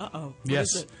deal. Uh-oh. What Yes.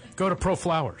 is it? Go to Pro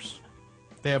Flowers.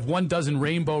 They have 1 dozen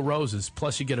rainbow roses,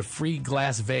 plus you get a free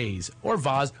glass vase or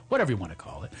vase, whatever you want to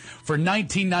call it, for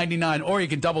 $19.99. Or you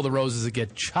can double the roses and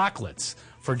get chocolates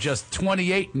for just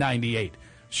 $28.98.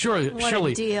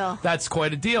 Surely, deal. That's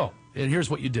quite a deal. And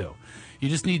here's what you do. You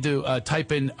just need to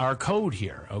type in our code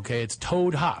here, okay? It's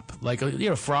Toad Hop. Like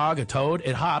a frog, a toad,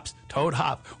 it hops, Toad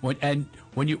Hop.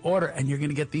 When you order, and you're going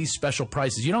to get these special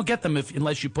prices. You don't get them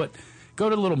unless you go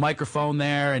to the little microphone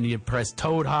there and you press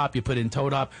Toad Hop, you put in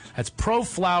Toad Hop. That's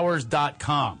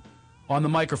proflowers.com on the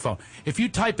microphone. If you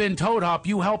type in Toad Hop,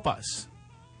 you help us.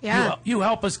 Yeah. You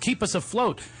help us, keep us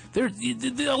afloat.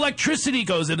 The electricity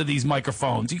goes into these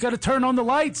microphones. You got to turn on the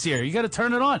lights here. You got to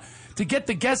turn it on. To get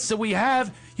the guests that we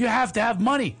have, you have to have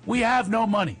money. We have no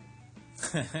money.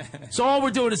 So all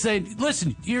we're doing is saying,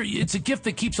 listen, it's a gift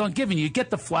that keeps on giving. You get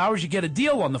the flowers, you get a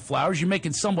deal on the flowers, you're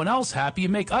making someone else happy, you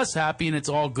make us happy, and it's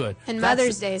all good. And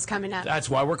Mother's Day is coming up. That's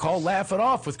why we're called Laugh It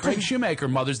Off with Craig Shoemaker.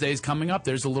 Mother's Day is coming up.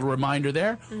 There's a little reminder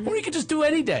there. Or you could just do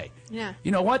any day. Yeah.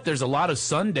 You know what? There's a lot of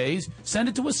Sundays. Send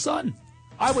it to a son.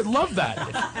 I would love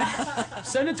that.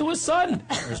 Send it to a son.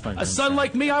 A son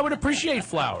like me, I would appreciate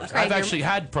flowers. Craig, I've actually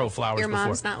had Pro Flowers Your before.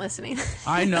 mom's not listening.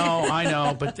 I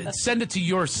know, but send it to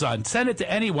your son. Send it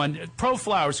to anyone. Pro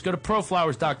Flowers. Go to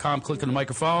proflowers.com, click on the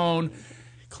microphone,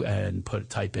 and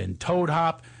type in Toad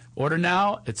Hop. Order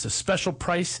now. It's a special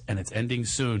price, and it's ending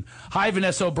soon. Hi,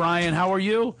 Vanessa O'Brien. How are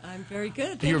you? I'm very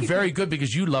good. You're Thank you very for- good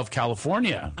because you love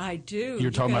California. I do.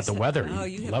 You're talking about guys the weather. Oh,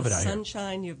 you have love the it out here.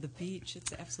 sunshine. You have the beach.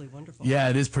 It's absolutely wonderful. Yeah,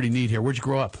 it is pretty neat here. Where'd you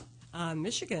grow up?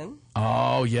 Michigan.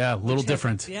 Oh, yeah, a little which has-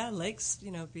 different. Yeah, lakes,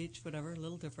 beach, whatever, a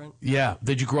little different. Yeah.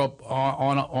 Did you grow up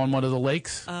on one of the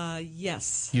lakes?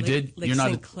 Yes. You did? Lake You're not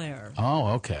St. Clair.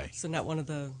 Oh, okay. So not one of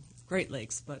the Great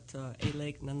Lakes, but a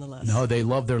lake nonetheless. No, they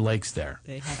love their lakes there.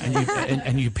 They have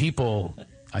and you people,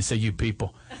 I say you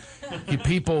people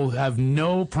have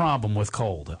no problem with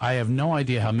cold. I have no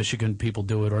idea how Michigan people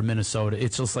do it or Minnesota.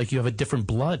 It's just like you have a different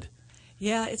blood.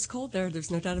 Yeah, it's cold there. There's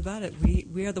no doubt about it.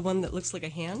 We are the one that looks like a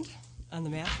hand on the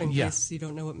map, in Yeah. case you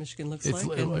don't know what Michigan looks It's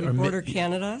like. li- And we or mi- border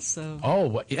Canada, so...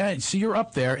 Oh, yeah. So you're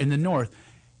up there in the north.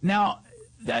 Now,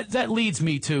 that leads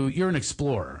me to, you're an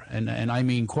explorer, and I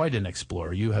mean quite an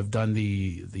explorer. You have done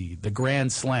the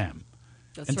Grand Slam.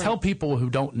 That's and right. tell people who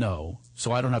don't know,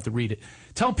 so I don't have to read it,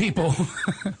 tell people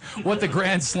what the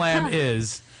Grand Slam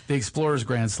is, the Explorer's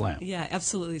Grand Slam. Yeah,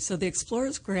 absolutely. So the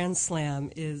Explorer's Grand Slam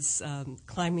is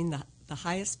climbing the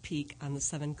highest peak on the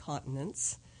 7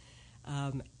 continents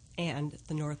and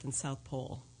the North and South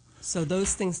Pole. So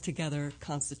those things together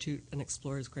constitute an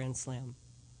Explorer's Grand Slam.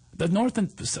 The North and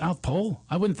South Pole?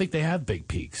 I wouldn't think they have big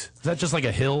peaks. Is that just like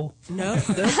a hill? No,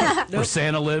 Where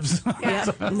Santa lives? Yeah,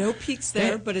 no peaks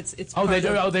there, but it's Oh, they part do.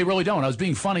 of- Oh, they really don't. I was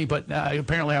being funny, but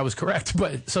apparently I was correct.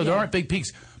 But so there Yeah. aren't big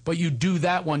peaks, but you do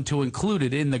that one to include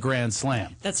it in the Grand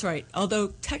Slam. That's right. Although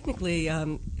technically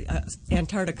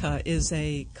Antarctica is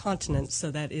a continent,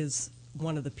 so that is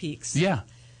one of the peaks. Yeah.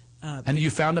 And you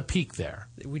found a peak there.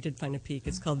 We did find a peak.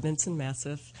 It's called Vinson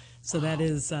Massif. So that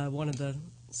is one of the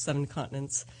 7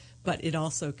 continents, but it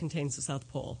also contains the South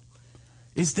Pole.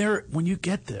 Is there, when you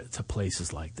get to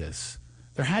places like this,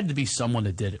 there had to be someone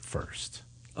that did it first.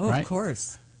 Oh, right? of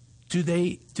course. Did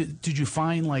you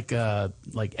find like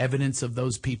evidence of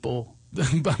those people?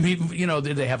 I mean,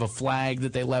 did they have a flag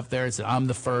that they left there and said, I'm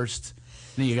the first?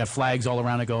 And then you got flags all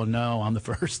around it going, no, I'm the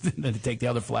first. And then they take the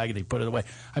other flag and they put it away.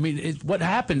 I mean, what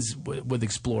happens with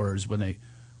explorers when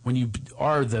you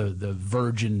are the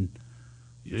virgin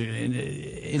in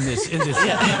this?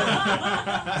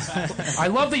 I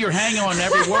love that you're hanging on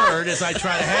every word as I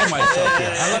try to hang myself here.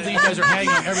 I love that you guys are hanging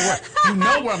on every word. You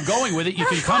know where I'm going with it. You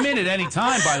can come in at any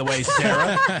time, by the way,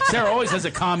 Sarah. Sarah always has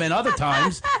a comment other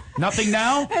times. Nothing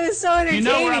now? It was so entertaining.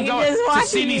 You know where I'm going. Just To watching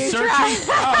see me you searching?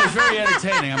 try. Oh, it's very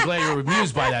entertaining. I'm glad you're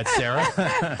amused by that, Sarah.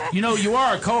 You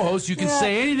are a co-host. You can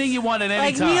say anything you want at any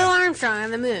Like time. Neil Armstrong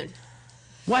on the moon.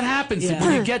 What happens Yeah.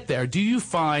 when you get there? Do you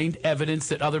find evidence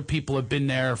that other people have been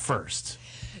there first?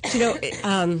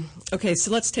 Okay, so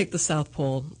let's take the South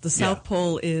Pole. The South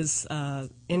Pole is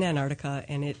in Antarctica,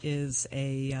 and it is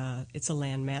it's a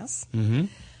landmass. Mm-hmm.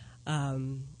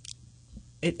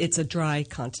 It's a dry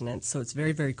continent, so it's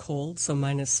very, very cold. So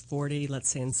minus 40, let's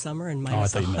say in summer, and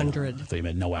minus I 100. thought you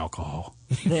meant no alcohol.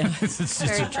 Yeah. It's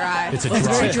Very dry. It's a Well, it's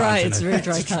dry very dry. continent. It's a very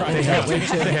dry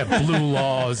continent. They have blue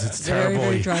laws. It's Very, terrible.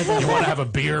 very dry You weather. want to have a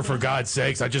beer, for God's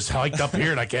sakes? I just hiked up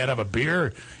here and I can't have a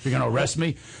beer. You're going to arrest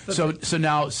me.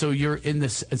 So you're in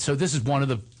this. And so this is one of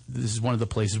the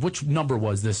places. Which number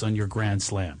was this on your Grand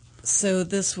Slam? So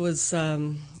this was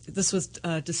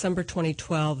December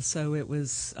 2012. So it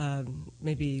was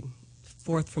maybe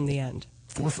fourth from the end.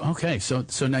 Okay, so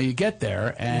now you get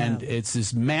there and it's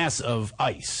this mass of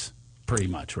ice, pretty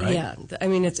much, right? Yeah, I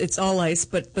mean it's all ice,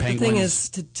 but the thing Penguins.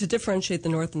 is to differentiate the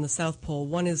North and the South Pole.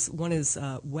 One is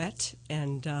wet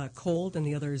and cold, and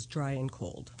the other is dry and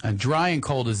cold. And dry and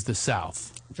cold is the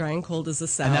South. Dry and cold is the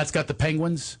South. And that's got the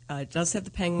penguins? It does have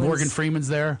the penguins. Morgan Freeman's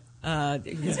there?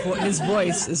 His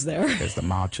voice is there. There's the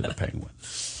March of the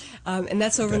Penguins. And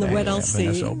that's over in the Weddell Sea.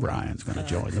 Vanessa O'Brien's going to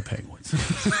join the Penguins.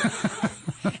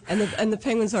 And the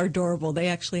penguins are adorable. They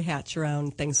actually hatch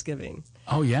around Thanksgiving.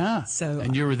 Oh, yeah? So,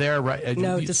 and you were there, right?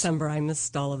 No, December. I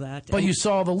missed all of that. But And- you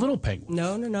saw the little penguins.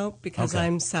 No, because Okay.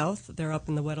 I'm south. They're up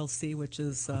in the Weddell Sea, which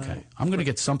is... Okay. I'm going to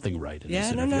get something right in Yeah,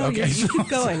 this no, interview. no, Okay. you keep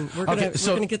going. We're Okay,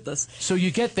 gonna get this. So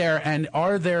you get there, and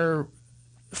are there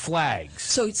flags?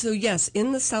 So yes,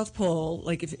 in the South Pole,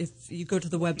 like if you go to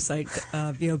the website,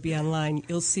 VOB Online,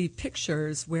 you'll see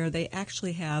pictures where they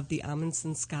actually have the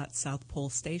Amundsen Scott South Pole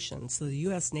Station. So the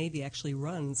U.S. Navy actually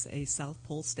runs a South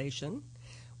Pole station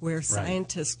where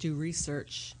scientists do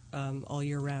research all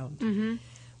year round.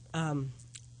 Mm-hmm.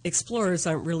 Explorers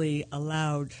aren't really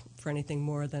allowed for anything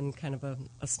more than kind of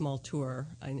a small tour.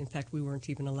 And in fact, we weren't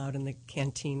even allowed in the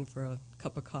canteen for a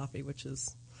cup of coffee, which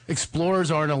is...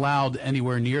 Explorers aren't allowed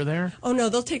anywhere near there? Oh no,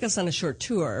 they'll take us on a short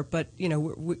tour, but we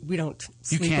don't.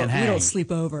 You Sleep can't hang. We don't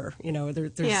sleep over.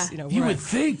 There's You would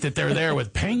think that they're there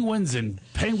with penguins and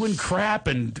penguin crap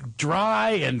and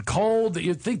dry and cold.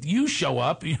 You'd think you show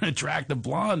up, you attract a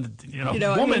blonde,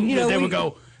 woman. They would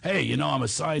go, hey, I'm a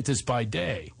scientist by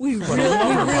day. We but a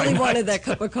lover by really night." wanted that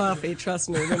cup of coffee. Trust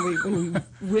me, when we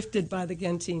whiffed by the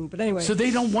canteen. But anyway, So they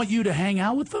don't want you to hang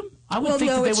out with them? I would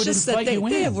think no, that they it's would just invite that you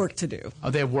in. they have work to do. Oh,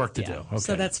 they have work to Yeah, do. Okay.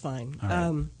 so that's fine. All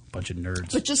right. Bunch of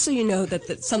nerds. But just so you know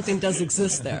that something does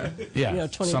exist there. Yeah,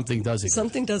 something does exist.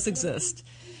 Something does exist.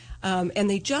 And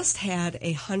they just had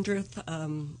a 100th,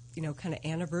 kind of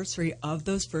anniversary of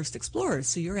those first explorers.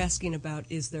 So you're asking about,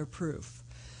 is there proof?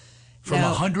 From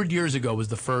Now- 100 years ago was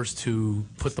the first to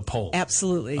put the pole.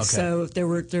 Absolutely. Okay. So there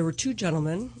were two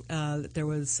gentlemen. There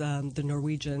was the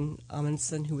Norwegian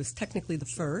Amundsen, who was technically the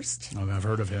first, Oh, I've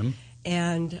heard of him.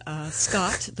 and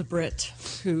Scott, the Brit,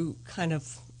 who kind of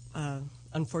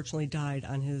unfortunately died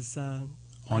on his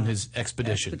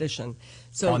expedition.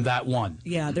 So On that one.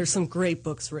 Yeah, there's some great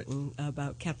books written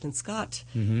about Captain Scott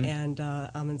Mhm. and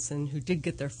Amundsen, who did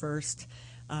get there first.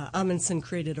 Amundsen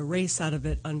created a race out of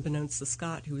it, unbeknownst to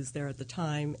Scott, who was there at the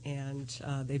time, and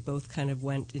they both kind of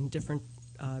went in different.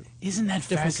 Isn't that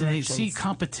different fascinating? See, directions.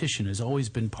 competition has always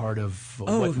been part of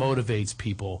Oh. what motivates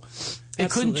people. They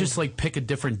couldn't Absolutely. just pick a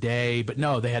different day, but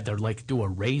no, they had to do a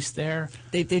race there.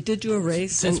 They did do a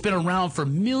race. It's and- been around for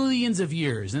millions of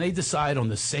years, and they decide on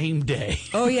the same day.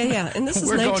 Oh, yeah. And this is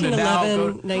We're going to now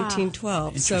 1911, go-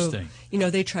 1912. Interesting. So,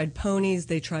 they tried ponies,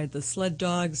 they tried the sled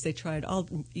dogs, they tried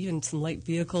even some light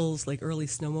vehicles, like early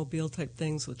snowmobile type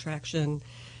things with traction.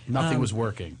 Nothing was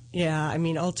working. Yeah, I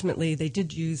mean, ultimately, they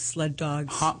did use sled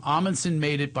dogs. Amundsen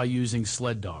made it by using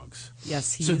sled dogs.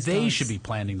 Yes, he So used they dogs. should be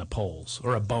planting the poles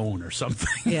or a bone or something.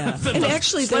 Yeah. The And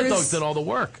actually, sled there dogs is- did all the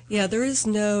work. Yeah, there is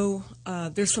no,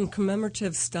 there's some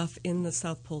commemorative stuff in the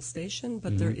South Pole Station,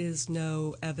 but there Mhm. is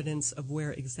no evidence of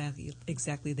where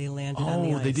exactly they landed on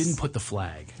the Oh, ice. they didn't put the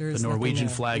flag. There The is nothing Norwegian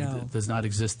there, flag no. does not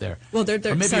exist there. Well, they're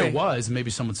or maybe sorry. it was. Maybe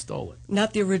someone stole it.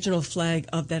 Not the original flag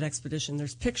of that expedition.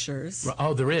 There's pictures.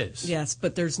 Oh, there is. Yes,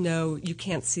 but there's no, you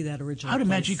can't see that original. I'd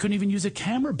imagine place. you couldn't even use a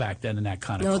camera back then in that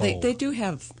kind of No, cold. they do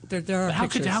have, there are But how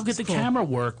pictures. could It's the cool. camera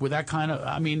work with that kind of?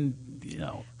 I mean,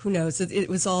 Who knows? It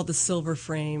was all the silver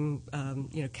frame,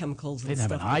 chemicals. they and didn't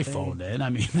have stuff an that iPhone then. I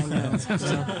mean, I know.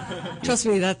 Well, trust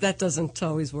me, that doesn't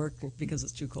always work because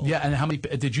it's too cold. yeah. And how many?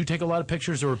 Did you take a lot of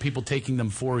pictures, or were people taking them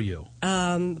for you?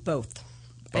 Both.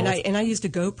 And I used a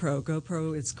GoPro.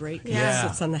 GoPro is great because it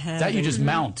sits on the head. That you and- just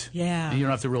mount. Yeah. And you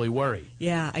don't have to really worry.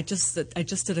 Yeah, I just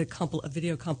did a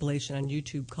video compilation on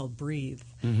YouTube called Breathe.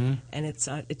 Mhm. and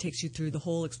it takes you through the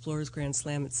whole Explorers Grand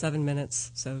Slam. It's 7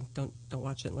 minutes, so don't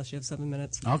watch it unless you have 7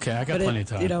 minutes. Okay, I got But plenty of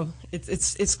time. You know,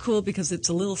 it's cool because it's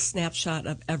a little snapshot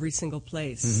of every single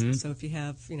place. Mhm. So if you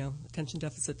have attention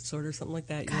deficit disorder or something like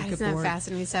that, you God, won't get isn't that bored.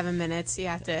 fascinating? 7 minutes. You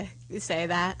have to say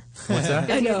that. What's that?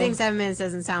 Because I you know. think 7 minutes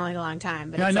doesn't sound like a long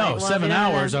time. But Yeah, I it's know. like, well, 7 if you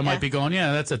don't hours, have- I might yeah. be going,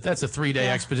 that's a 3-day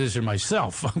expedition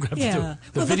myself. I'm going to have to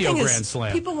do the Well, video thing Grand is,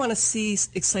 Slam. people want to see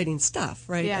exciting stuff,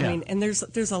 right? Yeah. I mean, and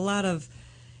there's a lot of,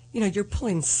 you're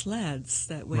pulling sleds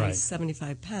that weigh Right.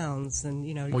 75 pounds, and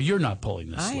Well, you're not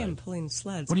pulling this I sled. am pulling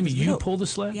sleds. What do you mean, because we you don't- pull the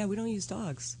sled? Yeah, we don't use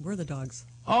dogs. We're the dogs.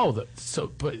 Oh, but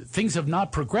things have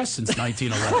not progressed since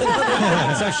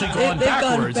 1911. It's actually gone They've gone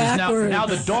backwards. It's backwards. Now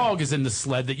the dog is in the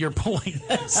sled that you're pulling.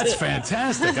 That's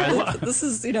fantastic. I love. This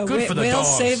is, Good for the whales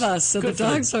dogs. save us, so Good the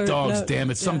for dogs are dogs. no, Damn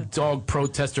it! Some yeah. dog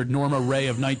protester, Norma Ray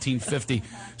of 1950,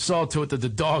 saw to it that the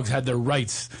dogs had their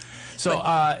rights. So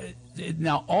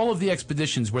now, all of the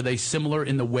expeditions, were they similar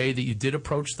in the way that you did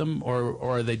approach them, or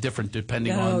are they different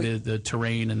depending No. on the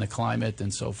terrain and the climate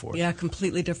and so forth? Yeah,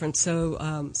 completely different.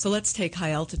 So, so let's take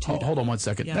high altitude. Hold on one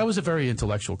second. Yeah. That was a very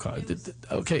intellectual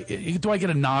Okay, do I get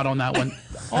a nod on that one?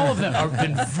 All of them have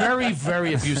been very,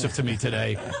 very abusive to me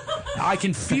today. I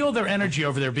can feel their energy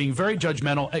over there being very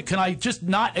judgmental. Can I just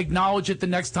not acknowledge it the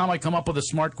next time I come up with a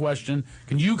smart question?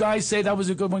 Can you guys say that was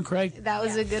a good one, Craig? That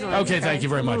was a good one. Okay, thank you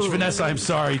very much. Vanessa, I'm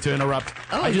sorry to interrupt.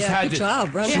 Oh, I just yeah, had good to.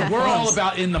 job. Round of We're all applause.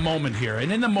 about in the moment here.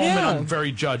 And in the moment, Yeah. I'm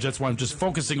very judged. That's why I'm just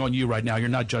focusing on you right now. You're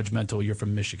not judgmental. You're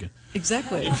from Michigan.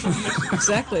 Exactly.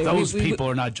 Exactly. Those We- people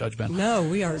are not judgmental. No,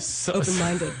 we are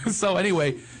open-minded. So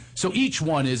anyway, so each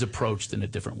one is approached in a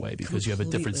different way because you have a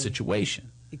different Completely.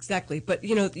 situation. Exactly. But,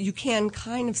 you can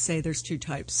kind of say there's two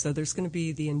types. So there's going to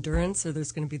be the endurance or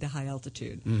there's going to be the high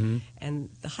altitude. Mm-hmm. And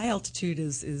the high altitude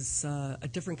is a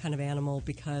different kind of animal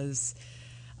because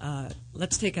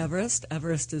let's take Everest.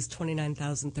 Everest is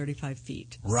 29,035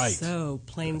 feet. Right. So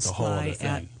planes That's a whole fly other thing.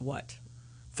 at what?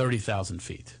 30,000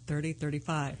 feet. 30,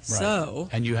 35. Right. So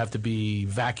and you have to be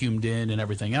vacuumed in and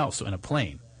everything else in a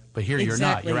plane. But here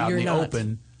Exactly, you're not. You're out in the not.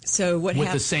 open So what with the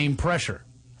happens? same pressure.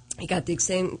 You got the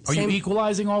same. Are you same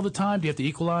equalizing all the time? Do you have to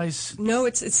equalize? No,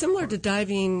 it's similar to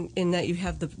diving in that you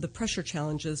have the pressure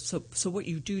challenges. So what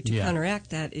you do to Yeah. counteract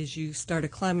that is you start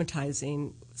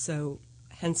acclimatizing. So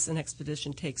hence an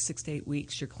expedition takes 6 to 8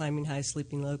 weeks. You're climbing high,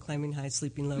 sleeping low, climbing high,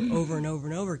 sleeping low, over and over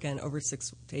and over again over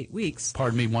 6 to 8 weeks.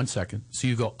 Pardon me 1 second. So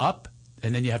you go up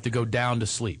and then you have to go down to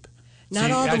sleep. So Not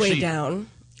you all the way actually- down.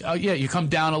 Oh, yeah, you come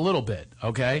down a little bit,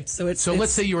 okay? So it's- let's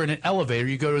it's- say you're in an elevator,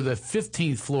 you go to the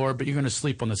 15th floor, but you're going to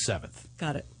sleep on the 7th.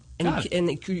 Got it. And, Got you,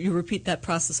 and you repeat that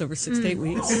process over 6 to 8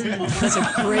 weeks. That's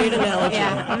a great analogy.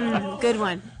 Yeah, good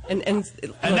one. And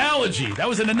Analogy. That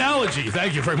was an analogy.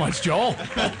 Thank you very much, Joel.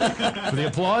 For the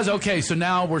applause. Okay, so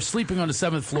now we're sleeping on the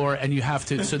 7th floor, and you have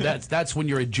to. So that's when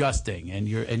you're adjusting, and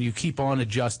you keep on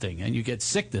adjusting, and you get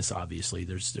sickness. Obviously,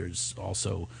 there's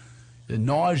also the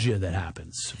nausea that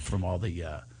happens from all the.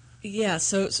 yeah,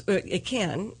 so it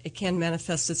can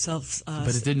manifest itself.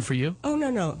 But it didn't for you. Oh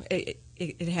no, it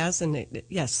has, and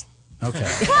yes. Okay.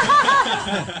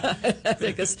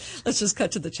 I guess let's just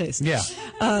cut to the chase. Yeah.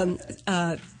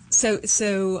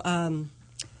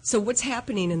 So what's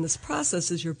happening in this process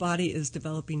is your body is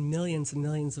developing millions and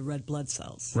millions of red blood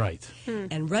cells. Right.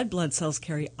 And red blood cells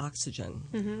carry oxygen,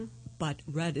 Mm-hmm. but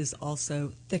red is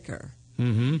also thicker.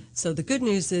 Mm-hmm. So the good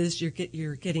news is you're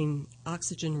getting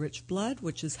oxygen-rich blood,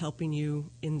 which is helping you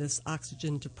in this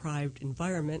oxygen-deprived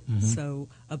environment. Mhm. So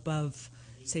above,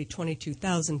 say,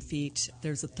 22,000 feet,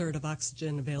 there's a third of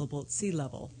oxygen available at sea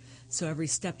level. So every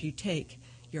step you take,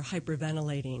 you're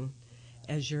hyperventilating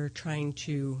as you're trying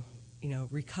to,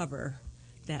 recover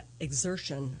that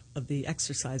exertion of the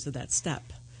exercise of that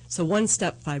step. So one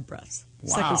step, 5 breaths.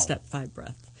 Wow. Second step, 5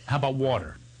 breaths. How about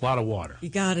water? A lot of water. You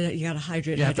gotta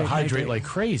hydrate. You have to hydrate like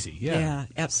crazy. Yeah. Yeah,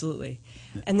 absolutely.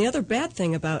 And the other bad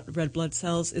thing about red blood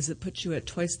cells is it puts you at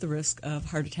twice the risk of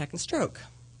heart attack and stroke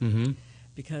Mm-hmm.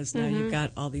 because now you've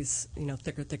got all these,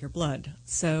 thicker blood.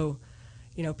 So,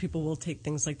 people will take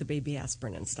things like the baby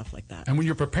aspirin and stuff like that. And when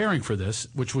you're preparing for this,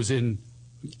 which was in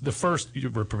the first you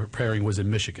were preparing was in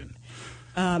Michigan.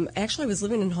 Actually, I was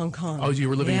living in Hong Kong. Oh, you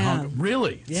were living in Yeah. Hong Kong.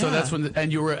 Really? Yeah. So that's when,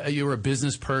 and you were a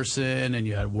business person, and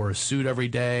you wore a suit every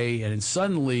day, and then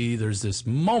suddenly there's this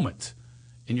moment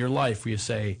in your life where you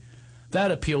say, "That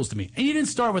appeals to me." And you didn't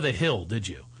start with a hill, did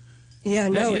you? Yeah,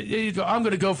 no. You go, I'm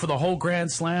going to go for the whole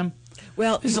Grand Slam.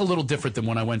 Well, this is a little different than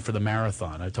when I went for the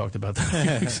marathon. I talked about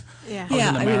that. Yeah. I was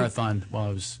in the I mean, marathon while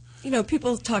I was.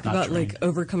 People talk Not about trained. like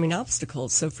overcoming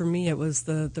obstacles. So for me, it was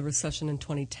the recession in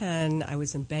 2010. I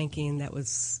was in banking. That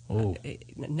was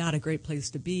not a great place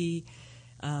to be.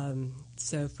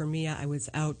 So for me, I was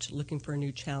out looking for a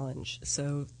new challenge.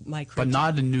 So my But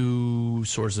not a new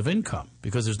source of income,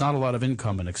 because there's not a lot of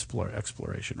income in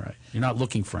exploration, right? You're not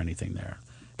looking for anything there.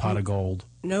 Pot of gold.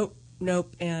 Nope.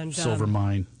 And Silver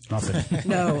mine. Nothing.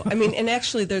 No, I mean, and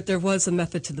actually, there was a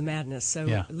method to the madness. So,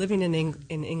 Yeah. living in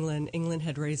England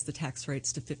had raised the tax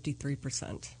rates to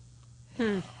 53%.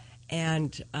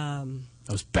 And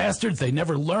Those bastards, they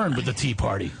never learned with the Tea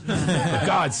Party. For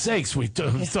God's sakes, we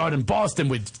thought in Boston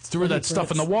we threw that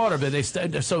stuff in the water, but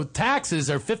so taxes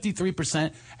are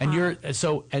 53%, and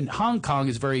and Hong Kong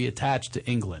is very attached to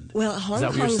England. Well, Hong is that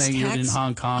what you're Kong's saying? You're in tax-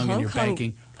 Hong Kong and you're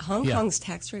banking. Hong Yeah. Kong's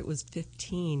tax rate was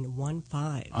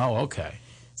 15.15. Oh, okay.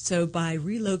 So by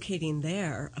relocating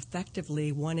there,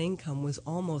 effectively one income was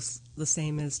almost the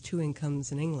same as two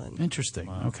incomes in England. Interesting.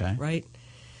 Okay. Right?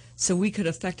 So we could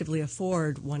effectively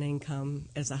afford one income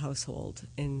as a household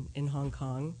in Hong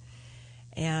Kong.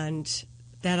 And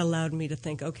that allowed me to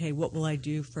think, okay, what will I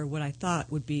do for what I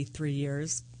thought would be 3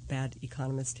 years? Bad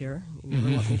economist here. You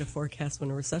never want me to forecast when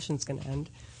a recession's going to end.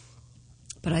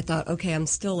 But I thought, okay, I'm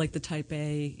still like the type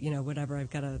A, whatever, I've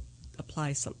got to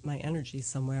apply my energy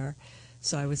somewhere.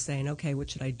 So I was saying, okay, what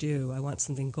should I do? I want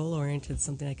something goal-oriented,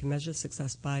 something I can measure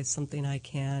success by, something I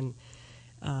can,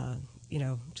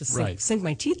 just sink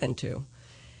my teeth into.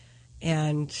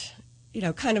 And,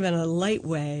 kind of in a light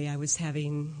way, I was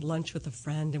having lunch with a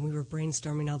friend, and we were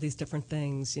brainstorming all these different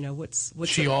things. What's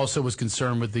She also was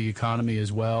concerned with the economy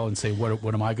as well, and say,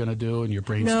 what am I going to do? And you're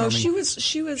brainstorming. No, she was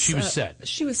set.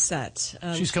 She was set.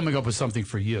 She's coming up with something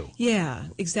for you. Yeah,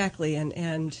 exactly,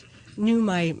 and knew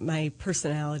my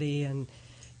personality, and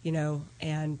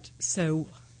so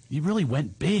you really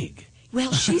went big.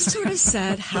 Well, she sort of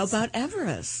said, "How about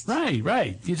Everest?"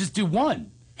 Right. You just do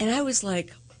one. And I was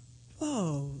like,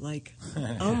 "Whoa!" Like,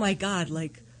 oh my God!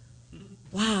 Like,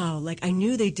 wow! Like I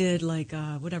knew they did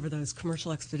whatever those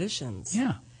commercial expeditions.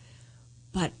 Yeah.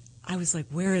 But I was like,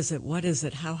 "Where is it? What is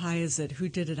it? How high is it? Who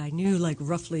did it?" I knew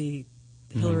roughly.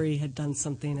 Hillary had done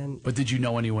something, But did you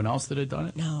know anyone else that had done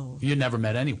it? No. You never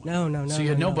met anyone? No. So you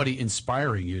had no. nobody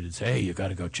inspiring you to say, hey, you got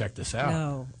to go check this out.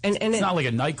 No. It's not like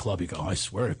a nightclub. You go, I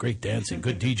swear, great dancing,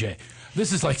 good DJ.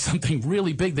 This is like something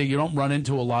really big that you don't run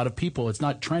into a lot of people. It's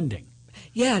not trending.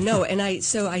 Yeah, no, and I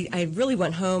really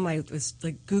went home. I was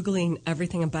Googling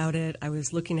everything about it. I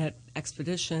was looking at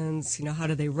expeditions, how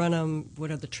do they run them?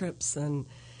 What are the trips? And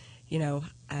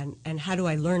and how do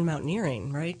I learn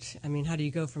mountaineering, right? I mean, how do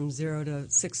you go from 0 to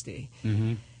 60?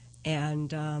 Mm-hmm.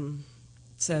 And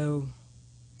so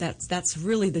that's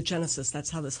really the genesis. That's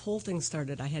how this whole thing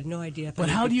started. I had no idea. But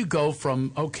how do you go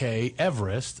from,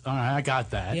 Everest, all right, I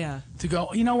got that, yeah, to go,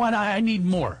 you know what, I need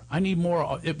more. I need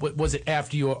more. Was it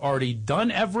after you already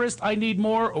done Everest, I need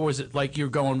more? Or was it like you're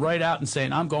going right out and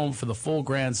saying, I'm going for the full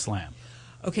Grand Slam?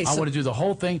 Okay, I want to do the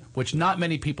whole thing, which not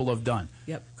many people have done.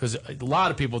 Yep. Because a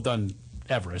lot of people have done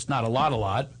Everest. Not a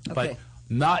lot, but Okay.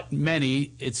 not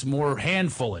many. It's more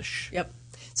handfulish. Yep.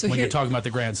 So when here- you're talking about the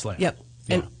Grand Slam. Yep.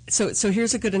 Yeah. And so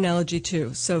here's a good analogy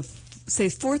too. So say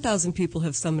 4,000 people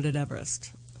have summited Everest.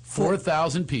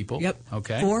 4,000 people. Yep.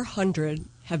 Okay. 400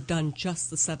 have done just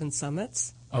the 7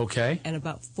 summits. Okay. And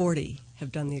about 40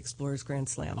 have done the Explorers Grand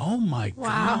Slam. Oh my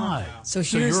God! So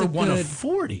here's you're a one good, of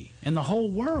 40 in the whole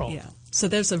world. Yeah. So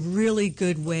there's a really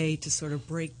good way to sort of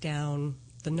break down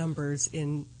the numbers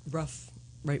in rough,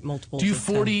 multiples. Do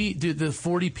the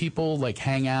 40 people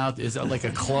hang out? Is that like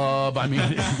a club? I mean,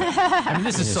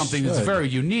 this is It something that's should. very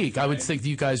unique. I would think that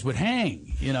you guys would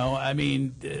hang.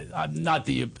 They're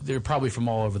probably from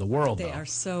all over the world. They though. are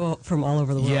so from all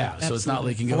over the world. Yeah, so it's not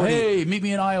like you can go, 40. hey, meet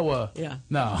me in Iowa. Yeah.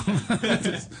 No.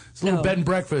 It's a little No. bed and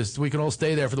breakfast. We can all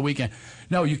stay there for the weekend.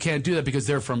 No, you can't do that because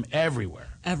they're from everywhere.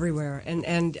 Everywhere. And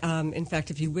in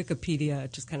fact, if you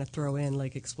Wikipedia, just kind of throw in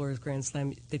Explorers Grand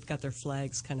Slam, they've got their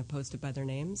flags kind of posted by their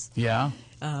names. Yeah.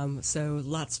 So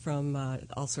lots from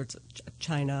all sorts of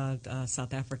China,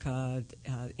 South Africa,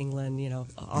 England,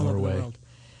 all over Norway. the world.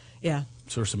 Yeah.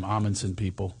 So some Amundsen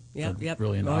people. Yep, They're yep.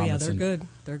 Really into Oh, yeah, they're Amundsen. good.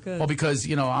 They're good. Well, because,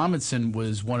 Amundsen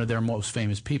was one of their most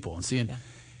famous people. And see,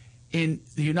 in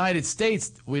the United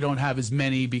States, we don't have as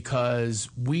many because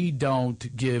we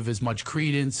don't give as much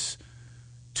credence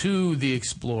to the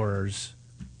explorers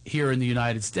here in the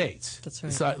United States. That's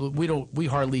right. So we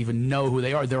hardly even know who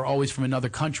they are. They're always from another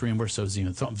country, and we're so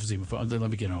xenophobic.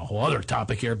 Let me get on a whole other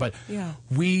topic here, but Yeah.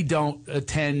 we don't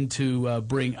tend to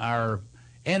bring our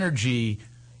energy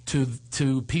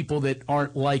to people that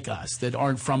aren't like us, that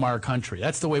aren't from our country.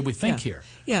 That's the way we think Yeah. here.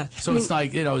 Yeah. So it's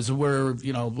like, we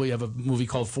have a movie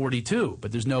called 42,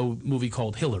 but there's no movie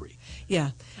called Hillary.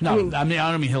 Yeah. No, I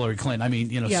don't mean Hillary Clinton. I mean,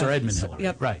 Yeah, Sir Edmund so- Hillary.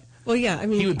 yep. Right. Well, yeah, I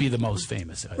mean, he would be the most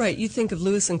famous. Right. You think of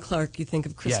Lewis and Clark, you think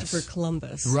of Christopher Yes.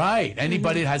 Columbus. Right.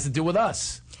 Anybody that has to do with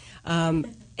us.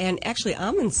 And actually,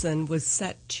 Amundsen was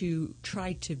set to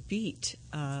try to beat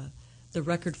the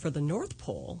record for the North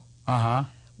Pole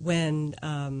when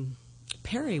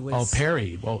Perry was. Oh,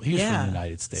 Perry. Well, he's from the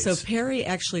United States. So Perry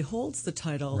actually holds the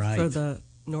title for the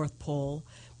North Pole,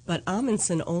 but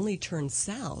Amundsen only turned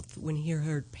south when he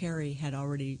heard Perry had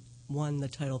already won the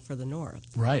title for the North.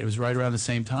 Right. It was right around the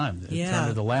same time. The turn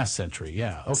of the last century.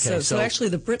 Yeah. Okay. So actually,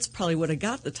 the Brits probably would have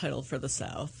got the title for the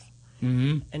South.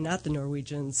 And not the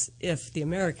Norwegians if the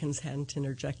Americans hadn't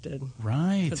interjected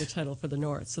for the title for the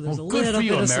North. So there's a good little for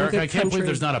you, bit of some America. good I can't believe country.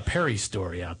 there's not a Perry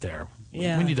story out there.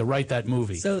 Yeah. We need to write that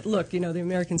movie. So look, the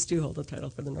Americans do hold the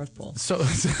title for the North Pole. So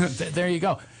there you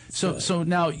go. So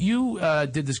now you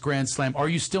did this Grand Slam. Are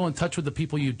you still in touch with the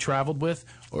people you traveled with,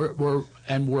 or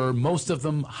were most of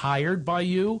them hired by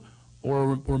you,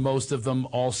 or were most of them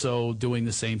also doing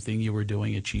the same thing you were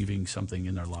doing, achieving something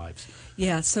in their lives?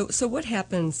 Yeah. So what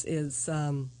happens is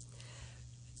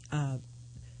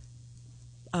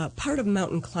part of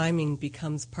mountain climbing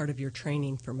becomes part of your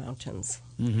training for mountains.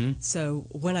 Mm-hmm. So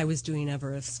when I was doing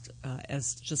Everest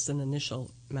as just an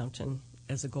initial mountain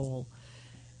as a goal,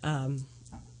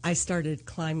 I started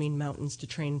climbing mountains to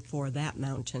train for that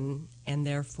mountain, and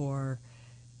therefore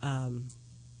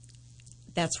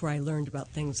that's where I learned about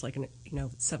things like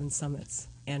 7 summits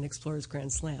and Explorers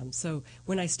Grand Slam. So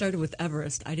when I started with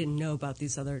Everest, I didn't know about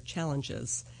these other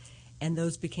challenges, and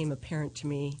those became apparent to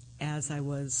me as I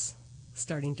was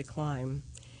starting to climb.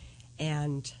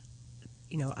 And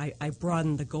I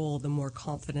broadened the goal the more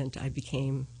confident I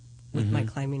became with my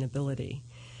climbing ability.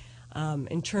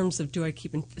 In terms of do I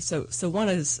keep in, so one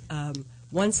is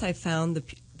once I found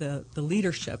the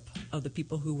leadership of the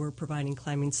people who were providing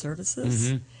climbing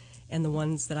services, and the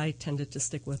ones that I tended to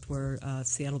stick with were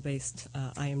Seattle-based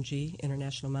IMG,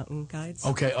 International Mountain Guides.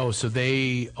 Okay. Oh, so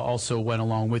they also went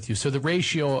along with you. So the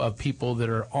ratio of people that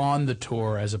are on the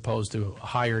tour as opposed to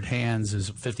hired hands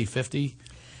is 50-50?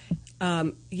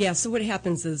 Yeah, so what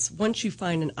happens is once you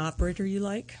find an operator you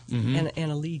like and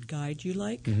a lead guide you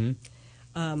like,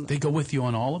 they go with you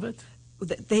on all of it?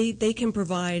 They can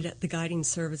provide the guiding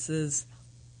services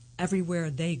everywhere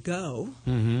they go,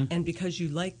 and because you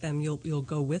like them, you'll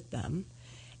go with them,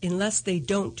 unless they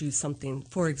don't do something.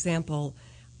 For example,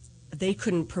 they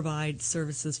couldn't provide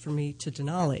services for me to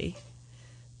Denali,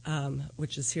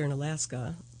 which is here in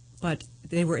Alaska, but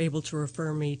they were able to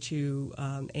refer me to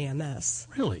AMS.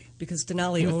 Really? Because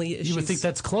Denali only issues... You would think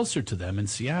that's closer to them in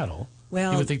Seattle.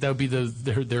 Well, you would think that would be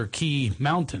their key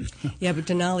mountain. Yeah, but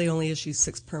Denali only issues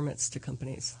 6 permits to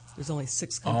companies. There's only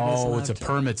 6 companies allowed it's a to.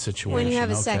 permit situation. When you have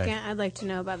a okay. second, I'd like to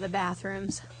know about the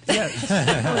bathrooms. Yeah.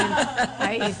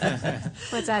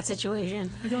 What's that situation?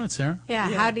 How you doing, Sarah? Yeah.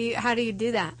 How do you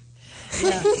do that?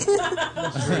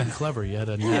 That's very clever. You had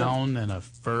a noun and a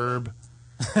verb.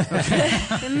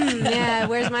 Yeah.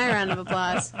 Where's my round of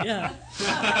applause? Yeah.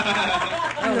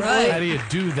 All right. How do you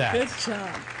do that? Good job.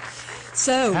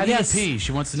 So, how do yes. you pee?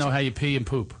 She wants to know how you pee and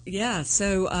poop. Yeah.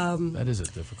 So that is a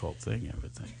difficult thing, I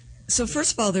would think. So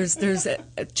first of all, there's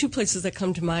 2 places that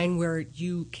come to mind where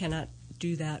you cannot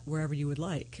do that wherever you would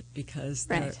like, because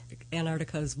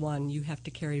Antarctica is one. You have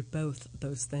to carry both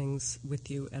those things with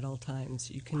you at all times.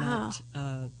 You cannot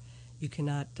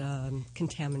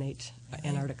contaminate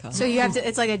Antarctica. So you have to.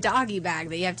 It's like a doggy bag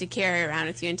that you have to carry around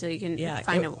with you until you can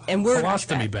find a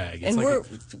colostomy bag. And we're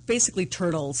basically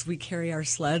turtles. We carry our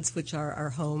sleds, which are our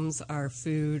homes, our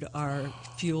food, our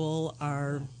fuel,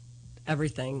 our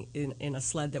everything in a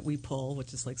sled that we pull,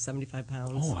 which is like 75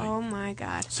 pounds. Oh my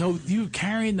God! So you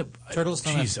carrying the turtles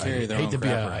don't have to carry their own crap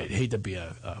around. I hate to be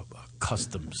a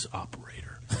customs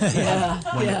operator.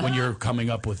 Yeah. When you're coming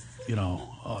up with,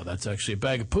 that's actually a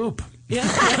bag of poop. Yeah.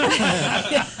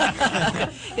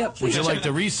 Would you like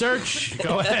to research?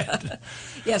 Go ahead.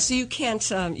 Yeah. So you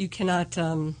cannot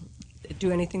do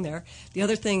anything there. The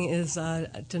other thing is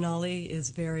Denali is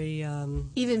very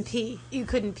even pee. You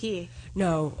couldn't pee.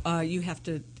 No, you have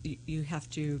to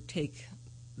take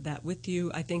that with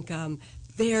you. I think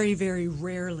very, very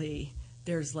rarely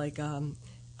there's like a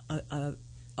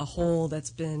hole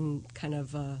that's been kind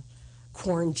of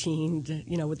quarantined,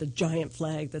 with a giant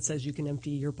flag that says you can empty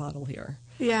your bottle here.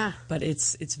 Yeah. But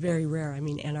it's very rare. I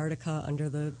mean, Antarctica, under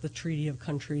the Treaty of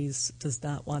Countries, does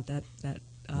not want that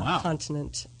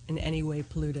continent in any way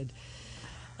polluted.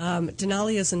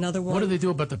 Denali is another one. What do they do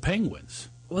about the penguins?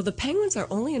 Well, the penguins are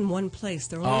only in one place.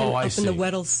 They're only up in the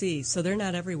Weddell Sea, so they're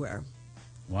not everywhere.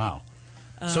 Wow.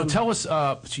 So tell us,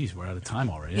 we're out of time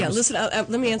already. Yeah, listen, let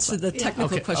me answer the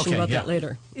technical question about that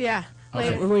later. Yeah.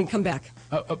 Okay. When we come back.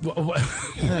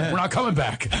 We're not coming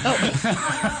back.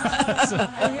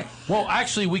 Well,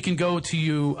 actually, we can go to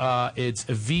you. It's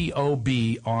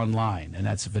VOB Online, and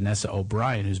that's Vanessa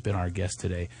O'Brien, who's been our guest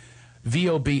today.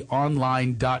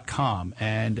 VOBonline.com,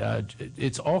 and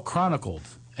it's all chronicled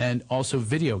and also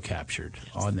video captured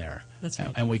on there. That's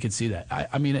right. And we can see that.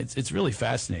 I mean, it's really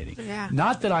fascinating. Yeah.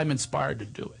 Not that I'm inspired to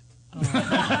do it.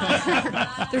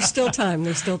 There's still time.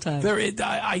 There's still time.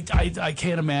 I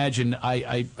can't imagine.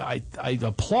 I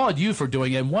applaud you for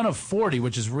doing it. And one of 40,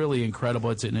 which is really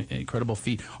incredible. It's an incredible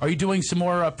feat. Are you doing some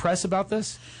more press about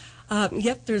this?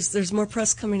 Yep, there's more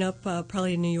press coming up,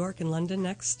 probably in New York and London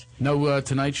next. No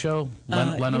Tonight Show?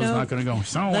 Leno's not going to go.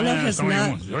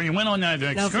 You went on that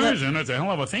excursion. It's a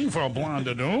hell of a thing for a blonde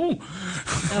to do.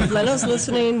 Leno's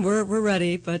listening. We're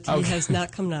ready, but he has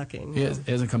not come knocking. He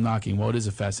hasn't come knocking. Well, it is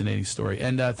a fascinating story.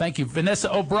 And thank you.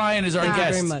 Vanessa O'Brien is our guest. Thank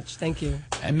you very much. Thank you.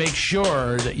 And make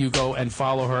sure that you go and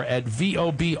follow her at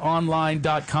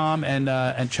VOBonline.com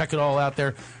and check it all out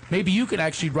there. Maybe you can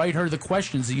actually write her the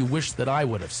questions that you wish that I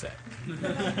would have said.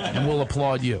 And we'll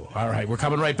applaud you. All right, we're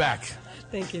coming right back.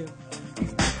 Thank you.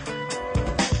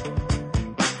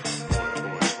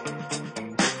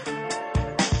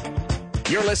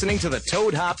 You're listening to the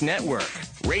Toad Hop Network,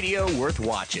 radio worth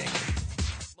watching.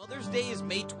 Mother's Day is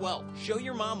May 12th. Show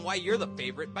your mom why you're the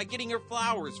favorite by getting her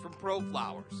flowers from Pro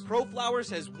Flowers. Pro Flowers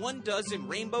has 1 dozen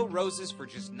rainbow roses for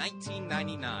just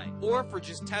 $19.99. Or for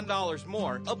just $10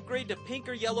 more, upgrade to pink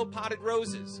or yellow potted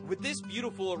roses. With this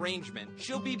beautiful arrangement,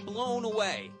 she'll be blown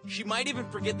away. She might even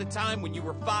forget the time when you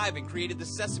were 5 and created the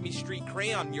Sesame Street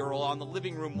crayon mural on the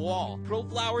living room wall. Pro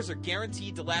Flowers are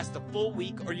guaranteed to last a full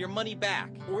week or your money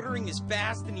back. Ordering is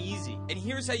fast and easy. And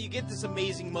here's how you get this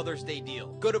amazing Mother's Day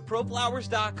deal. Go to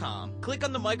proflowers.com. Click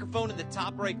on the microphone in the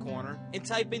top right corner and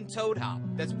type in Toad Hop.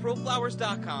 That's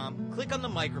proflowers.com. Click on the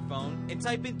microphone and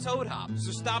type in Toad Hop.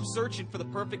 So stop searching for the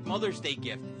perfect Mother's Day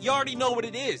gift. You already know what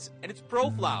it is, and it's Pro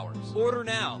Flowers. Order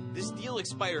now. This deal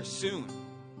expires soon.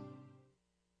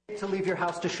 To leave your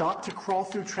house to shop, to crawl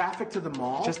through traffic to the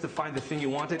mall. Just to find the thing you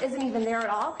wanted. Isn't even there at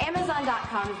all?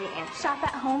 Amazon.com is the answer. Shop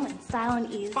at home in style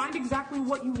and ease. Find exactly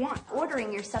what you want.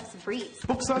 Ordering your stuff's a breeze.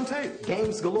 Books on tape,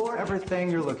 games galore, everything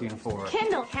you're looking for.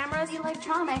 Kindle, cameras,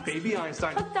 electronics. Baby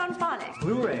Einstein. Hooked on phonics.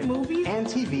 Blu-ray, movies, and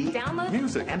TV. Download,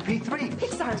 music, MP3,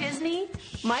 Pixar, Disney,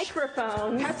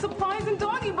 microphones, pet supplies, and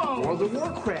doggy bones. World of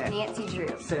Warcraft, Nancy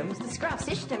Drew, Sims, The Scruff,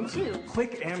 System too.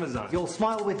 Click Amazon. You'll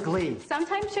smile with glee.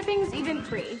 Sometimes shipping's even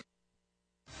free.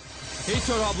 Hey,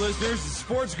 Toad Hop listeners, it's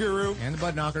Sports Guru. And the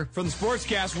Bud Knocker. From the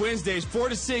Sportscast, Wednesdays, 4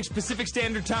 to 6 Pacific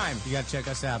Standard Time. You gotta check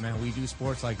us out, man. We do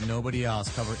sports like nobody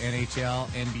else. Cover NHL,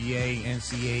 NBA,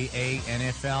 NCAA,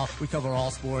 NFL. We cover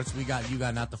all sports. You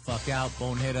got Not the Fuck Out,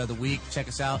 Bonehead of the Week. Check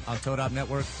us out on Toad Hop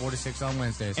Network, 4 to 6 on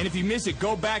Wednesdays. And if you miss it,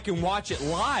 go back and watch it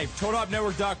live,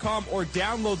 ToadHopNetwork.com, or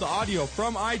download the audio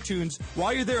from iTunes.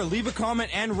 While you're there, leave a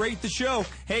comment and rate the show.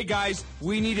 Hey, guys,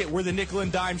 we need it. We're the nickel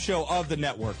and dime show of the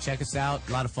network. Check us out.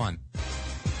 A lot of fun.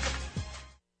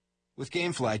 With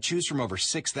GameFly, choose from over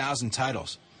 6,000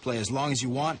 titles. Play as long as you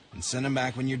want and send them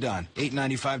back when you're done.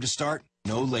 $8.95 to start,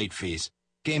 no late fees.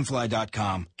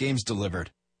 Gamefly.com. Games delivered.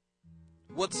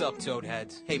 What's up,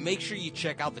 Toadheads? Hey, make sure you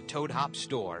check out the Toad Hop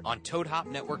store on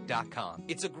ToadHopNetwork.com.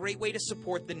 It's a great way to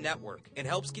support the network and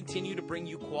helps continue to bring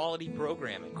you quality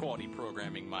programming. Quality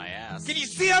programming, my ass. Can you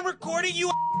see I'm recording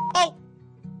you? Oh!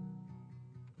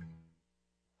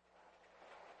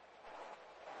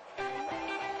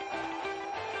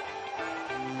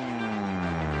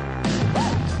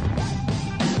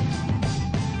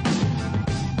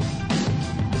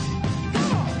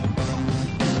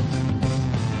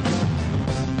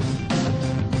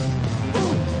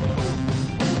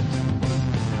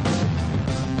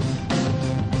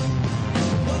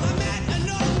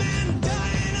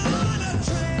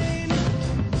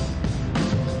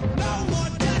 No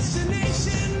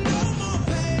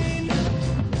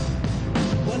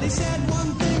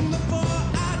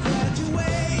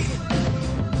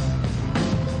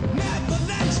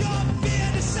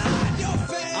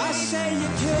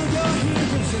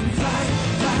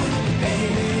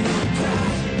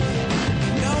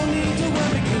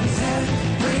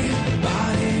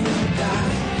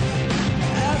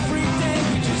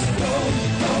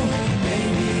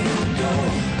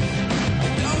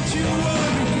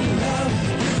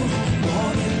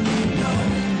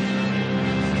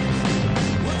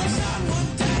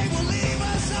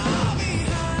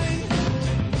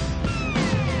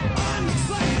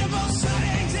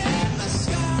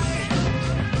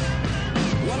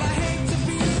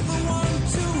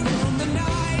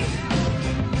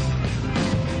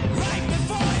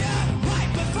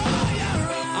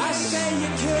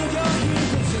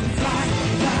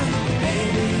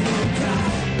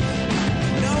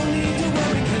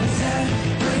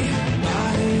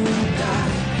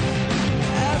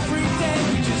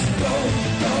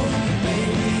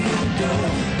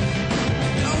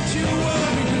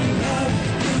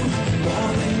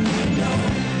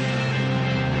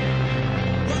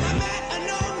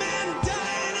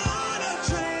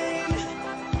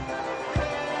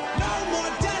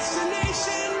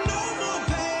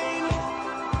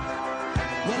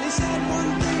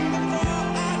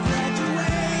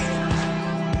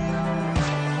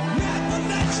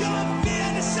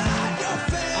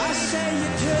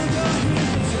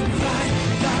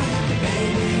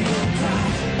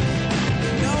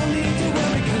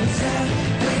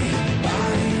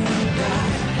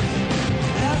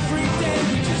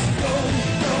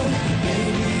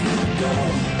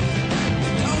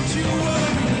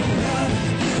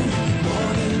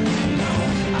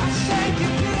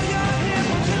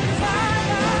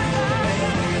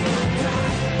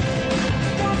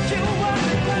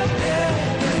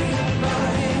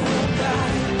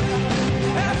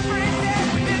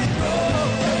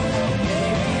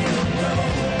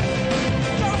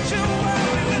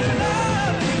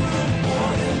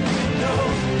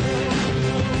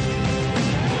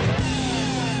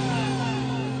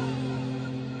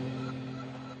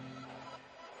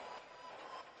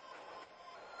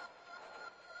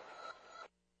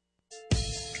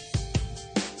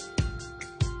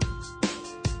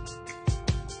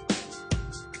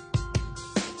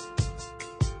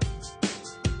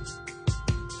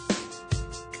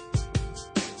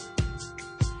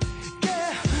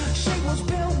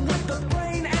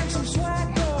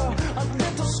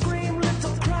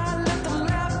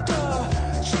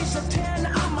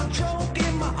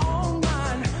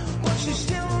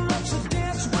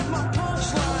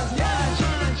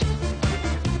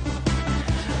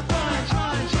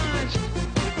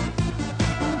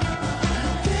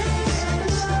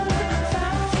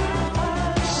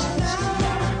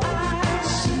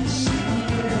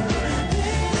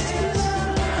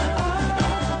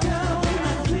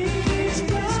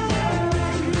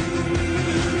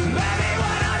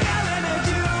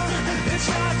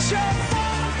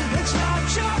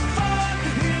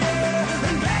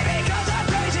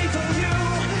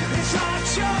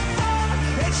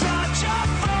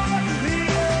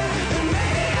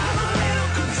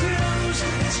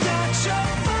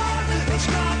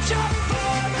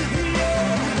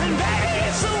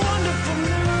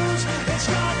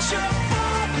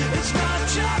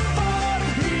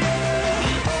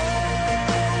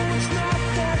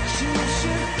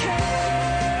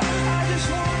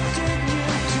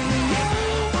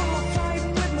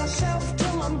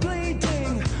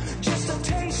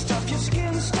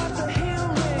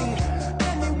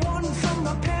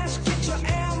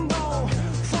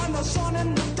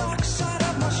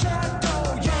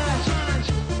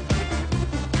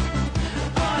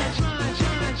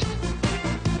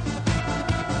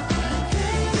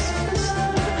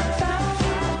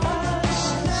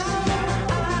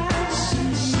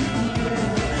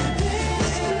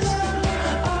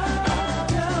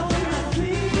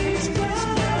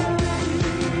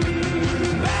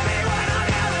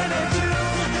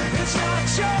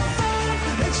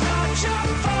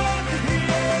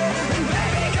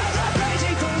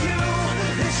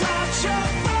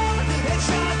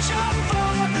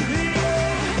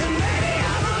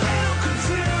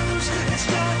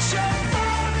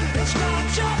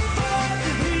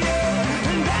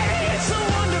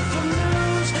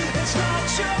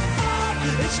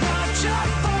It's not your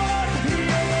fault,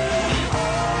 yeah.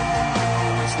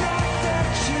 Oh, it's not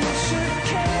that you should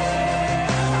care.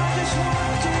 I just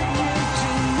wanted you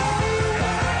to know.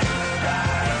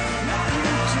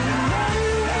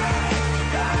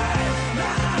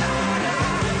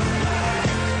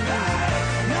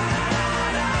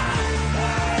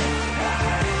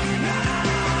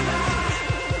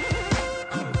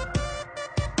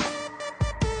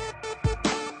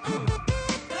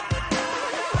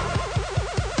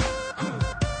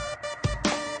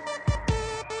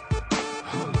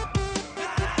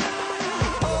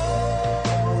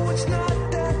 Oh, it's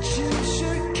not that you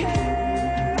should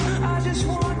care. I just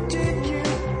wanted you.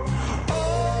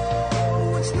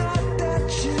 Oh, it's not that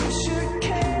you should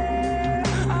care.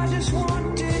 I just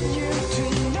wanted you to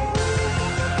know.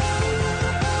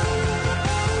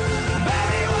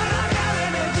 Baby, what I'm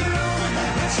having to do,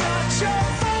 it's not your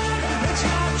fault. It's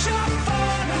not your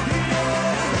fault. Yeah.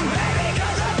 Baby,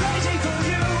 'cause I'm crazy for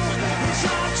you. It's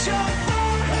not your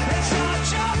fault. It's not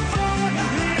your fault.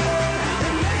 Yeah.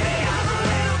 And maybe I'm a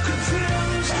little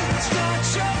confused. It's not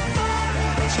your fault.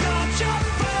 It's not your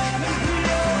fault.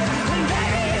 Yeah. And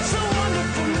baby, it's the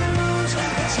wonderful news.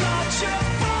 It's not your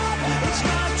fault. It's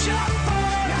not your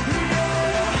fault. Yeah.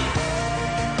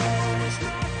 It's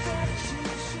not that you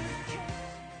should care.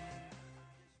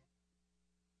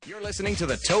 You're listening to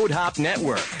the Toad Hop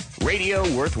Network, radio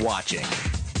worth watching.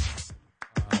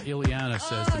 Ileana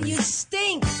says Oh, to me, you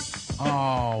stink.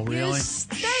 "Oh, really? You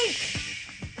stink.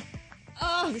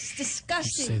 Oh, it's Say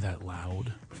disgusting. that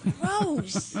loud."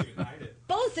 Gross.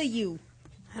 Both of you.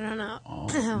 I don't know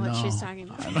what no. she's talking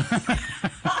about.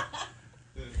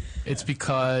 It's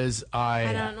because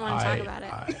I don't want to talk about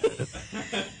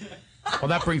it. Well,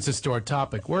 that brings us to our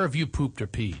topic. Where have you pooped or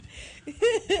peed?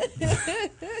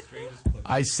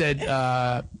 I said,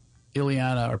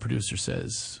 Ileana, our producer,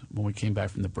 says, when we came back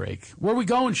from the break, "Where are we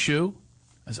going, Shu?"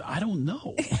 I said, "I don't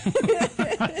know.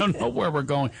 I don't know where we're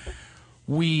going."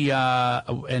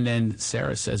 And then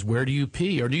Sarah says, "Where do you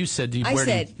pee?" Or you said,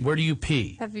 where do you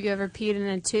pee? Have you ever peed in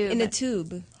a tube? In a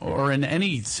tube. Or in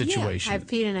any situation. I've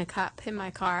peed in a cup in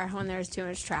my car when there was too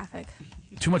much traffic.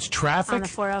 Too much traffic? On the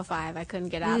 405. I couldn't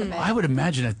get out of it. I would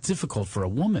imagine it's difficult for a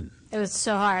woman. It was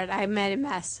so hard. I made a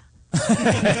mess.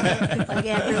 Like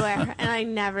everywhere. And I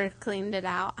never cleaned it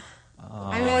out.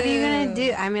 I mean, what are you going to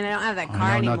do? I mean, I don't have that car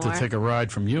I know anymore. not to take a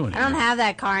ride from you I anymore. don't have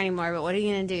that car anymore, but what are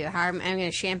you going to do? How am I going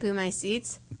to shampoo my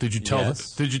seats? Did you tell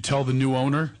the new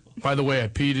owner? By the way, I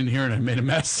peed in here and I made a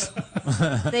mess.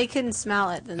 They couldn't smell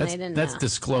it, then they didn't That's know.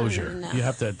 disclosure. They didn't know. You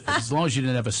have to, as long as you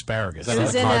didn't have asparagus. It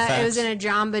was in a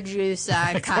Jamba Juice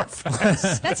cup.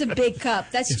 That's a big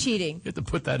cup. That's cheating. You have to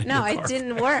put that in No, your it car.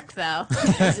 didn't work, though.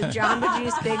 It was a Jamba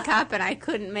Juice big cup, and I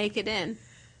couldn't make it in.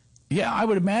 Yeah, I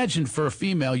would imagine for a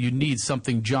female you need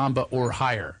something Jamba or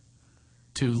higher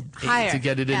to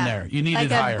get it in there. You need like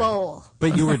it higher. a bowl.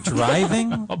 But you were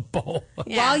driving? A bowl.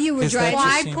 Yeah. While you were driving. Well,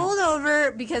 I pulled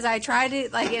over because I tried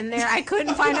it in there. I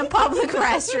couldn't find a public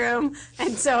restroom,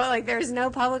 and so there was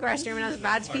no public restroom, and I was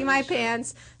about to pee my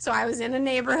pants. So I was in a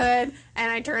neighborhood,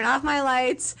 and I turned off my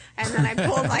lights, and then I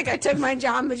pulled I took my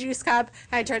Jamba Juice cup,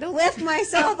 and I tried to lift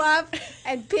myself up,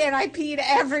 and I peed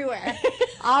everywhere,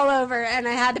 all over, and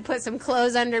I had to put some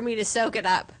clothes under me to soak it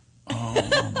up. Oh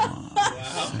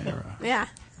my, Sarah. Yeah.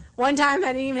 One time I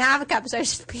didn't even have a cup, so I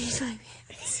just peed my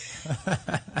pants.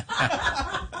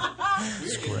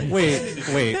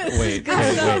 Wait.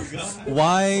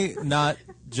 Why not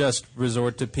just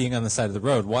resort to peeing on the side of the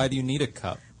road? Why do you need a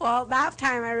cup? Well, that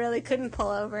time I really couldn't pull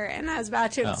over, and I was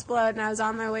about to explode, and I was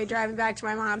on my way driving back to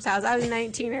my mom's house. I was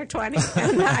 19 or 20,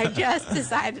 and I just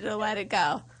decided to let it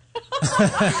go.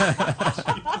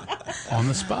 On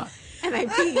the spot. And I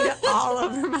peed all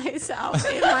over myself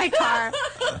in my car.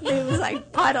 It was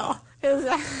like puddle. It was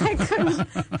I couldn't,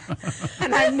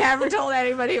 and I've never told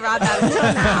anybody about that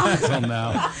until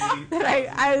now. That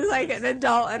I was like an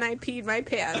adult and I peed my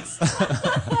pants.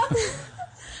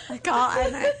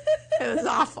 It was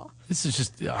awful. This is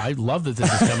just, I love that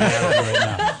this is coming out of you right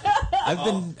now.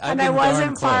 I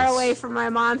wasn't far away from my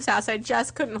mom's house. I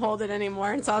just couldn't hold it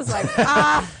anymore, and so I was like,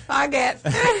 fuck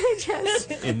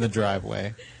it. In the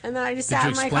driveway. And then I just sat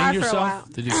in my car for a while.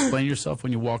 Did you explain yourself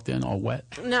when you walked in all wet?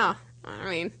 No. I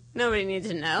mean, nobody needs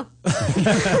to know. So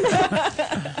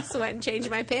I went and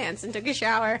changed my pants and took a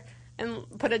shower and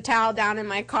put a towel down in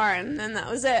my car, and then that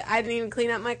was it. I didn't even clean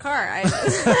up my car.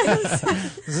 Is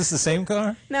this the same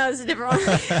car? No, it's a different one.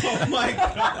 Oh, my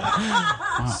God.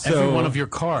 Wow. Every one of your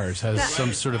cars has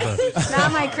some sort of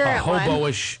not my current one.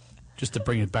 hobo-ish, just to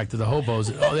bring it back to the hobos.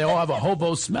 Oh, they all have a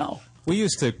hobo smell. We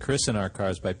used to christen our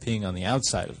cars by peeing on the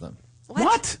outside of them.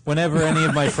 What? Whenever any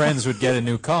of my friends would get a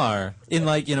new car, in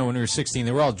like, when we were 16,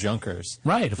 they were all junkers.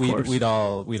 Right, of course. We'd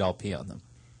all pee on them.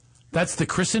 That's the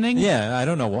christening? Yeah, I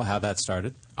don't know how that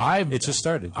started. It just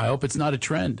started. I hope it's not a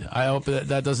trend. I hope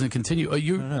that doesn't continue.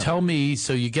 You tell me,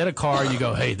 so you get a car, you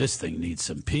go, hey, this thing needs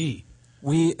some pee.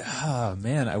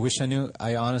 Man, I wish I knew.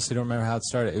 I honestly don't remember how it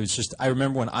started. It was just, I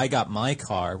remember when I got my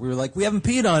car, we were like, we haven't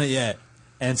peed on it yet.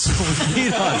 And so we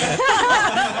peed on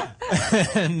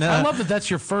it. And, I love that that's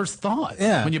your first thought.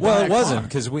 Yeah. When you Well, buy a it car. wasn't,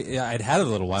 because I'd had it a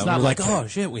little while. It's And not we were like, like oh,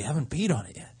 shit, we haven't peed on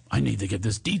it yet. I need to get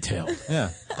this detailed. Yeah.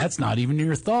 That's not even in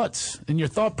your thoughts, in your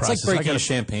thought process. It's like breaking a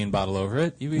champain bottle over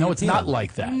it. No, it's not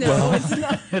like that. No, it's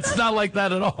not. It's not like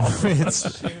that at all.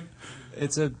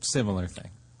 It's a similar thing.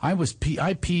 I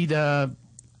peed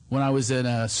when I was in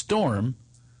a storm.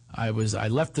 I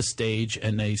left the stage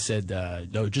and they said,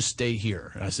 no, just stay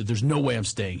here. And I said, there's no way I'm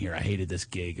staying here. I hated this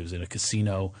gig. It was in a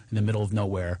casino in the middle of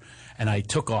nowhere. And I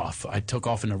took off. I took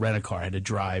off in a rent-a-car. I had to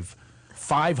drive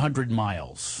 500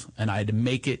 miles, and I had to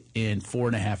make it in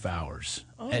 4.5 hours.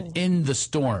 Oh. And in the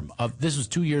storm this was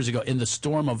 2 years ago, in the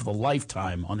storm of the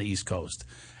lifetime on the East Coast.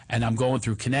 And I'm going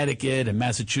through Connecticut and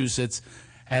Massachusetts.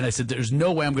 And I said, there's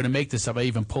no way I'm going to make this up. I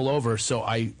even pull over. So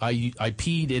I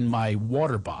peed in my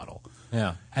water bottle.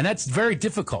 Yeah. And that's very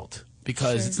difficult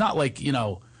because it's not like,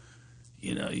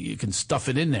 you can stuff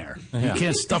it in there. Yeah. You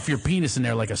can't stuff your penis in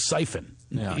there like a siphon.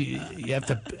 Yeah. You have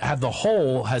to have the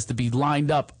hole has to be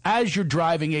lined up as you're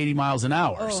driving 80 miles an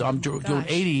hour. So I'm doing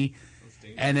 80,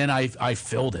 and then I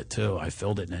filled it too. I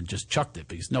filled it and then just chucked it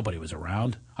because nobody was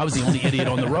around. I was the only idiot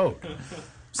on the road.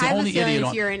 I have a feeling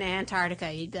if you're in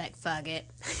Antarctica, you'd be like, fuck it,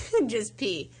 and just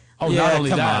pee. Oh, Yeah, not only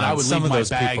come that, on. I would Some leave of my those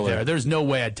bag people there. are- There's no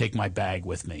way I'd take my bag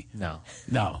with me. No.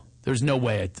 There's no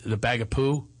way. The bag of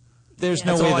poo? There's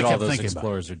That's no way all I that all kept those thinking about.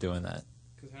 explorers are doing that.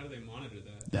 How do they monitor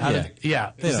that?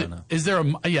 Is don't know. Is there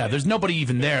there's nobody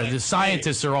even there. The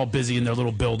scientists are all busy in their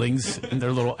little buildings, in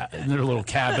their little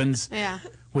cabins Yeah.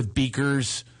 with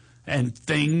beakers and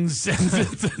things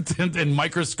and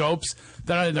microscopes.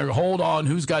 They're hold on,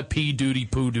 who's got pee duty,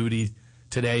 poo duty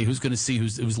today? Who's going to see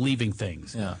who's leaving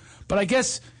things? Yeah. But I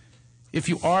guess if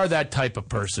you are that type of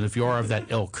person, if you are of that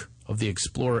ilk, of the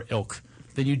explorer ilk,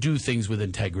 then you do things with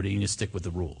integrity and you stick with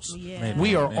the rules. Yeah.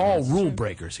 We are all rule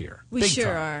breakers here. We Big sure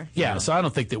time. are. Yeah, so I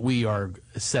don't think that we are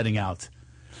setting out.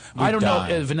 We I don't know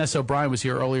die. if Vanessa O'Brien was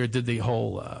here earlier, did the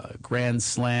whole grand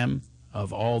slam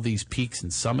of all these peaks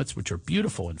and summits, which are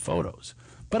beautiful in photos.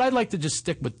 But I'd like to just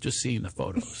stick with just seeing the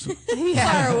photos.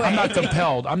 I'm not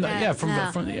compelled. I'm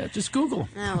not. Just Google them.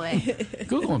 No way.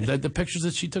 Google them. The pictures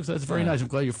that she took. That's very nice. I'm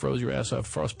glad you froze your ass off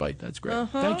frostbite. That's great.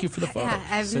 Thank you for the photo.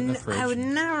 Yeah, I would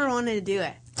never want to do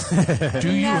it.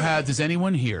 Does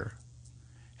anyone here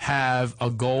have a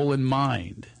goal in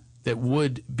mind that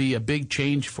would be a big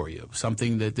change for you?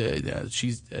 Something that as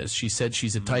she said,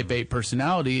 she's a type A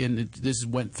personality, and this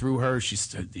went through her. She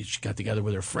got together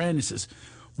with her friend and says,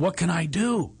 what can I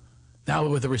do? Now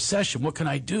with the recession, what can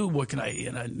I do? What can I?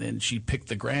 And then she picked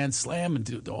the Grand Slam and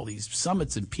did all these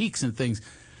summits and peaks and things.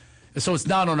 So it's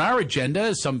not on our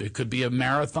agenda. It could be a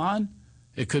marathon.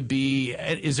 It could be.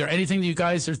 Is there anything that you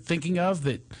guys are thinking of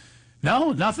that?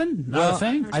 No, nothing. Not a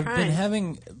thing. I've been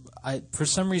having. For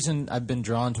some reason, I've been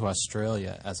drawn to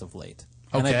Australia as of late.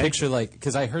 And I picture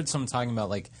because I heard someone talking about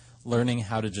learning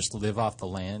how to just live off the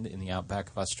land in the outback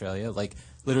of Australia,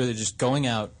 literally just going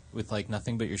out with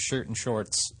nothing but your shirt and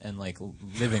shorts and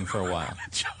living for a while.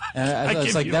 And I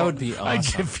was like, that would be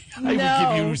awesome. I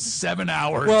would give you 7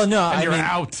 hours. Well, no, and I you're mean,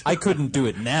 out. I couldn't do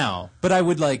it now, but I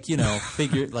would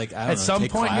figure I don't know, some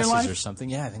take point in your classes life? or something.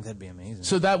 Yeah, I think that'd be amazing.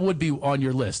 So that would be on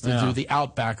your list to Yeah. do the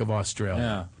outback of Australia.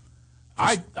 Yeah.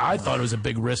 I thought it was a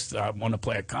big risk. I want to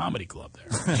play a comedy club there.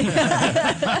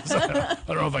 I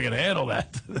don't know if I can handle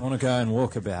that. I want to go and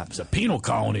walkabout. It's a penal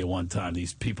colony at one time.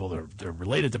 These people, they're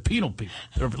related to penal people.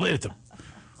 They're related to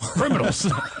criminals.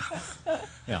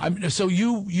 So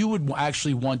you would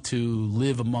actually want to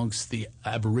live amongst the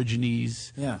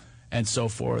Aborigines, and so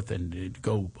forth, and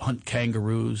go hunt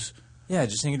kangaroos. Yeah, I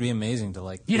just think it'd be amazing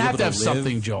to You'd have to have live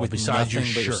something, Joel, with besides your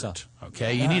nothing but shirt. yourself.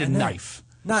 Okay, you need a knife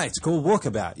No, it's called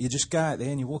walkabout. You just go out there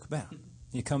and you walk about.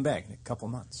 You come back in a couple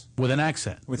of months. with an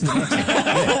accent. With an accent.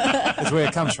 Yeah, that's where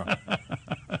it comes from.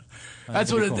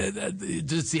 That's what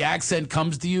does the accent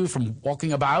comes to you from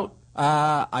walking about?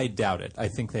 I doubt it. I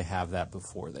think they have that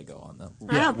before they go on the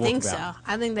I don't think walkabout. so.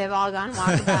 I think they've all gone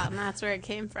walkabout, and that's where it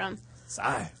came from.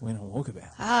 We don't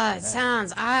walkabout. It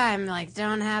sounds.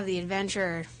 Don't have the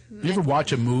adventure. You ever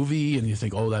watch a movie and you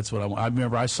think, oh, that's what I want? I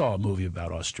remember I saw a movie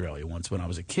about Australia once when I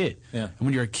was a kid. Yeah. And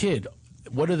when you're a kid,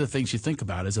 what are the things you think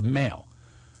about as a male?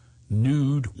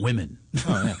 nude women.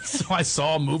 Oh, yeah. So I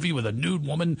saw a movie with a nude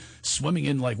woman swimming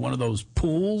in like one of those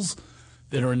pools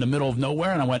that are in the middle of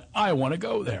nowhere, and I went, I want to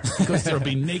go there because there'll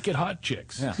be naked hot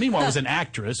chicks. Yeah. Meanwhile, it was an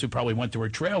actress who probably went to her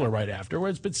trailer right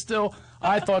afterwards, but still,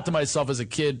 I thought to myself as a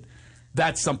kid,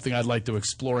 that's something I'd like to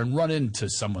explore and run into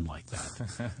someone like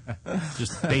that.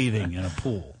 Just bathing in a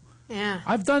pool. Yeah.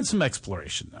 I've done some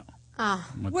exploration, though. Oh.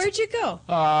 Where'd you go?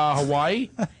 Hawaii.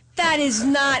 That is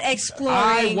not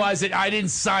exploring. I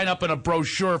didn't sign up in a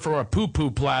brochure for a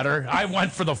poo-poo platter. I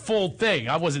went for the full thing.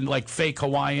 I wasn't like fake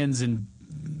Hawaiians and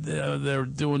they're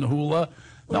doing hula.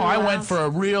 No, I went for a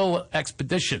real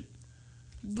expedition.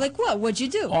 Like what? What'd you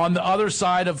do? On the other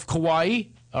side of Kauai,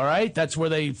 all right? That's where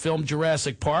they filmed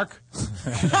Jurassic Park. You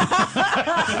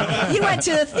went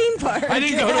to the theme park. I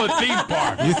didn't go to a theme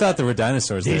park. You thought there were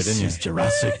dinosaurs there, didn't you? This is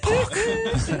Jurassic Park.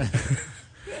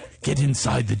 Get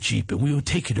inside the Jeep and we will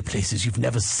take you to places you've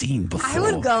never seen before.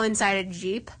 I would go inside a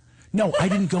Jeep. No, I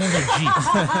didn't go in a Jeep.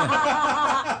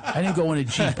 I didn't go in a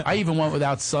Jeep. I even went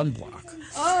without sunblock.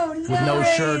 Oh, no. With no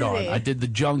shirt on. I did the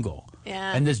jungle.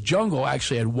 Yeah. And this jungle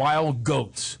actually had wild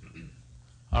goats.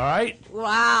 All right?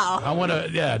 Wow. I want to,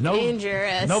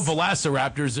 Dangerous. No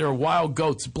velociraptors. There are wild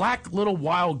goats. Black little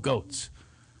wild goats.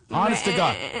 Honest to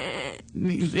God.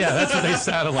 Yeah, that's what they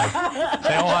sounded like.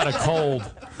 They all had a cold.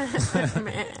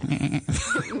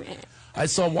 I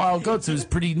saw wild goats. It was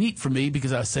pretty neat for me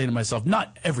because I was saying to myself,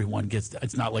 not everyone gets,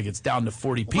 it's not like it's down to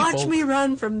 40 people. Watch me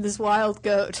run from this wild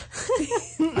goat.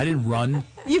 I didn't run.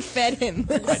 You fed him.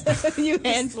 You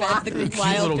hand-fed the Cute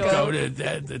wild little goat.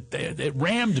 It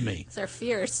rammed me. They're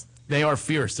fierce. They are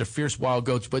fierce. They're fierce wild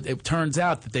goats. But it turns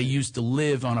out that they used to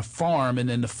live on a farm, and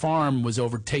then the farm was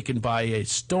overtaken by a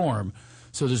storm.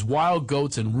 So there's wild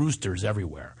goats and roosters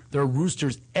everywhere. There are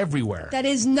roosters everywhere. That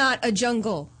is not a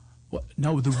jungle. Well,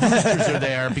 no, the roosters are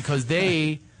there because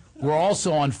they were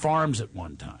also on farms at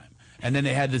one time. And then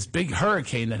they had this big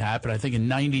hurricane that happened, I think, in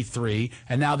 '93,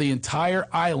 and now the entire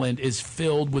island is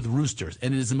filled with roosters.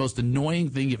 And it is the most annoying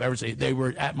thing you've ever seen. They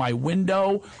were at my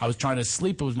window. I was trying to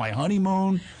sleep. It was my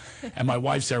honeymoon. And my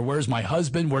wife said, where's my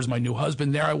husband? Where's my new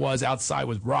husband? There I was outside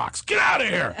with rocks. Get out of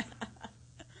here!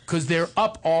 Because they're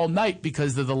up all night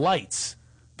because of the lights.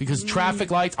 Because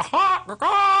traffic lights,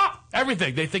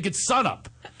 everything. They think it's sunup.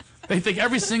 They think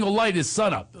every single light is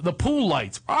sunup. The pool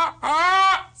lights.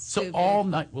 So all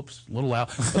night, whoops, a little loud.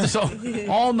 So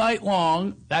all night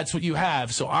long, that's what you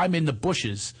have. So I'm in the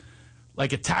bushes,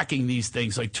 like attacking these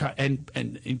things. Like and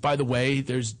by the way,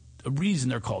 there's a reason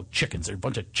they're called chickens. They're a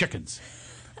bunch of chickens.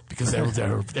 Because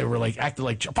they were like acting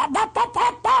like pop, pop, pop,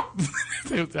 pop, pop.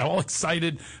 They're all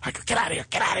excited. I go, get out of here,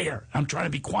 get out of here. I'm trying to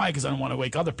be quiet because I don't want to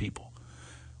wake other people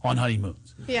on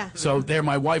honeymoons. Yeah. So there,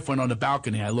 my wife went on the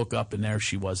balcony. I look up, and there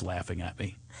she was laughing at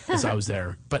me as I was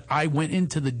there. But I went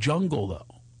into the jungle, though.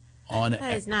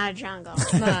 That is not a jungle.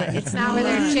 It's not where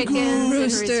there are chickens,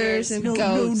 roosters, and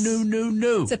goats.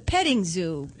 No. It's a petting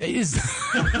zoo. It is.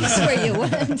 That's where you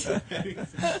went.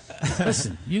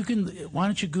 Listen, you can. Why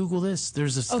don't you Google this?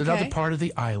 There's another part of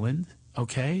the island.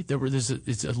 Okay,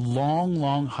 it's a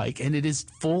long hike, and it is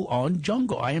full on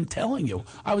jungle. I am telling you,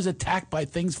 I was attacked by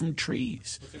things from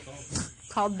trees.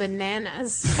 Called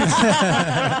bananas.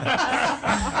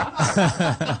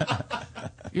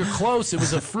 You're close. It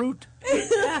was a fruit. I'm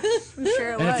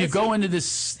sure it was. And if you go into this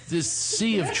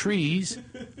sea of trees,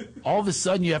 all of a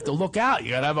sudden you have to look out.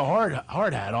 You got to have a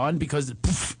hard hat on because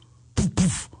poof.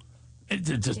 It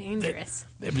just dangerous.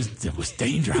 It was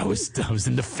danger. I was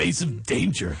in the face of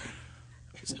danger.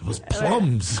 It was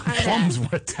plums. Plums were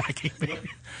attacking me.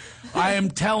 I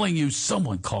am telling you,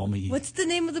 someone call me. What's the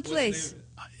name of the place?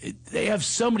 They have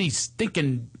so many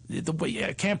stinking.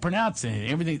 I can't pronounce it.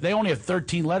 Everything. They only have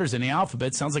 13 letters in the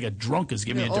alphabet. Sounds like a drunk is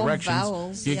giving you directions.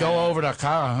 Vowels. You go over to.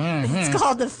 It's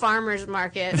called the farmer's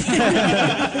market.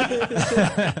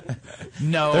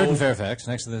 No. Third in Fairfax,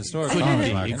 next to the historic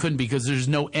farmer's market. You couldn't because there's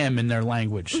no M in their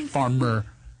language. Farmer.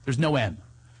 There's no M.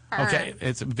 Okay,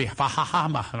 it would be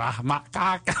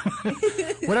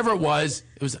whatever it was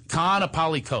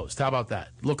Kaanapali Coast. How about that?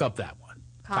 Look up that one.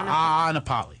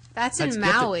 Kaanapali. That's in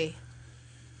Maui.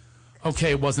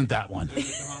 Okay, it wasn't that one.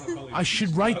 I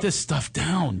should write this stuff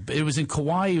down. It was in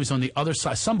Kauai. It was on the other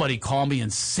side. Somebody call me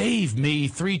and save me.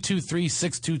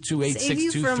 323-622-8623. Save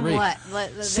you from what?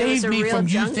 Save me from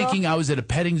you thinking I was at a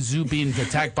petting zoo being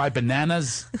attacked by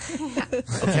bananas.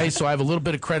 Okay, so I have a little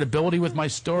bit of credibility with my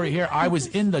story here. I was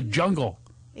in the jungle.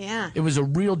 Yeah. It was a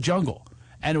real jungle.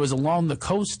 And it was along the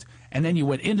coast. And then you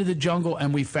went into the jungle,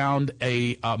 and we found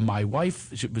my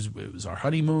wife. It was our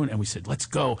honeymoon, and we said, let's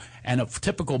go. And a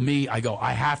typical me, I go,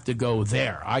 I have to go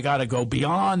there. I got to go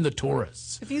beyond the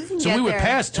tourists. If you can so get we would there,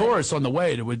 pass tourists on the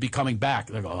way that would be coming back.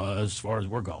 They go, as far as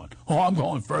we're going. Oh, I'm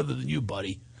going further than you,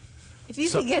 buddy. If you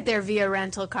can get there via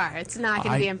rental car, it's not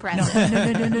going to be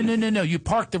impressive. No. You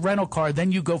park the rental car,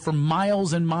 then you go for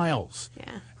miles and miles.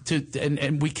 Yeah.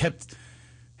 And we kept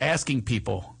asking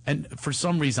people, and for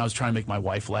some reason I was trying to make my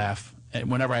wife laugh.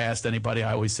 And whenever I asked anybody,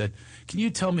 I always said, "Can you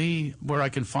tell me where I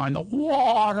can find the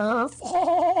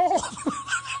waterfall?"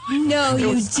 No,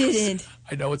 you didn't.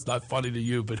 I know it's not funny to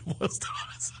you, but it was to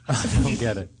us. I don't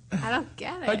get it. I don't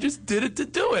get it. I just did it to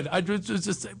do it. I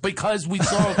just because we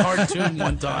saw a cartoon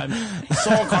one time.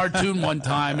 Saw a cartoon one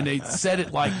time, and they said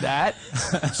it like that.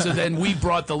 So then we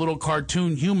brought the little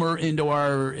cartoon humor into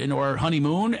our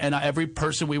honeymoon, and every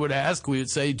person we would ask, we would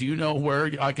say, "Do you know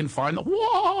where I can find the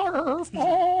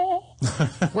waterfall?"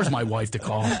 Where's my wife to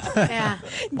call? Yeah.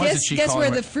 Guess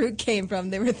where the fruit came from.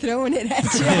 They were throwing it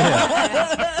at you.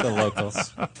 Yeah. The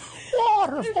locals.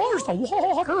 Where's the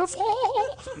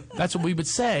waterfall? That's what we would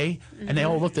say, and they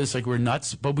all looked at us like we're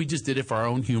nuts, but we just did it for our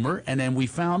own humor, and then we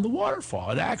found the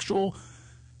waterfall, an actual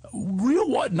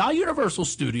real not Universal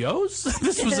Studios.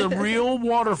 This was a real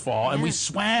waterfall, and we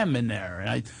swam in there, and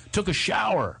I took a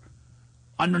shower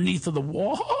underneath of the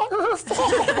waterfall.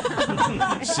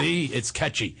 See, it's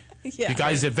catchy. Yeah. You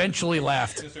guys eventually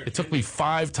laughed. It took me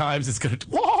 5 times. It's going to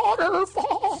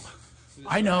waterfall.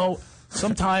 I know.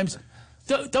 Sometimes,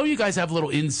 don't you guys have little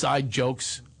inside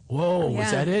jokes? Whoa, Yeah.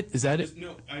 is that it? Is that it?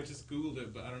 No, I just Googled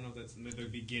it, but I don't know if that's the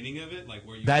beginning of it, like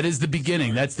where you. That is the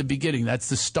beginning. That's the beginning. That's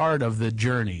the start of the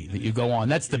journey that you go on.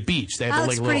 That's the beach. They have That a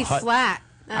looks little pretty hut. flat.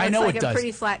 That I looks know like it a does.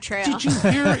 pretty flat trail. Did you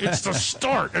hear? It's the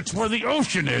start. It's where the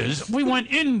ocean is. We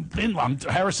went inland.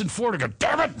 Harrison Ford. I go,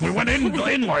 damn it, we went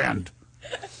inland.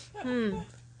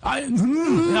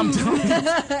 I'm telling you,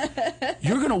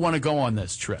 you're going to want to go on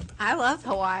this trip. I love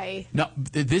Hawaii. No,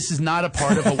 this is not a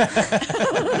part of Hawaii.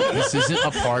 This isn't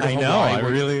a part of I Hawaii. know. I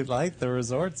really like the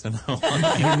resorts in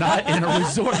Hawaii. You're not in a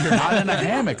resort. You're not in a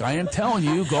hammock. I am telling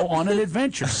you, go on an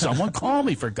adventure. Someone call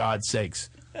me, for God's sakes.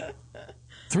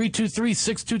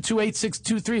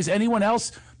 323-622-8623. Is anyone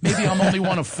else? Maybe I'm only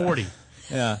one of 40.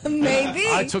 Yeah. Maybe.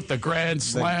 I took the Grand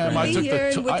Slam. I took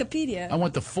You're the in Wikipedia. I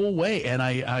went the full way, and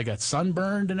I got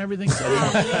sunburned and everything. So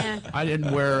I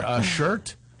didn't wear a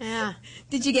shirt. Yeah.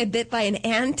 Did you get bit by an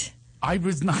ant? I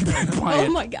was not bit by Oh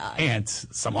an my God. ant.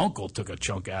 Some uncle took a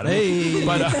chunk out of me.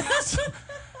 But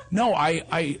no,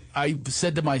 I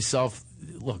said to myself,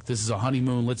 look, this is a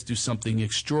honeymoon. Let's do something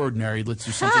extraordinary. Let's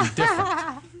do something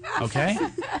different. Okay?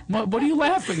 What are you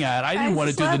laughing at? I didn't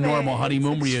want to do the normal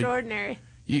honeymoon where extraordinary.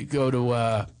 you go to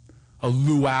a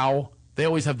luau. They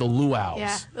always have the luau's.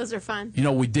 Yeah, those are fun. You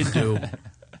know what we did do,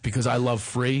 because I love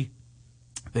free,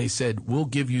 they said, we'll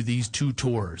give you these 2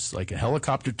 tours, like a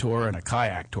helicopter tour and a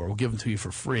kayak tour. We'll give them to you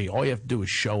for free. All you have to do is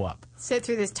show up. Sit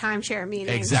through this timeshare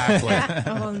meeting. Exactly.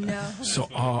 Oh, no.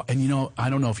 So, and you know, I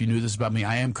don't know if you knew this about me.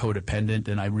 I am codependent,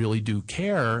 and I really do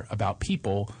care about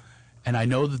people, and I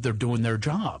know that they're doing their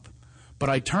job. But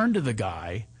I turned to the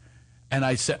guy, and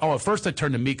I said, at first I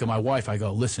turned to Mika, my wife. I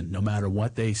go, listen, no matter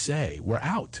what they say, we're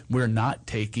out. We're not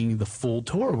taking the full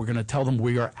tour. We're going to tell them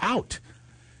we are out.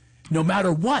 No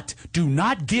matter what, do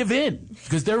not give in,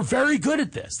 because they're very good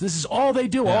at this. This is all they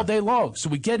do all day long. So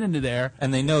we get into there.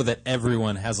 And they know that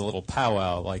everyone has a little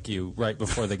powwow like you right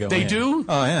before they go in. They do?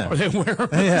 Oh, yeah. Or they wear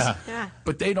Yeah.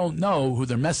 But they don't know who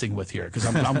they're messing with here, because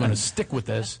I'm going to stick with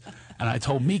this. And I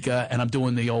told Mika, and I'm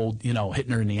doing the old,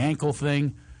 hitting her in the ankle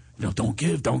thing. Don't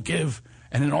give.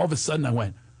 And then all of a sudden I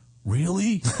went,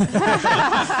 really? You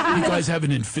guys have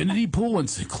an infinity pool and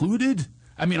it's included?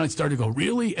 I mean, I started to go,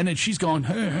 really? And then she's going,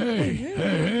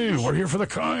 hey, we're here for the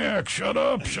kayak. Shut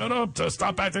up.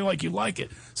 Stop acting like you like it.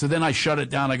 So then I shut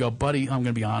it down. I go, buddy, I'm going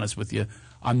to be honest with you.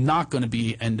 I'm not going to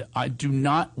be, and I do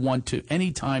not want to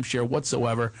any timeshare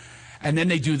whatsoever. And then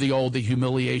they do the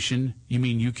humiliation. You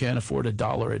mean you can't afford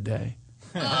 $1 a day?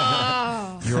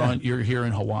 Oh. You're here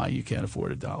in Hawaii. You can't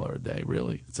afford $1 a day,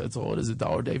 really? That's all it is,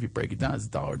 $1 a day. If you break it down, it's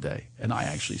 $1 a day. And I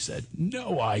actually said,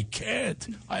 no, I can't.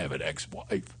 I have an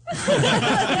ex-wife.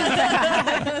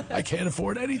 I can't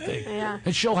afford anything. Yeah.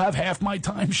 And she'll have half my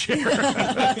timeshare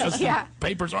because the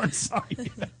papers aren't signed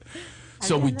yet.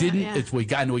 So we didn't. We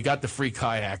got the free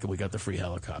kayak and we got the free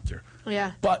helicopter.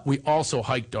 Yeah. But we also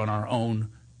hiked on our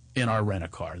own in our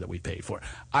rent-a-car that we paid for.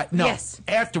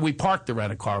 After we parked the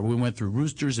rent-a-car, we went through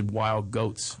roosters and wild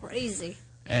goats. Crazy.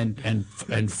 And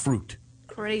fruit.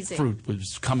 Crazy. fruit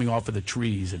was coming off of the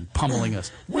trees and pummeling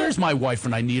us. Where's my wife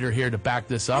when I need her here to back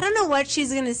this I up? don't know what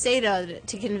she's going to say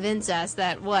to convince us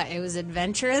that, it was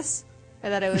adventurous? Or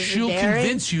that it was She'll daring?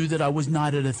 convince you that I was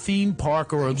not at a theme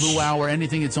park or a luau or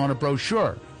anything that's on a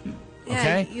brochure. Yeah,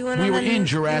 Okay? you went We on were in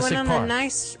Jurassic you went on Park. a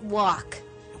nice walk.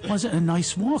 It wasn't a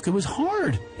nice walk. It was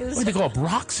hard. It was we had to go up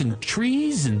rocks and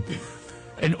trees and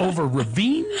over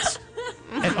ravines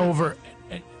and over.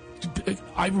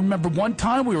 I remember one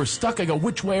time we were stuck. I go,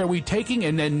 which way are we taking?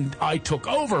 And then I took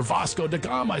over Vasco da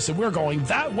Gama. I said, we're going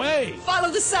that way.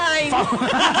 Follow the sign. Follow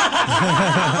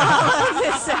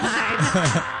the sign.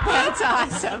 That's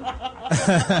awesome.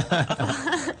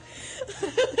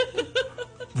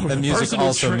 The music personal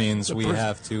also tri- means the we pers-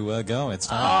 have to go. It's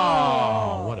time.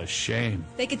 Oh, what a shame.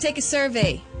 They could take a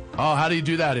survey. Oh, how do you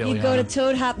do that, Ileana? You go to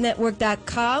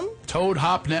ToadHopNetwork.com.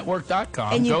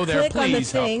 ToadHopNetwork.com. And you go there, click on the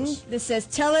please. help thing us. that says,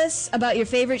 tell us about your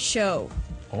favorite show.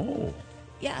 Oh.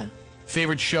 Yeah.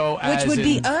 Favorite show as Which would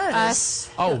be in- us.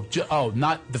 Oh,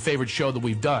 not the favorite show that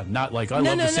we've done. Not like I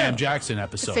love the Sam Jackson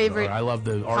episode. favorite Or I love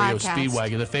the REO podcast.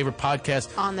 Speedwagon. The favorite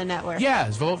podcast. On the network.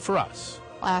 Yes, vote for us.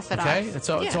 Laugh it Okay, off.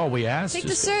 that's all we ask. Take the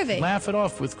Just survey. Laugh it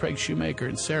off with Craig Shoemaker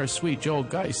and Sarah Sweet, Joel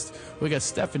Geist. We got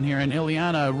Stefan here, and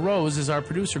Ileana Rose is our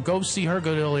producer. Go see her.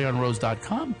 Go to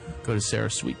IleanaRose.com. Go to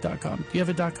SarahSweet.com. Do you have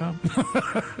a .com?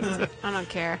 I don't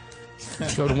care.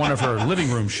 Go to one of her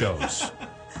living room shows.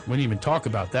 We didn't even talk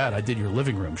about that. I did your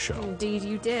living room show. Indeed,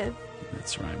 you did.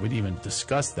 That's right. We didn't even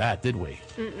discuss that, did we?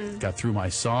 Mm-mm. Got through my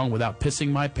song without pissing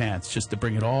my pants, just to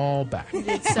bring it all back. You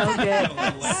did so good.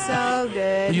 So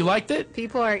good. You liked it?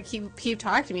 People keep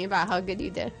talking to me about how good you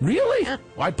did. Really? Yeah.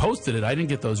 Well, I posted it. I didn't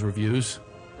get those reviews.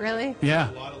 Really?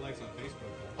 Yeah. A lot of likes on Facebook.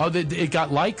 Oh, it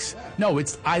got likes? No,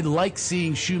 it's I like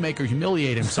seeing Shoemaker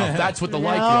humiliate himself. That's what the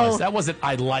like No. was. That wasn't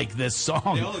I like this They all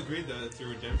song. agreed that it's your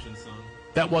redemption song.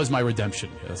 That was my redemption.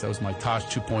 Yes, that was my Tosh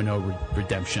 2.0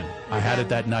 redemption. I had it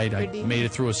that night. I made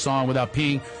it through a song without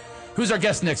peeing. Who's our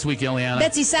guest next week, Ileana?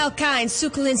 Betsy Salkind, Sue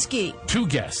Kalinsky. 2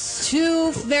 guests.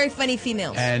 2 very funny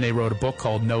females. And they wrote a book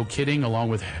called No Kidding, along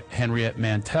with Henriette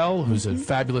Mantel, who's a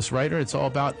fabulous writer. It's all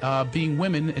about being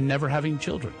women and never having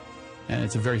children. And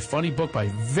it's a very funny book by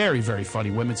very, very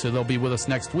funny women, so they'll be with us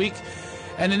next week.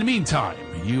 And in the meantime,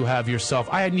 you have yourself...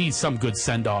 I need some good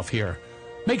send-off here.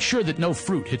 Make sure that no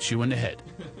fruit hits you in the head.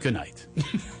 Good night.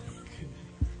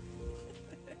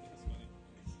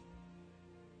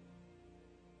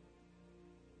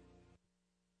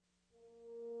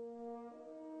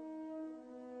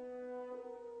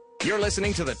 You're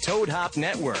listening to the Toad Hop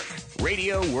Network,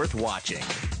 radio worth watching.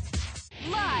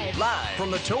 Live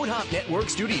From the Toad Hop Network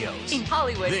studios. in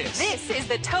Hollywood. This is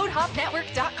the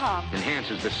ToadHopNetwork.com.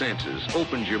 Enhances the senses,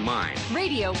 opens your mind.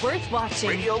 Radio worth watching.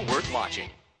 Radio worth watching.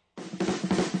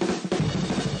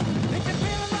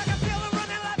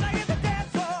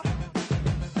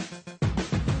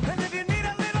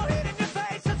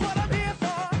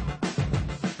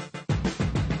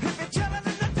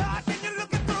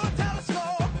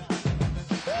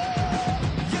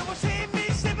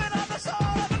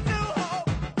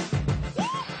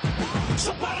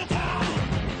 Somebody